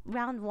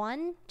round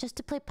 1 just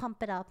to play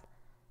Pump It Up.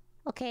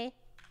 Okay?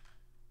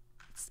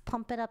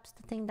 Pump It Up's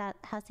the thing that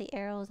has the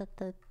arrows at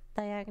the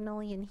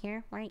diagonally in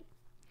here, right?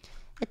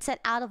 It said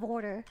out of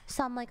order.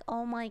 So I'm like,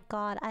 oh my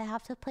god, I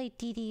have to play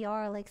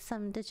DDR like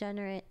some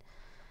degenerate.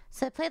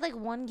 So I played like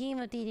 1 game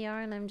of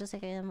DDR and I'm just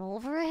like, I'm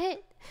over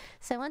it.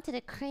 So I went to the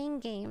Crane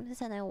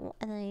Games and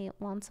I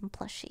won some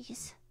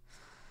plushies.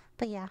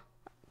 But yeah,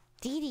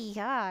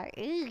 DDR.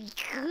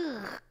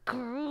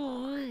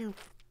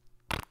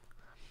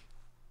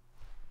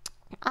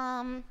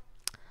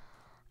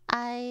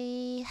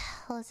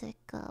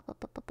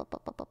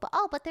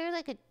 Oh, but there's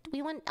like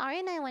Ari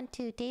and I went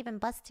to Dave and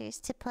Buster's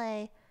to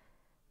play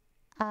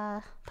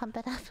Pump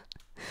It Up.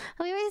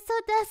 We were so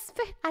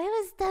desperate. I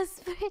was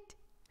desperate.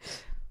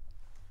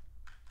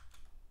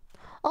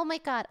 Oh my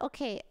god,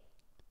 okay.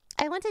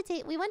 We went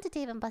to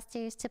Dave and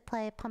Buster's to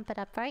play Pump It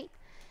Up, right?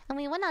 And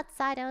we went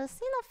outside. I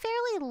was,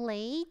 fairly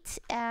late,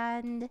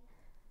 and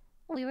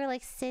we were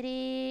like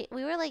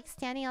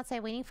standing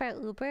outside waiting for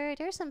an Uber.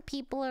 There's some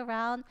people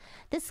around.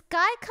 This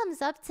guy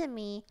comes up to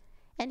me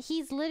and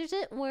he's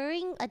legit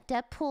wearing a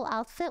Deadpool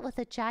outfit with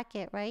a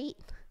jacket, right?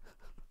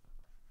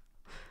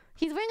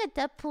 He's wearing a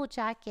Deadpool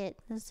jacket.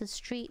 This is the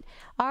street.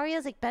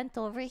 Aria's like bent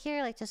over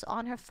here, like just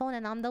on her phone,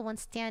 and I'm the one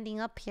standing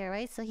up here,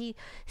 right? So he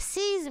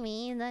sees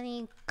me, and then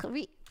he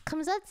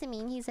comes up to me,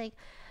 and he's like,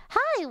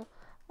 "Hi,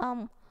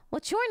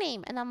 what's your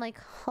name?" And I'm like,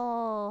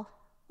 "Oh,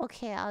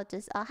 okay, I'll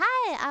just,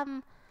 hi,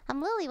 I'm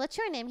Lily. What's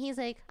your name?" He's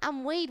like,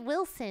 "I'm Wade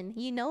Wilson.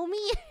 You know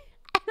me?"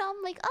 And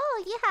I'm like,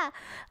 "Oh yeah,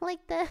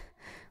 like the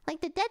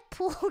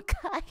Deadpool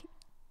guy."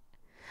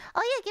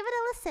 Oh yeah, give it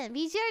a listen.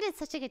 BGR did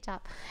such a good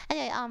job.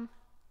 Anyway,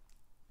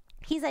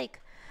 he's like,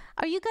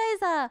 "Are you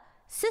guys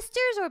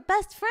sisters or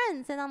best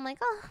friends?" And I'm like,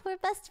 "Oh, we're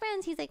best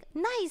friends." He's like,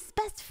 "Nice,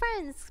 best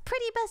friends,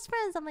 pretty best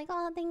friends." I'm like,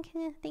 "Oh, thank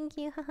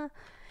you."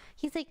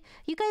 He's like,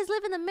 "You guys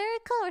live in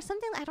America or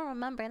something?" I don't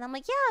remember. And I'm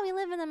like, "Yeah, we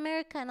live in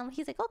America." And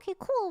he's like, "Okay,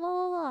 cool, blah,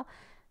 blah, blah."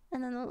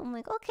 And then I'm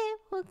like, "Okay,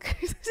 well,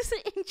 this is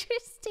an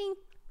interesting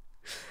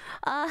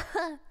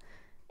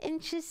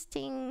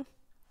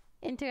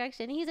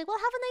interaction." And he's like, "Well,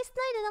 have a nice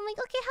night." And I'm like,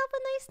 "Okay, have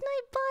a nice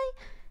night, bye."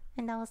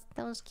 And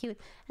that was cute.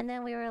 And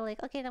then we were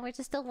like, okay, then we're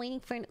just still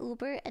waiting for an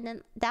Uber. And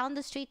then down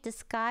the street,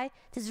 this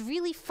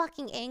really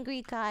fucking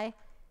angry guy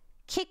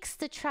kicks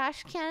the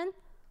trash can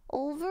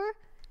over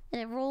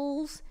and it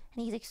rolls.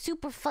 And he's like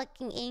super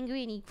fucking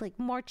angry and he like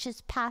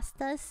marches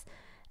past us.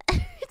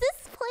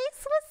 This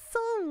place was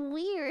so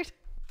weird.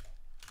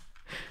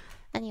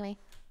 Anyway,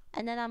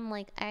 and then I'm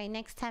like, all right,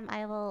 next time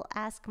I will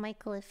ask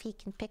Michael if he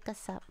can pick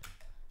us up.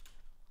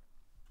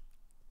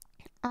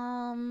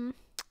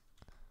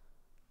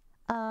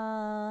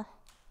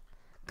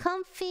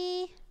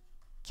 Comfy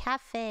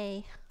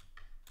cafe.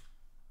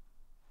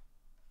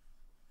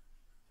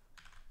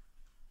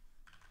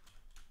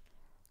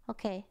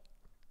 Okay.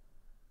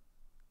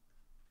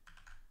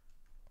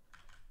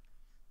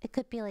 It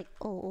could be like,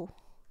 oh,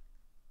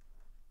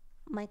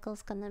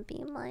 Michael's gonna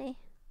be my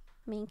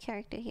main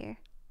character here.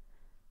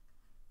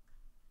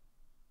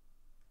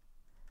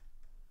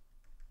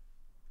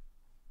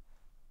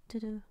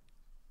 Do.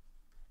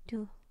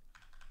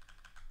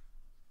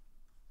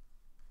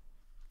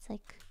 It's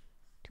like,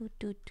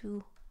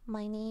 do.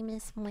 My name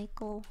is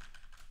Michael.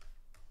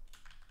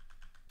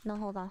 No,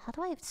 hold on. How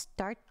do I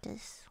start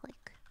this?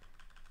 Like,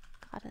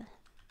 gotta.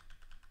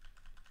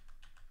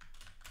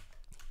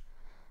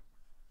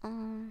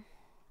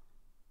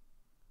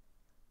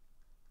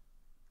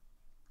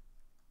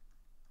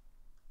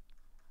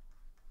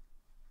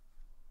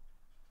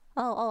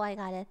 Oh, I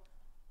got it.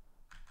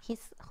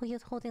 He's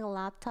holding a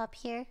laptop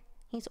here.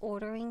 He's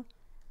ordering.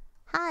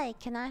 "Hi,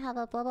 can I have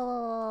a blah blah blah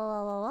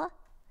blah blah blah?"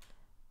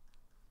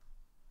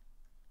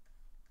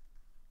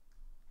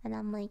 And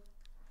I'm like,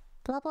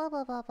 blah blah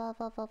blah blah blah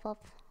blah blah blah.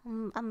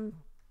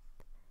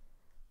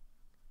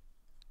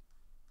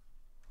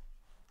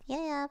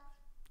 Yeah.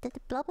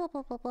 Blah blah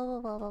blah blah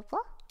blah blah blah blah.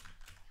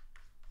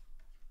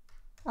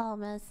 Oh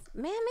man,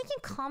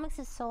 making comics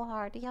is so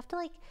hard. You have to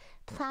like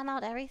plan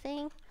out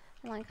everything.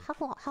 I'm like,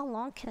 how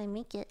long can I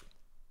make it?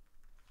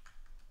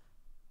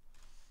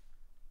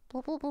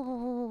 Blah blah blah blah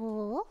blah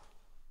blah blah.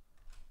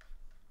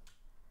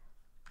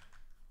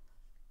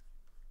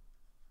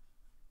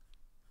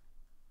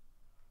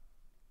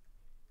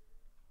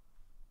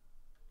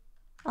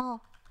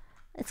 Oh,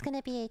 it's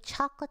gonna be a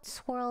chocolate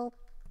swirl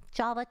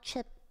Java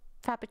chip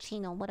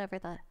frappuccino,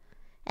 whatever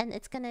and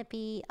it's gonna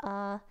be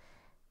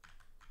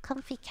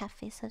comfy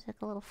cafe, so there's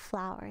like a little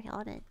flower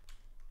on it.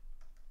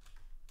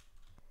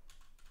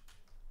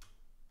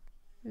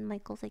 And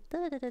Michael's like,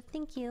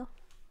 thank you.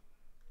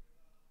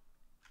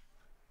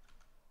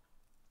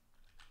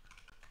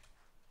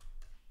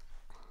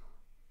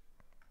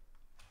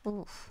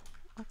 Oof.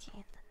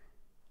 Okay.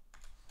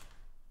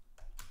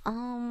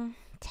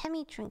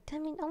 Tammy drink.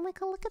 Tammy. Oh my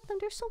god, look at them.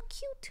 They're so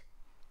cute.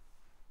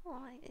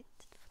 Oh,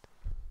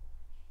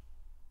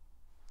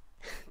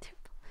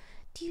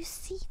 do you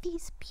see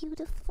these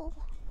beautiful?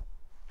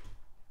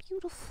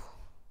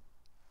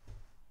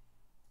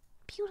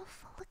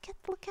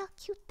 Look how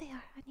cute they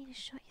are. I need to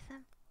show you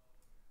them.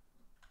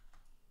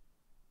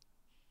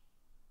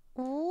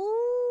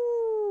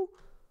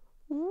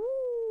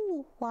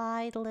 Ooh,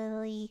 wide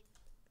Lily.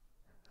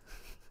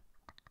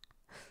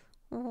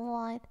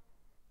 What?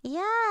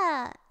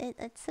 Yeah,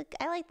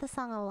 I like the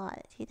song a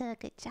lot. He did a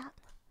good job.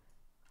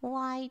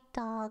 White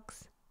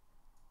dogs.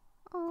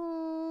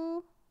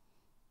 Oh,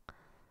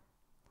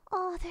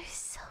 they're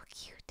so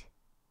cute.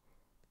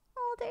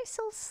 Oh, they're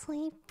so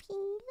sleepy.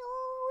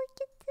 Oh,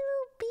 look at the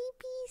little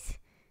babies.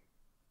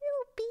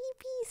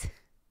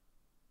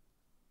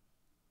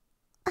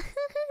 This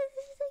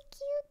is so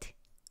cute.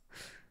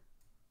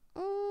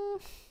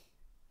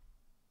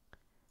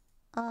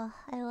 Oh,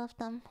 I love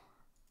them.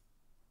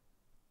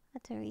 I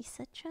have to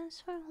reset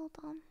transfer. Hold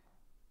on.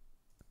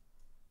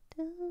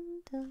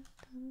 Dun.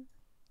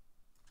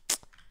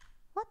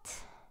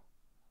 What?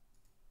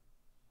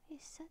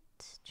 Reset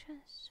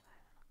transfer.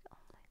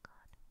 Oh my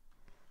god.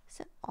 Is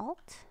it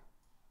Alt?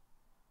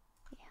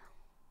 Yeah.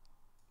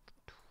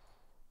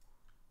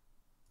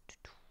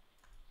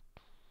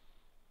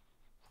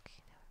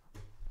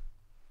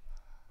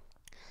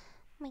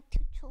 My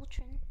two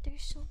children, they're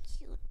so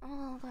cute.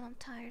 Oh god, I'm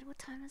tired. What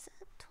time is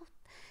it?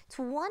 It's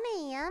 1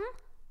 a.m.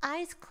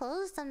 Eyes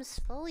closed, I'm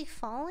slowly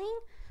falling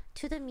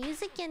to the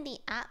music and the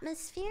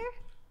atmosphere.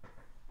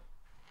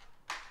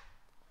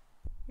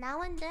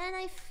 Now and then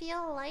I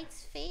feel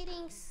lights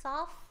fading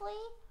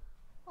softly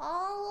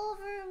all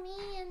over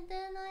me, and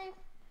then I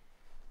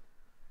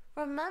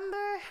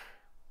remember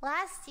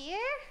last year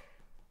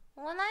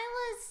when I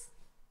was...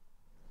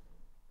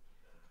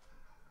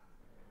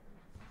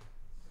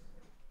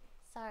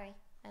 Sorry,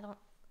 I don't...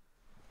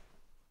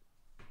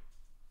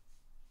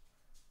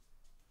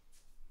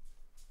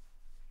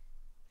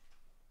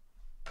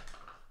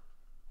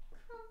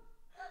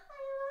 I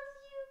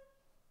love you.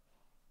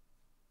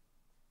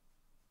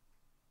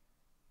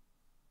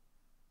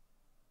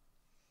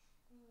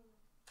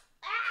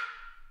 Ah!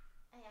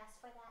 I asked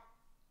for that.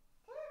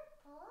 Good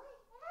boy.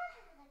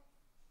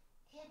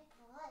 Good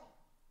boy.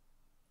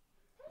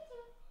 Come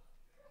here.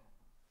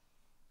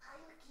 I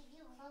will give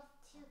you love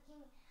too.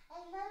 Give me. I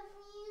love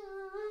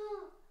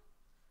you.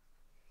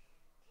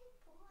 Good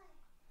boy.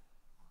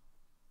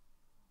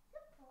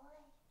 Good boy.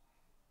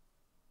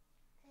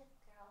 Good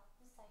girl.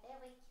 I'm sorry. Did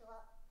I wake you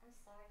up? I'm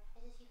sorry.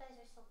 You guys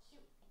are so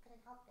cute. I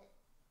couldn't help it.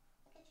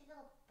 Look at your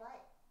little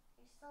butt.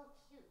 You're so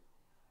cute.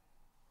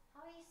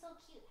 How are you so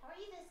cute? How are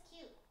you this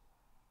cute?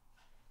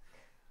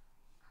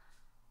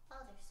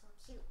 Oh, they're so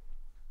cute.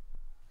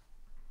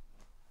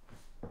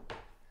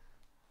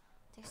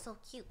 They're so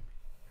cute.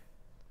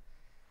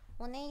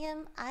 1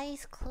 a.m.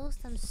 eyes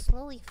closed, I'm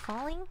slowly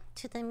falling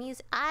to the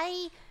music.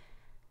 I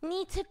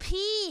need to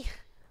pee.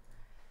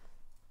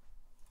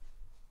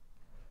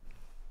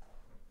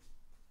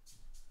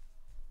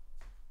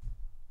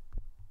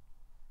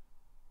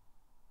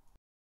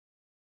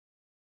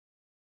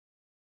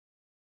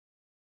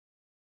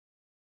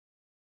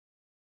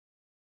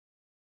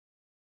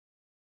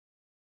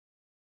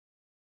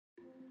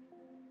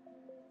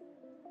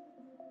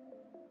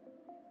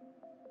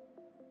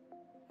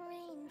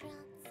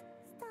 Raindrops,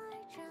 star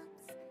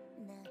drops,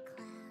 the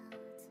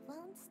clouds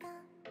won't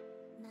stop.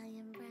 My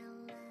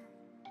umbrella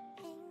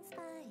hangs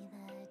by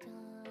the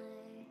door.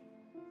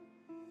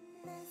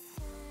 The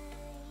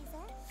skies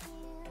are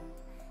blue,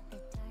 the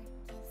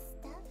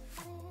darkest of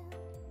blue.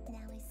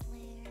 Now I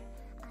swear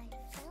I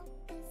felt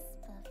this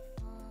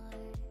before.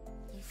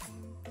 You're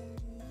something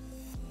new.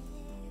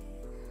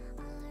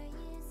 Are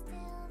you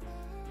still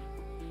there?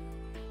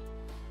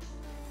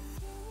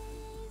 When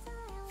days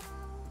are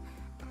long,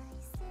 I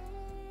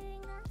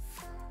sing a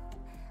song.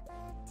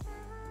 A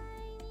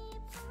tiny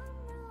palm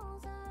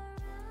rolls around.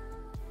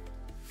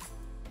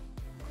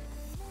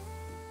 A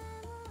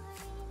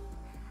memory,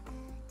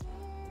 a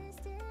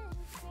distant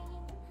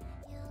dream.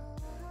 You'll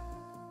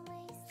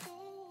always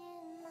stay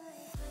in my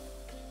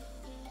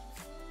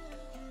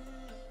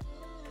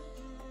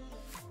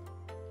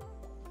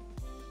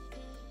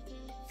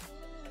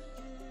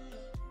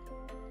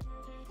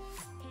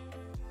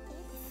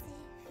It's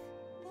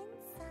safe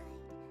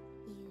inside.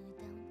 You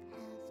don't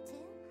have to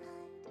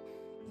hide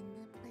in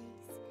the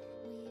place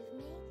we've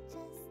made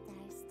just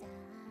our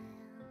style.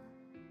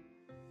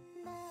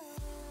 The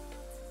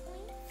worlds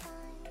we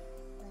find,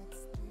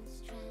 let's lose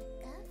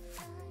track of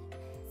time.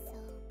 So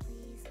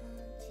please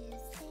won't you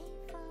stay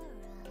for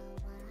a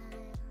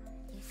while?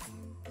 You're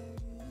something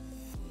new.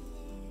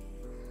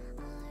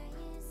 Are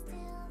you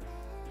still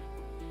there?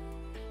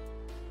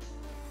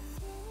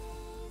 When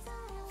days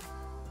are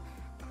long,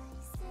 I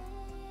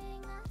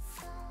sing a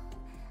song.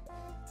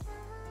 A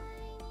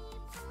tiny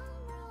palm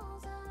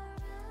rolls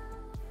around.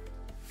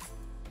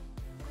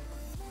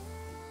 A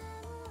memory,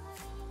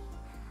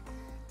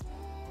 a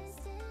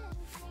distant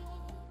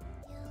dream.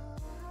 You'll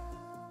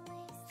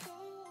always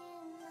stay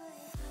in my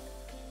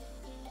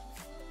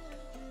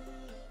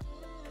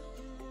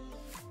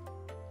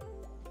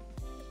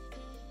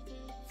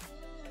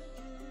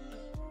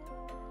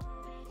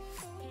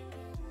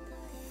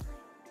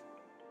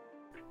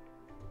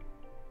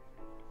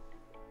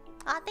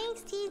Aw,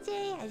 thanks, TJ.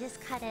 I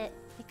just cut it.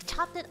 I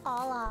chopped it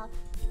all off.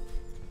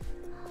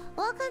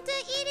 Welcome to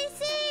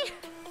EDC!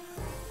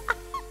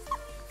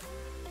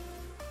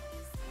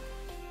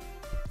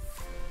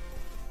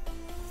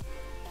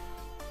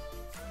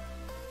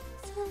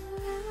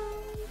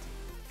 Surround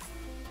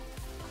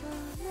a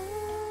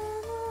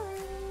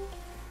memory,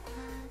 a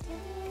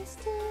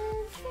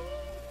distant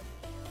dream.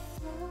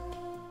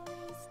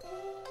 Always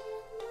stay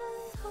in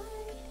my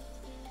heart.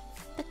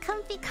 The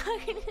comfy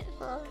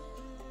carnival.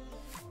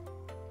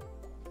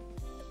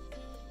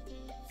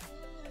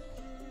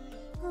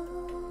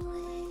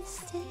 Always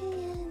stay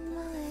in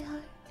my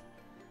heart.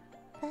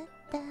 Da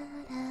da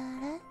da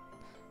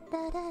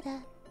da da da.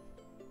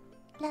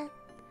 La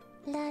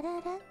la da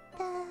da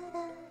da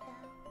da.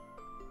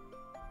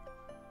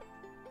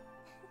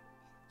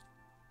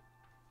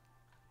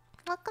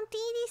 Welcome to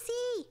EDC.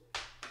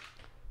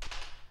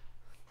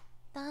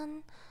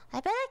 Done. I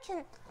bet I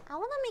can. I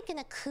want to make an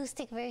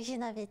acoustic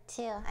version of it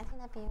too. I think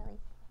that'd be really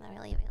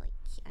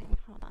cute.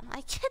 Hold on.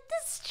 I get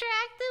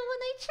distracted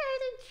when I try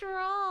to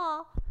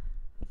draw.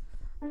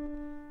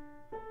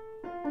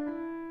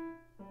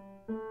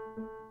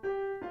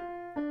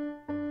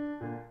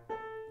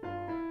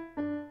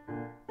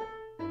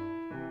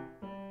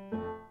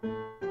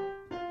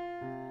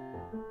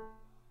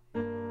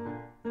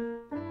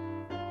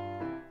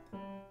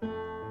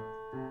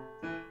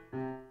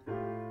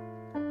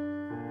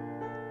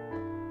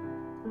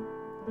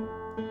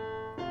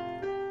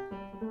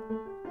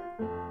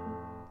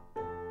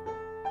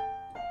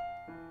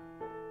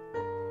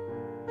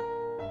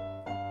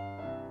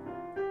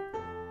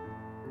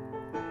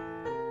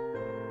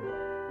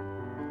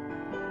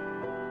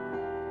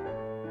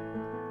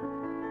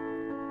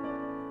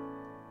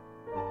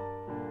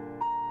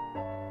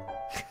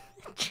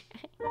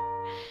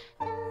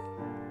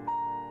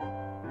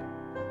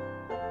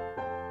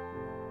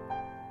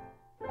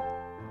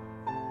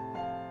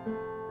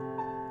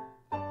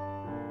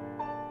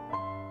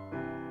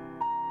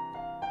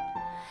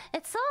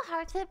 It's so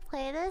hard to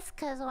play this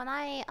because when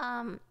I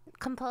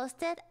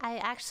composed it, I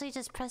actually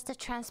just pressed the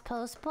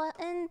transpose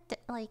button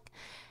like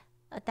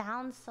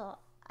down. So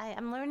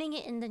I'm learning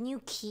it in the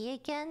new key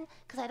again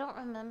because I don't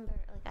remember.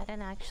 Like I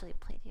didn't actually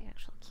play the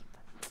actual key.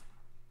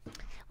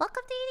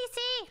 Welcome to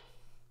EDC.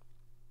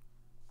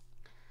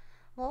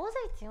 What was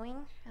I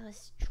doing? I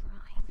was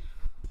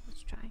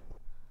drawing.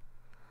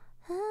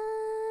 All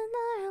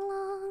night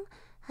long,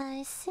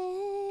 I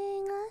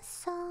sing a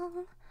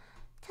song.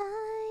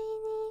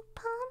 Tiny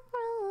palm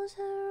rolls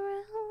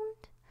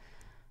around.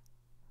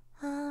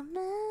 A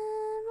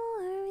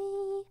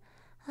memory,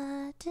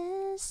 a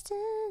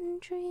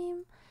distant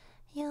dream.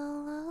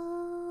 You'll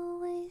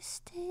always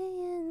stay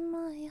in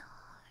my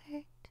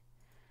heart.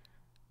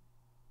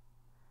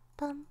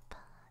 Bum ba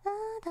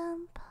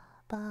dum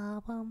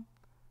ba bum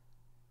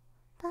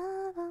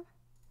ba bum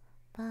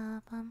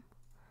ba bum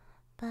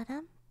ba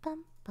dum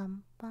bum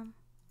bum bum.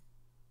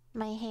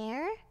 My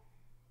hair?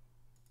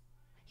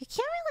 You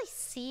can't really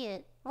see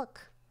it.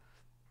 Look,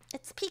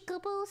 it's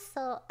peekaboo,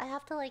 so I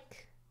have to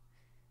like.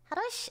 How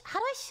do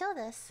I show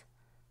this?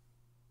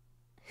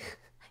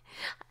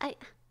 I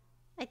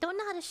don't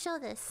know how to show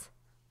this.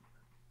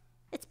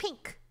 It's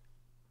pink.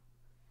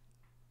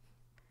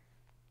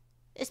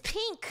 It's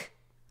pink.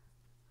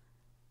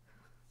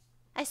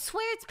 I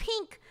swear it's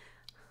pink.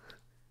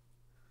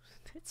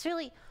 It's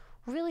really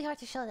hard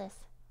to show this.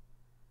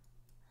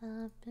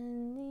 Up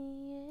in the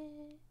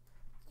air.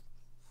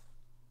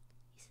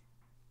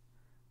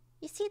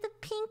 You see the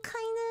pink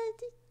kind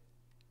of?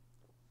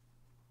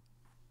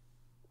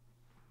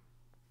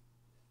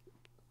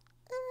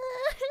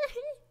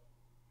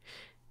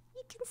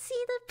 You can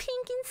see the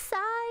pink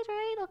inside,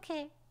 right?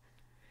 Okay.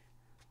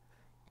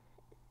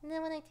 And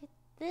then when I do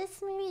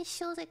this, maybe it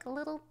shows like a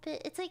little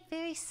bit. It's like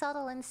very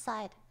subtle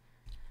inside.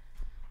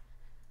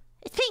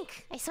 It's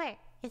pink! I swear.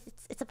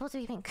 It's supposed to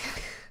be pink.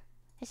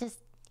 It's just,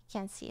 you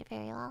can't see it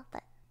very well,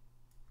 but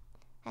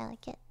I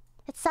like it.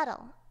 It's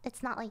subtle.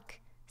 It's not like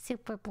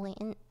super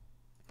blatant.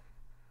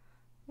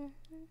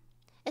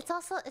 It's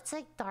also, it's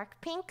like dark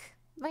pink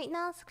right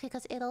now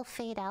because it'll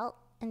fade out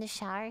in the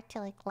shower to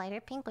like lighter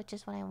pink, which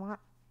is what I want.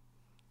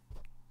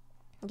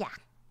 Yeah.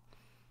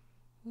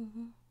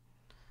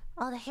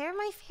 Oh,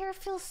 my hair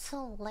feels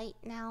so light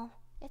now.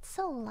 It's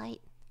so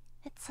light.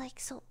 It's like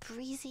so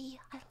breezy.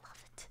 I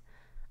love it.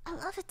 I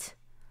love it.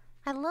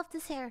 I love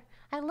this hair.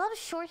 I love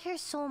short hair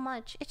so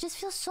much. It just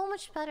feels so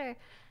much better.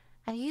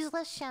 I use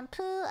less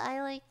shampoo.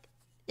 I like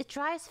it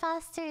dries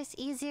faster. It's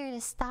easier to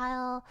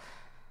style.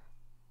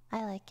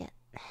 I like it.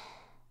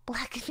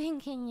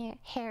 Blackpink in your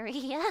hair,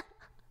 yeah.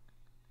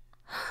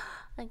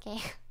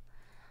 Okay.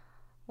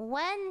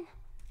 When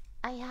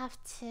I have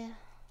to.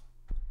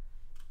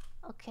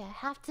 Okay,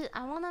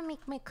 I want to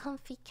make my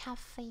comfy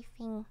cafe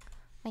thing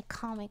my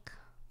comic.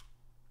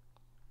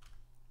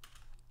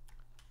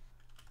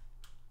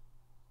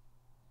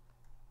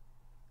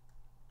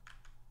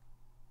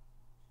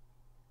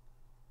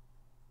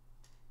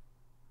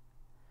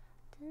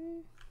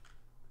 Then.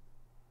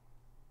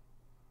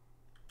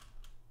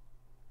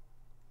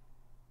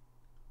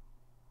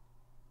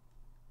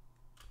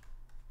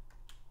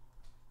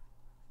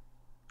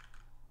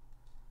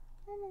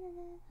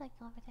 Like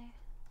over there.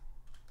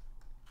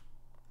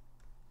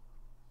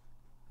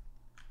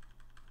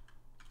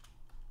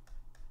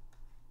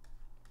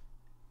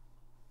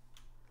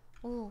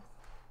 Ooh.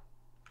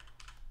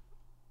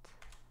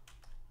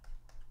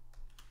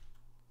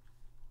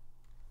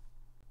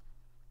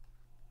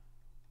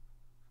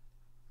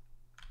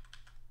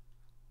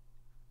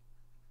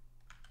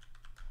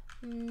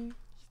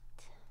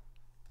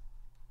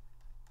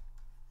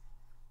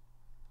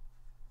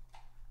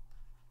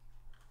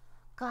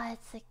 God,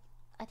 it's like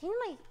I think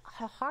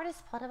the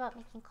hardest part about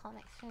making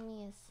comics for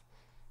me is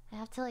I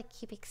have to like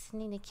keep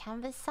extending the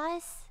canvas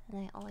size,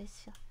 and I always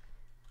feel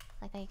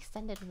like I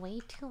extended way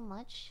too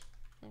much.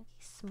 It'd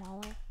be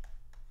smaller.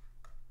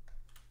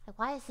 Like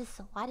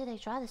why did I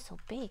draw this so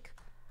big?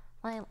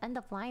 When I end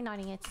up line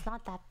arting it, it's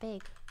not that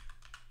big.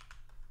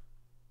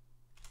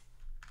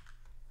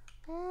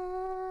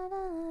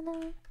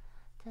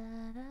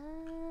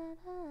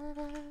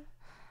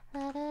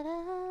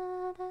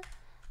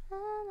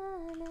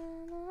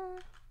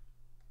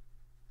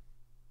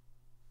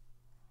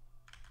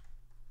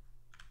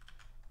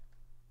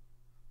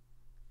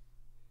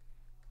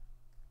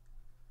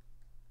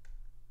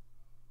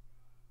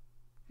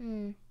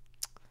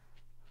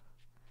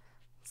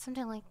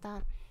 Something like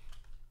that.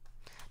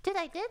 Dude,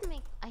 I did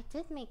make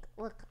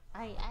look,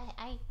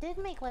 I did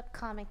make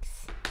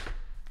webcomics.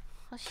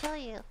 I'll show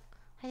you.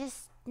 I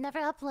just never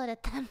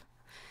uploaded them.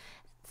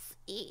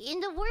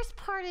 And the worst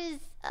part is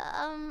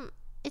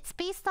it's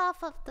based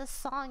off of the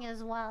song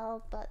as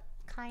well, but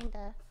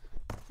kinda.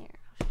 Here.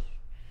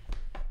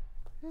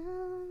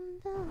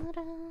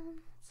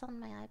 It's on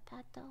my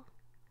iPad though.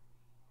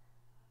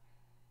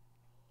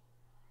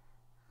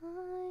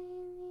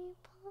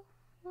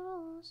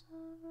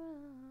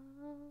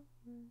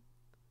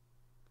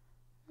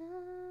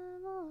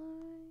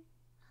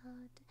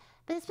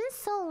 But it's been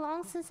so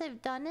long since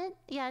I've done it.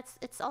 Yeah,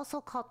 it's also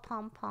called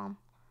Pom Pom.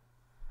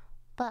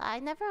 But I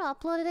never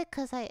uploaded it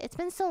because it's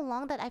been so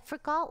long that I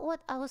forgot what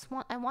I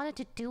wanted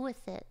to do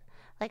with it.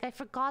 Like I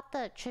forgot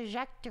the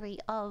trajectory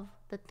of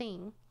the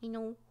thing, you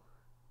know,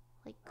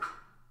 like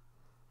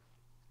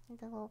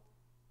the little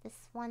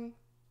this one,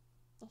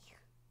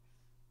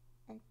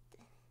 and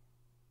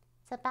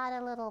it's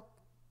about a little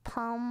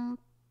pom.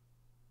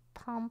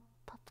 God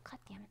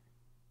damn it,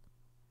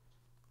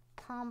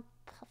 pom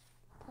puff.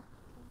 I'm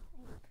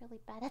really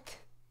bad at.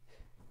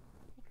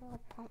 Like a little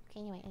pom.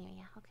 Okay, anyway,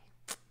 yeah, okay.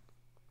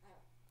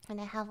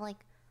 And I have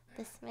like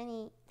this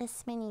many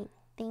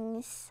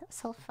things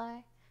so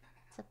far.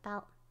 It's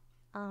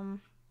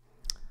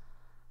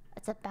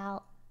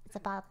about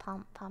a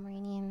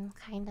Pomeranian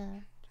kind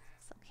of.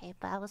 It's okay,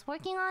 but I was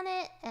working on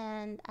it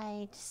and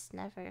I just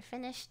never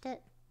finished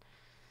it.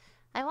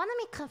 I want to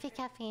make Comfy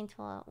Cafe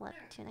into a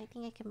webtoon. I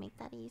think I can make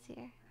that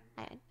easier.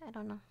 I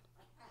don't know.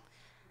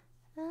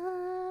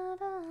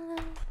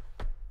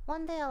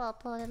 One day I'll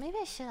upload it. Maybe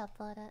I should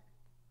upload it.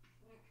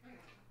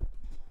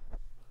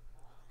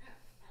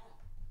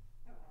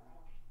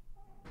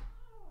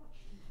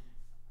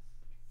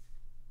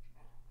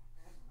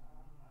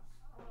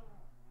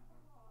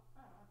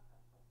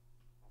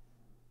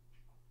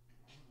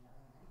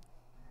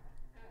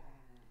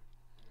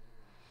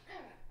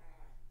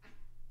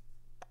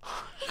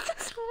 He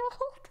just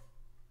rolled.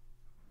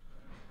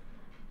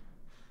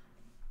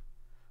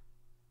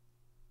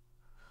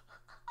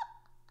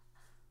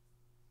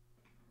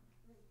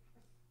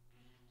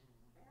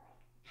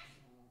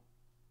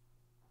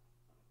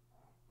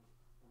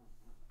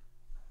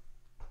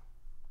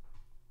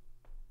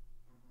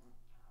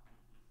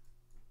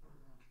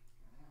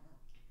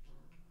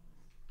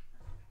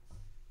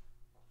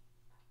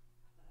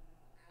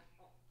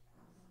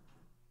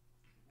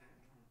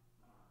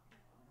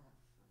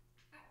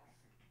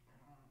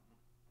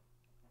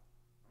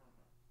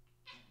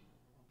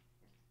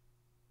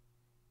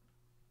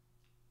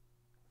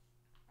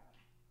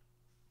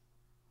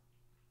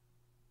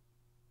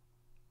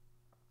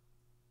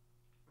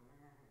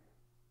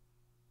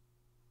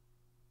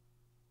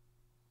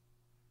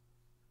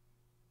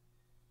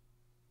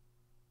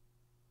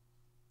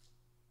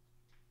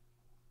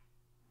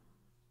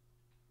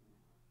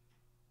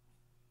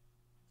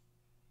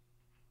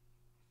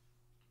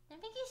 I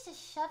think he's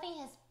just shoving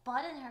his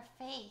butt in her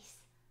face.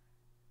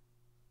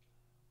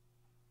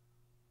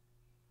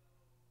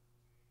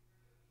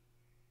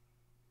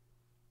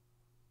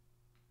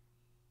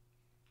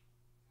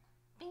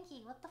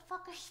 Binky, what the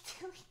fuck are you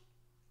doing?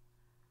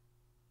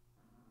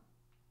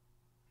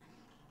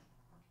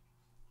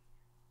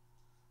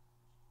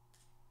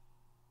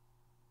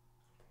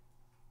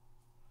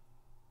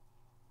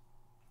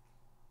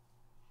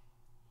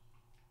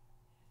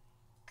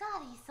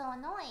 God, he's so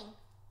annoying.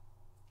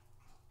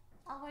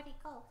 Oh, where'd he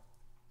go?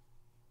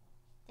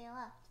 They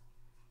left.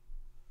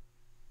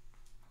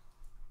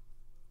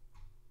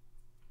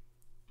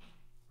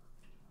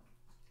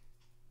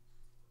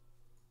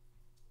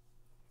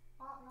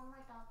 Oh, no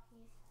more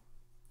doggies.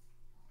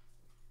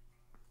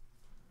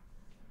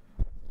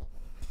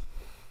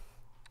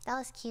 That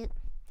was cute.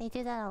 They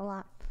do that a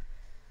lot.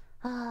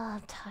 Oh,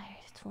 I'm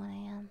tired. It's 1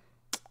 a.m.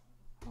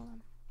 Hold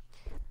on.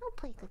 I'll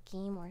play a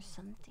game or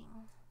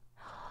something.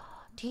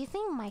 Do you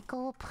think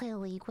Michael will play a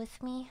league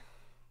with me?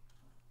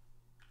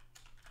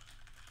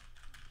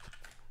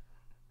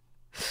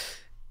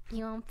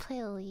 You wanna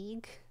play a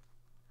league?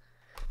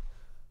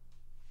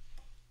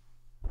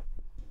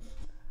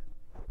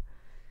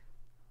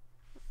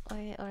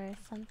 Or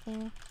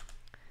something.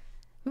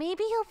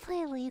 Maybe he'll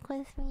play a league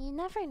with me. You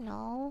never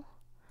know.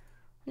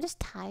 I'm just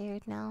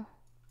tired now.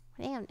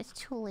 Damn, it's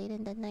too late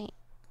in the night.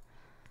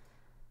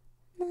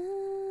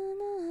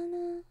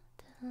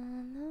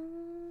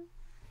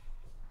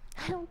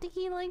 I don't think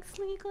he likes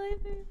League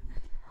either.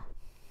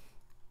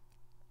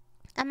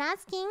 I'm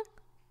asking.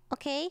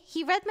 Okay,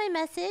 he read my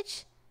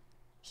message.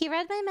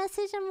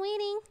 I'm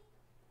waiting.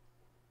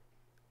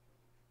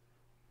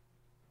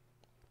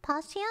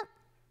 Pause, champ.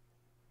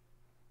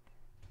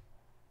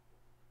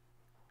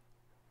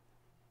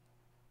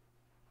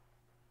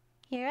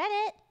 You read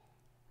it.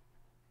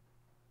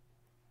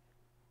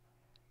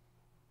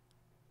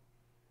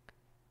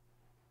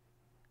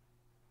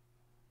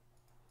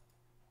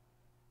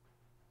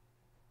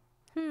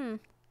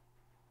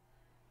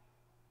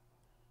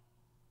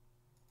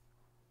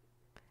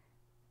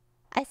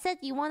 I said,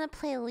 you want to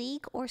play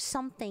League or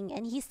something?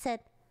 And he said,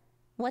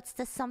 what's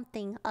the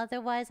something?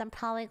 Otherwise, I'm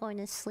probably going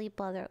to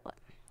sleep otherwise.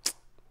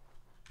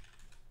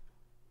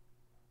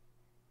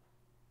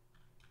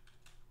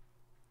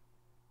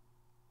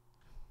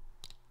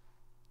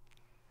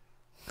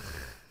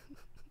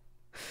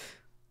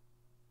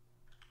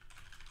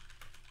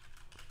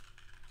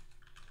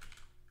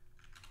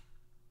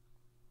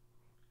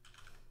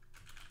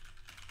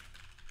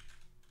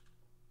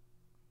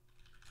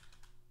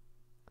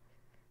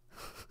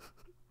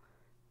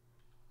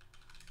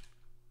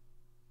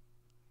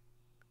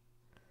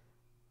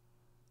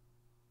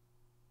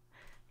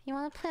 You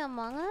want to play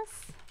Among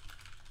Us?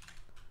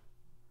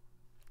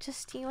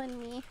 Just you and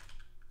me.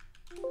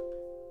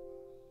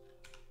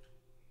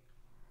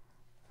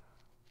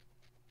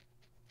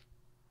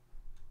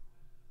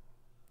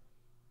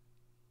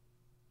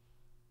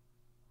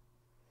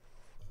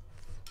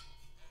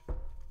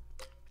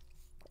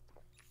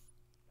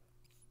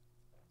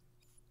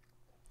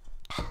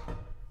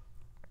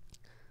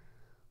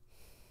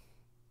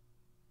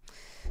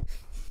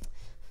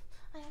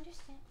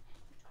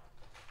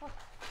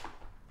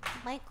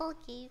 Michael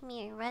gave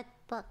me a red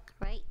book,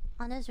 right?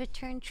 On his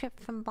return trip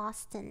from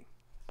Boston.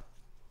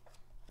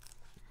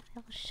 I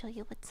will show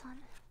you what's on.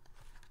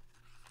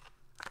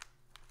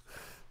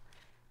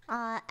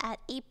 At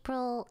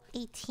April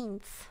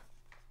 18th.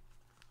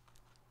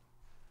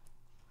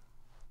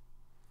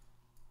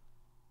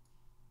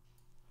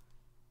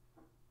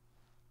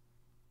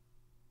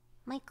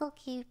 Michael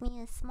gave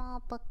me a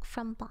small book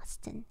from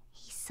Boston.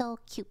 He's so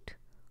cute.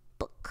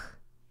 Book.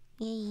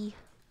 Yay.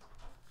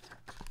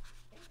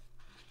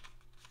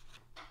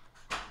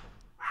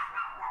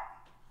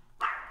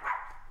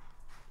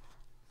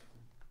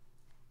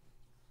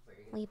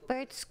 We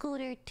bird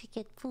scootered to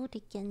get food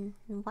again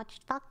and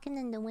watched Falcon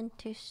and the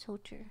Winter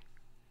Soldier.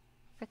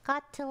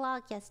 Forgot to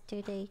log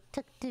yesterday.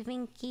 Took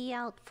Davinci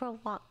out for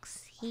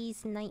walks.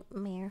 He's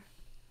nightmare.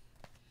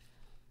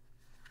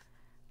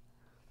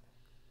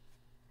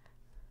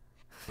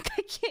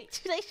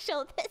 Should I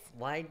show this?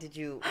 Why did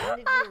you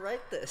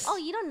write this? Oh,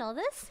 you don't know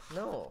this?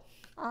 No.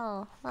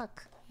 Oh,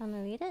 look.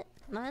 Wanna read it?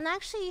 No, and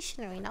actually you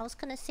shouldn't read. I was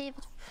gonna save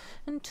it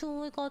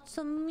until we got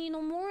some,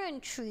 more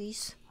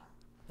entries.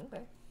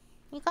 Okay.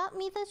 You got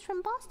me this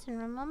from Boston,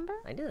 remember?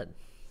 I did.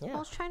 Yeah. I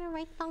was trying to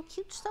write down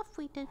cute stuff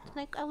we did.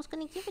 Like, I was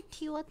gonna give it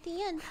to you at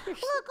the end. Look,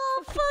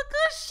 oh fuck,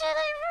 oh shit,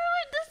 I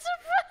ruined the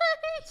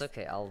surprise! It's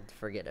okay, I'll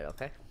forget it,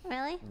 okay?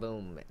 Really?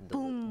 Boom.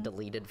 Boom.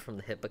 Deleted from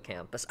the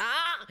hippocampus.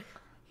 Ah!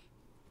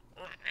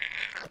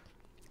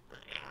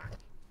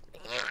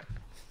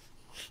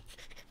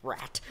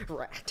 Rat,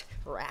 rat,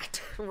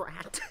 rat,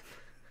 rat.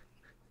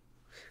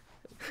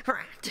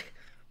 Rat.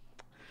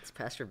 It's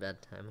past your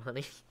bedtime,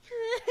 honey.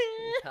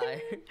 I'm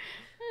tired.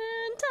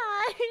 I'm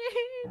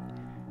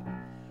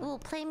tired. Ooh,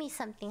 play me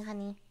something,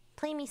 honey.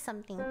 Play me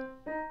something.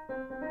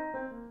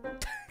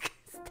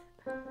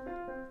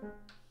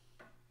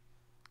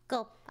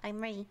 Go, I'm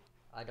ready.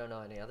 I don't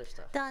know any other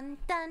stuff. Dun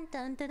dun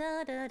dun dun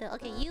dun dun dun.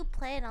 Okay, you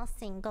play and I'll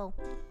sing. Go.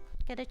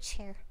 Get a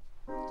chair.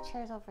 The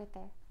chair's over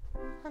there.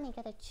 Honey,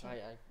 get a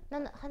chair.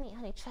 No,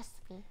 honey, trust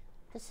me.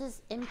 This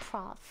is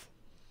improv.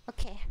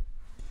 Okay.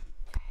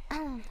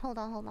 Hold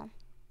on.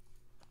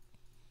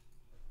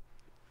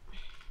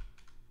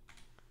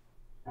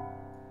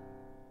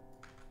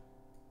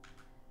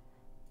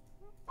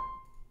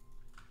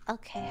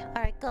 Okay,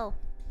 alright, go.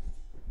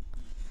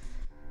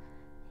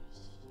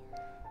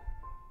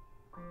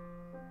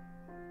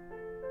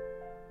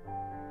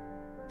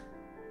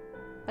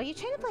 Are you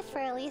trying to play for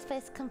Elise, but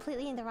it's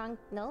completely in the wrong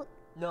note?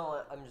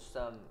 No, I'm just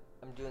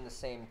I'm doing the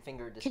same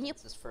finger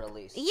distances for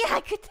Elise. Yeah, I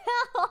could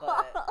tell.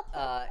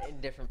 But in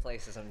different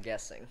places, I'm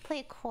guessing.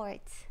 Play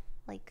chords,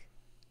 like.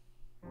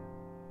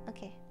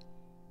 Okay.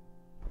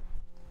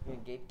 You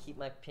gonna keep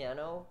my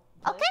piano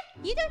playing? Okay,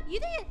 you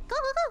do it. Go.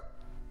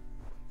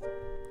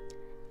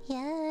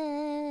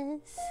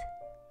 Yes,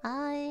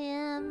 I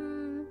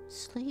am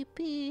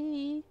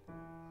sleepy.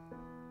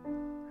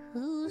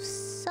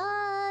 Who's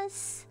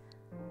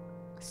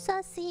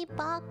sussy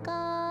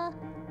baka?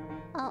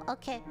 Oh,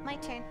 okay, my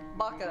turn.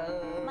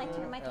 Baka. My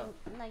turn.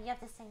 No, you have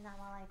to sing that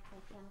while I play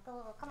piano.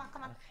 Go. Come on.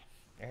 Okay.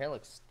 Your hair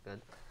looks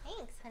good.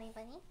 Thanks, honey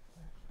bunny.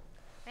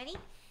 Ready?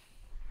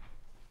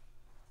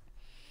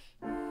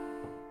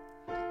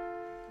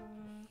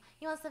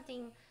 You want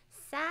something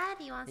sad?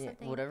 You want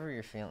something? Whatever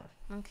you're feeling.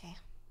 Okay.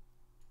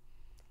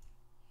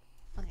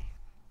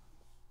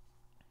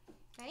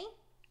 Ready?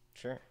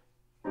 Sure.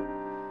 I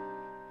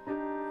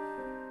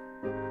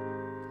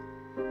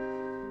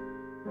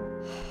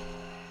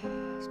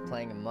was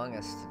playing Among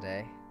Us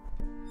today.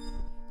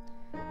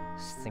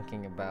 Just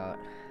thinking about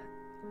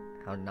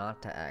how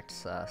not to act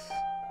sus.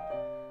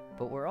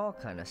 But we're all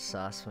kind of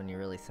sus when you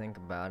really think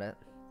about it.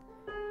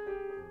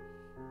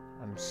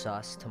 I'm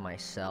sus to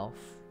myself.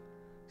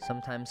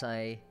 Sometimes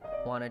I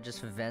want to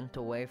just vent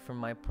away from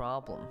my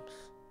problems.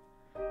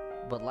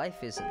 But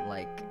life isn't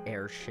like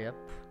Airship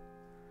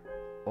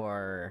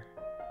or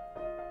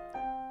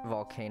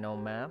Volcano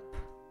Map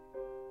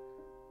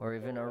or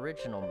even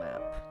Original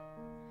Map.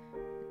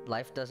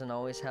 Life doesn't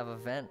always have a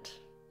vent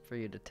for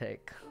you to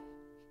take.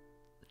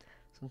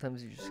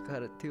 Sometimes you just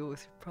gotta deal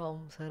with your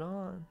problems head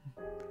on.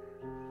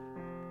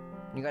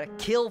 You gotta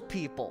kill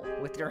people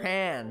with your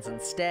hands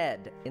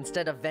instead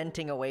of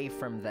venting away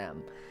from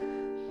them.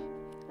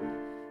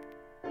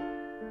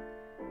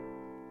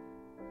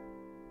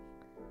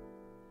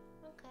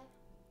 Okay.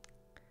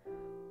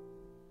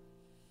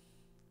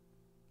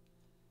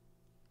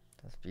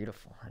 That's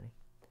beautiful, honey.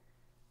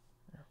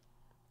 Yeah.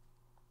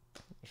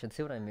 You should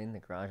see what I made in the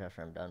garage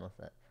after I'm done with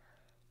it.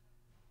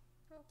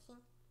 Okay.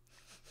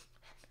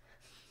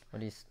 What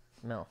do you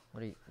smell? What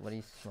do you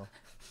smell?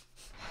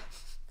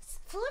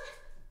 Food?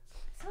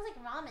 It smells like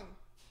ramen.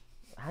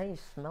 How do you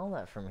smell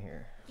that from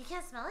here? You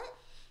can't smell it?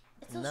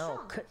 It's so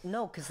No, strong.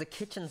 no, because the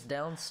kitchen's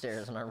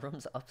downstairs and our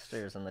room's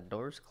upstairs and the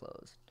door's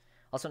closed.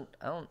 Also,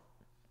 I don't.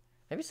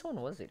 Maybe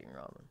someone was eating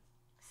ramen.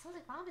 It smells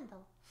like ramen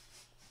though.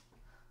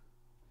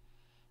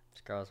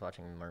 This girl was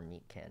watching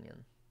Marmite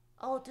Canyon.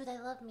 Oh, dude, I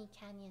love Meat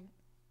Canyon.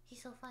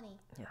 He's so funny.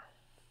 Yeah.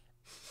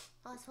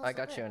 Oh, it smells I so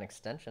got good. you an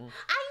extension. I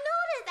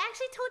noticed. I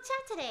actually told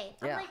Chad today.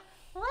 I'm Yeah. like,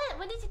 what?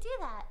 When did you do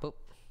that? Boop.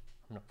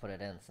 gonna put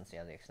it in since you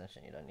have the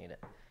extension. You don't need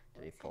it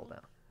to be pulled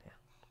out. Yeah.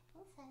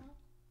 Thanks, honey.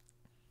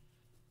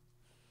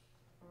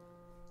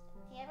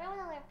 Do you ever want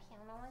to learn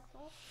piano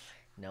with me?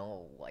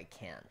 No, I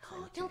can't.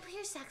 Do you play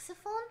your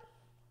saxophone?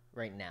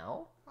 Right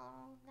now?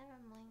 Oh, never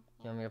mind.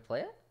 You want me to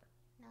play it?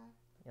 No.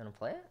 You wanna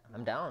play it?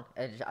 I'm down.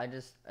 I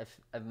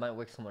might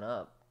wake someone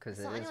up because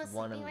it is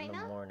 1 in the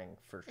morning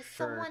for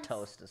sure.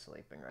 Toast is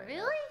sleeping right now.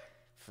 Really?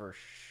 For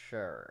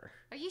sure.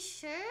 Are you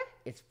sure?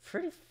 It's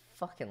pretty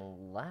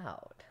fucking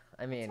loud.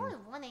 I mean, It's only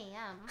 1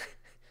 a.m.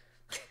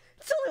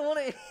 it's only 1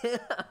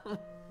 a.m.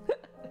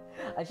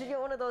 I should get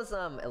one of those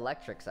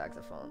electric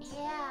saxophones.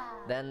 Yeah.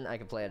 Then I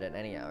could play it at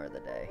any hour of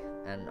the day,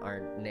 and our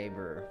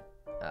neighbor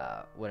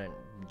wouldn't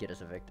get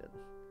us evicted.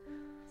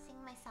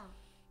 Sing my song.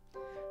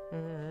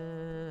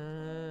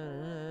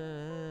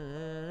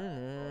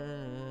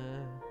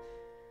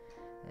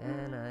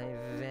 And I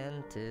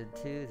vented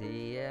to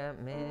the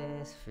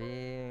atmosphere.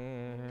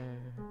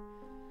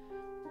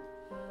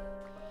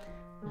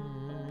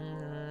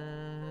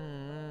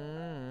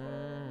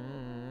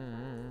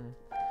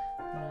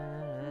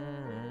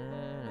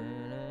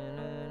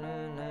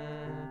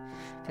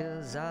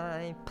 Cause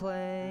I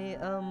play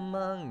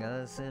Among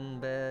Us in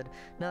bed,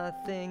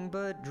 nothing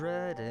but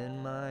dread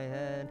in my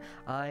head.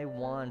 I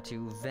want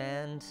to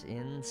vent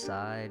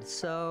inside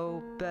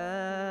so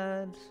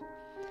bad.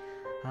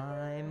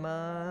 I'm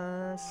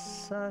a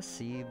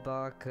sussy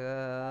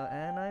baka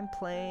and I'm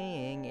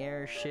playing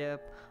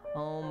airship.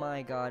 Oh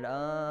my god,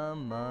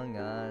 Among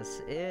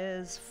Us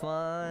is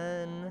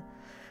fun.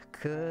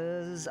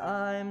 Cause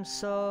I'm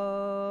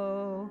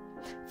so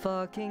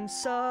fucking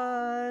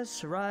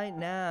sus right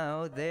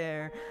now.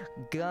 They're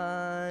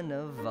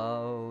gonna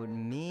vote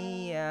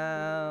me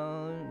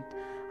out.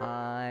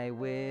 I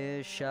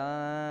wish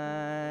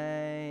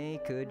I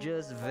could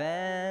just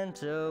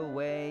vent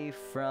away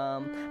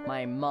from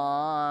my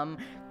mom,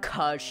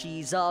 cause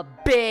she's a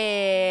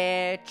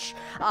bitch.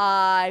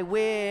 I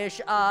wish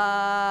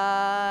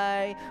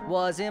I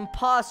was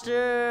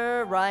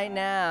imposter right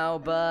now,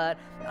 but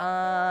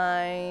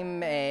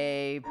I'm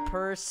a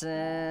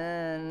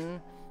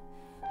person.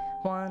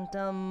 Want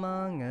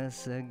Among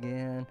Us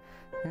again.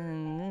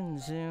 And then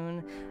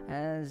soon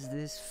as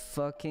this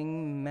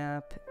fucking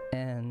map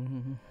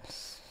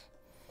ends.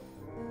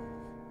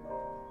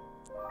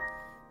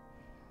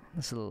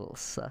 This is a little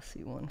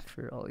sussy one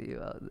for all you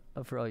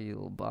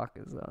little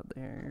bakas out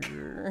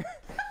there.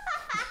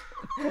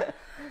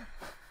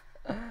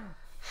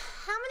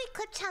 How many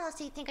clip channels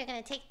do you think are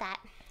gonna take that?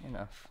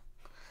 Enough.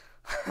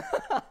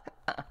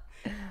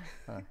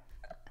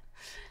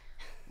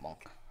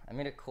 Bonk. I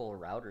made a cool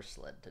router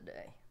sled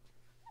today.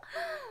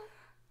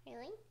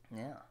 Really?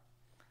 Yeah.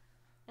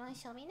 You wanna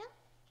show me now?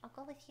 I'll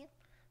go with you.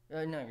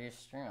 No, you're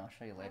streaming. I'll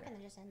show you later. I'm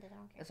gonna just end it. I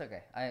don't care. It's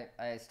okay.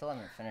 I still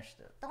haven't finished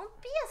it.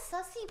 Don't be a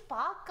sussy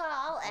baka.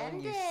 I'll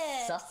end you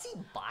it. Sussy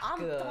baka.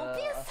 Don't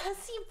be a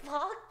sussy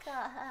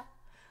baka.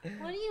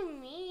 What do you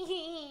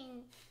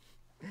mean?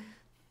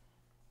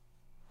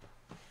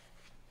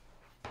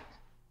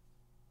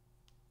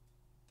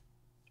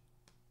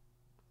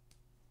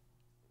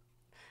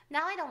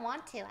 Now I don't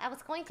want to. I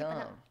was going to, but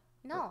Come.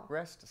 no.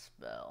 Rest a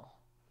spell.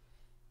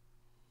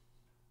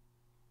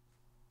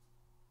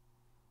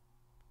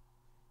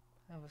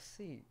 Have a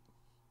seat.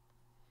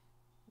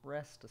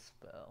 Rest a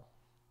spell.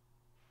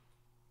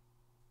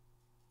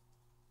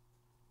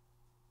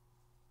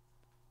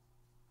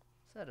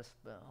 Set a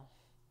spell.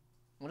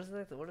 What is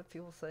that? What do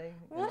people say?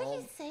 What are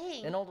you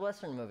saying? In old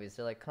Western movies,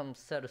 they're like, "Come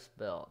set a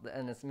spell,"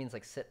 and it means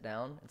like sit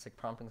down. It's like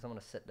prompting someone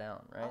to sit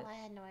down, right? Oh, I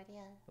had no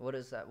idea. What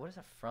is that? What is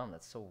that from?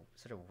 That's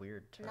such a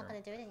weird term. I'm not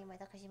gonna do it anymore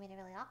though, because you made it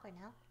really awkward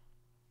now.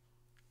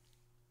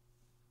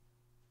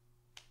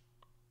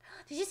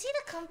 Did you see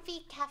the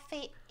Comfy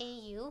Cafe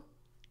AU?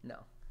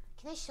 No.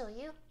 Can I show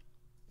you?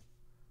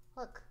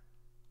 Look.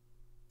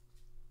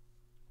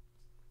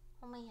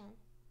 Hold my hand.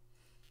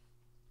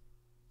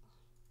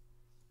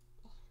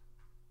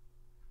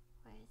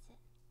 Where is it?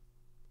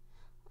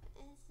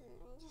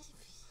 Where is it?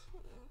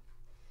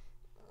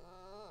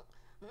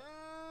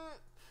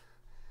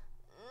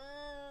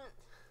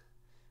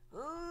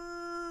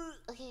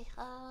 Okay,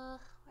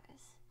 where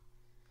is it?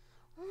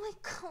 Oh my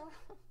god.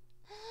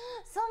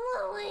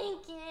 Someone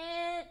link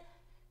it!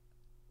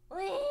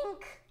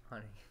 Link!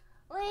 Honey.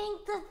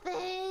 Link the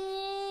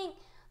thing!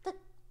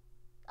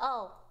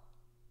 Oh.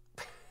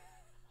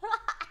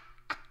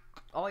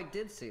 Oh, I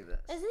did see this.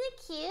 Isn't it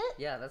cute?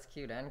 Yeah, that's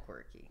cute and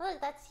quirky. Look,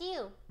 that's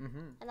you.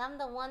 Mm-hmm. And I'm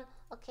the one.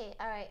 Okay,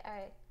 alright.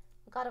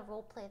 We gotta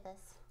roleplay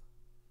this.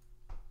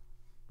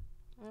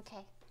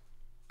 Okay.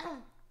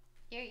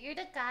 You're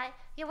the guy.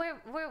 Yeah,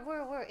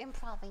 we're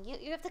improving.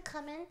 You have to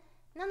come in.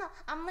 No,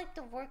 I'm like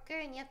the worker,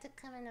 and you have to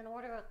come in and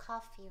order a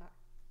coffee.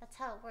 That's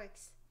how it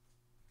works.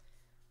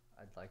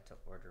 I'd like to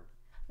order.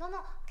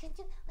 No. Can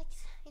you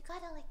you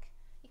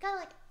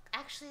gotta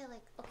actually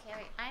okay,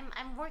 alright.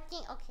 I'm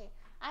working. Okay,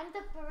 I'm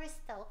the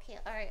barista. Okay,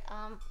 alright.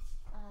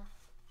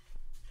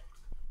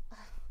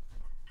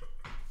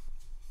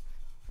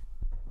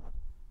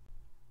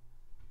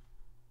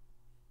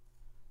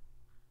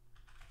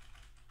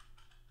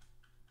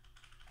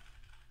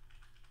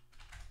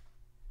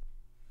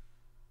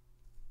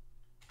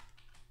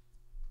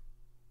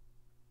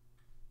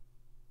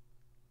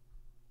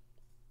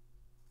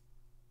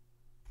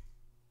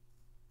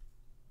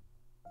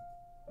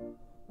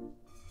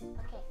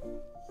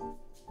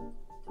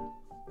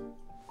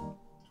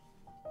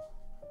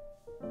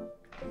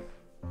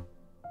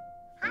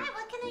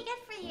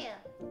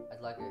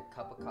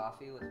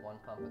 coffee with 1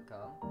 pump of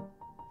cum.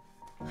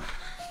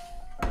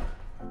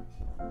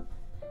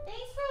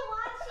 Thanks for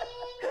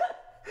watching!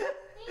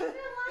 Thanks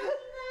for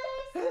watching,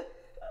 guys!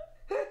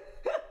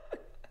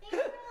 Thanks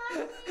for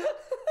watching!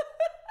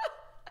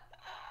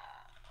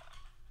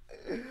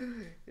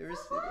 You ever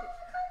see that?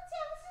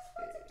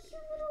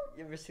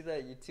 You ever see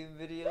that YouTube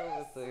video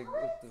with the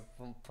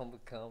pump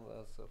of cum? That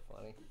was so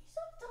funny.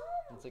 So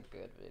dumb! It's a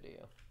good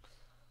video.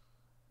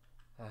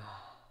 I'm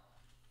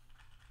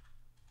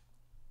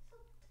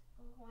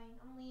going.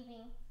 I'm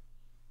leaving.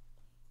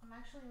 I'm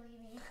actually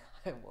leaving.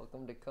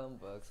 Welcome to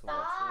Cumbucks. What's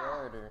Stop! the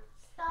order?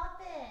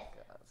 Stop it!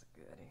 God, that's a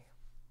goodie.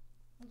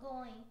 I'm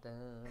going.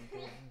 Dun,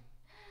 dun.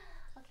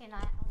 Okay, no,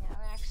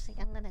 yeah,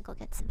 I'm gonna go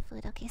get some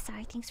food. Okay,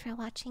 sorry. Thanks for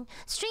watching.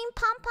 Stream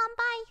pom pom.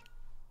 Bye.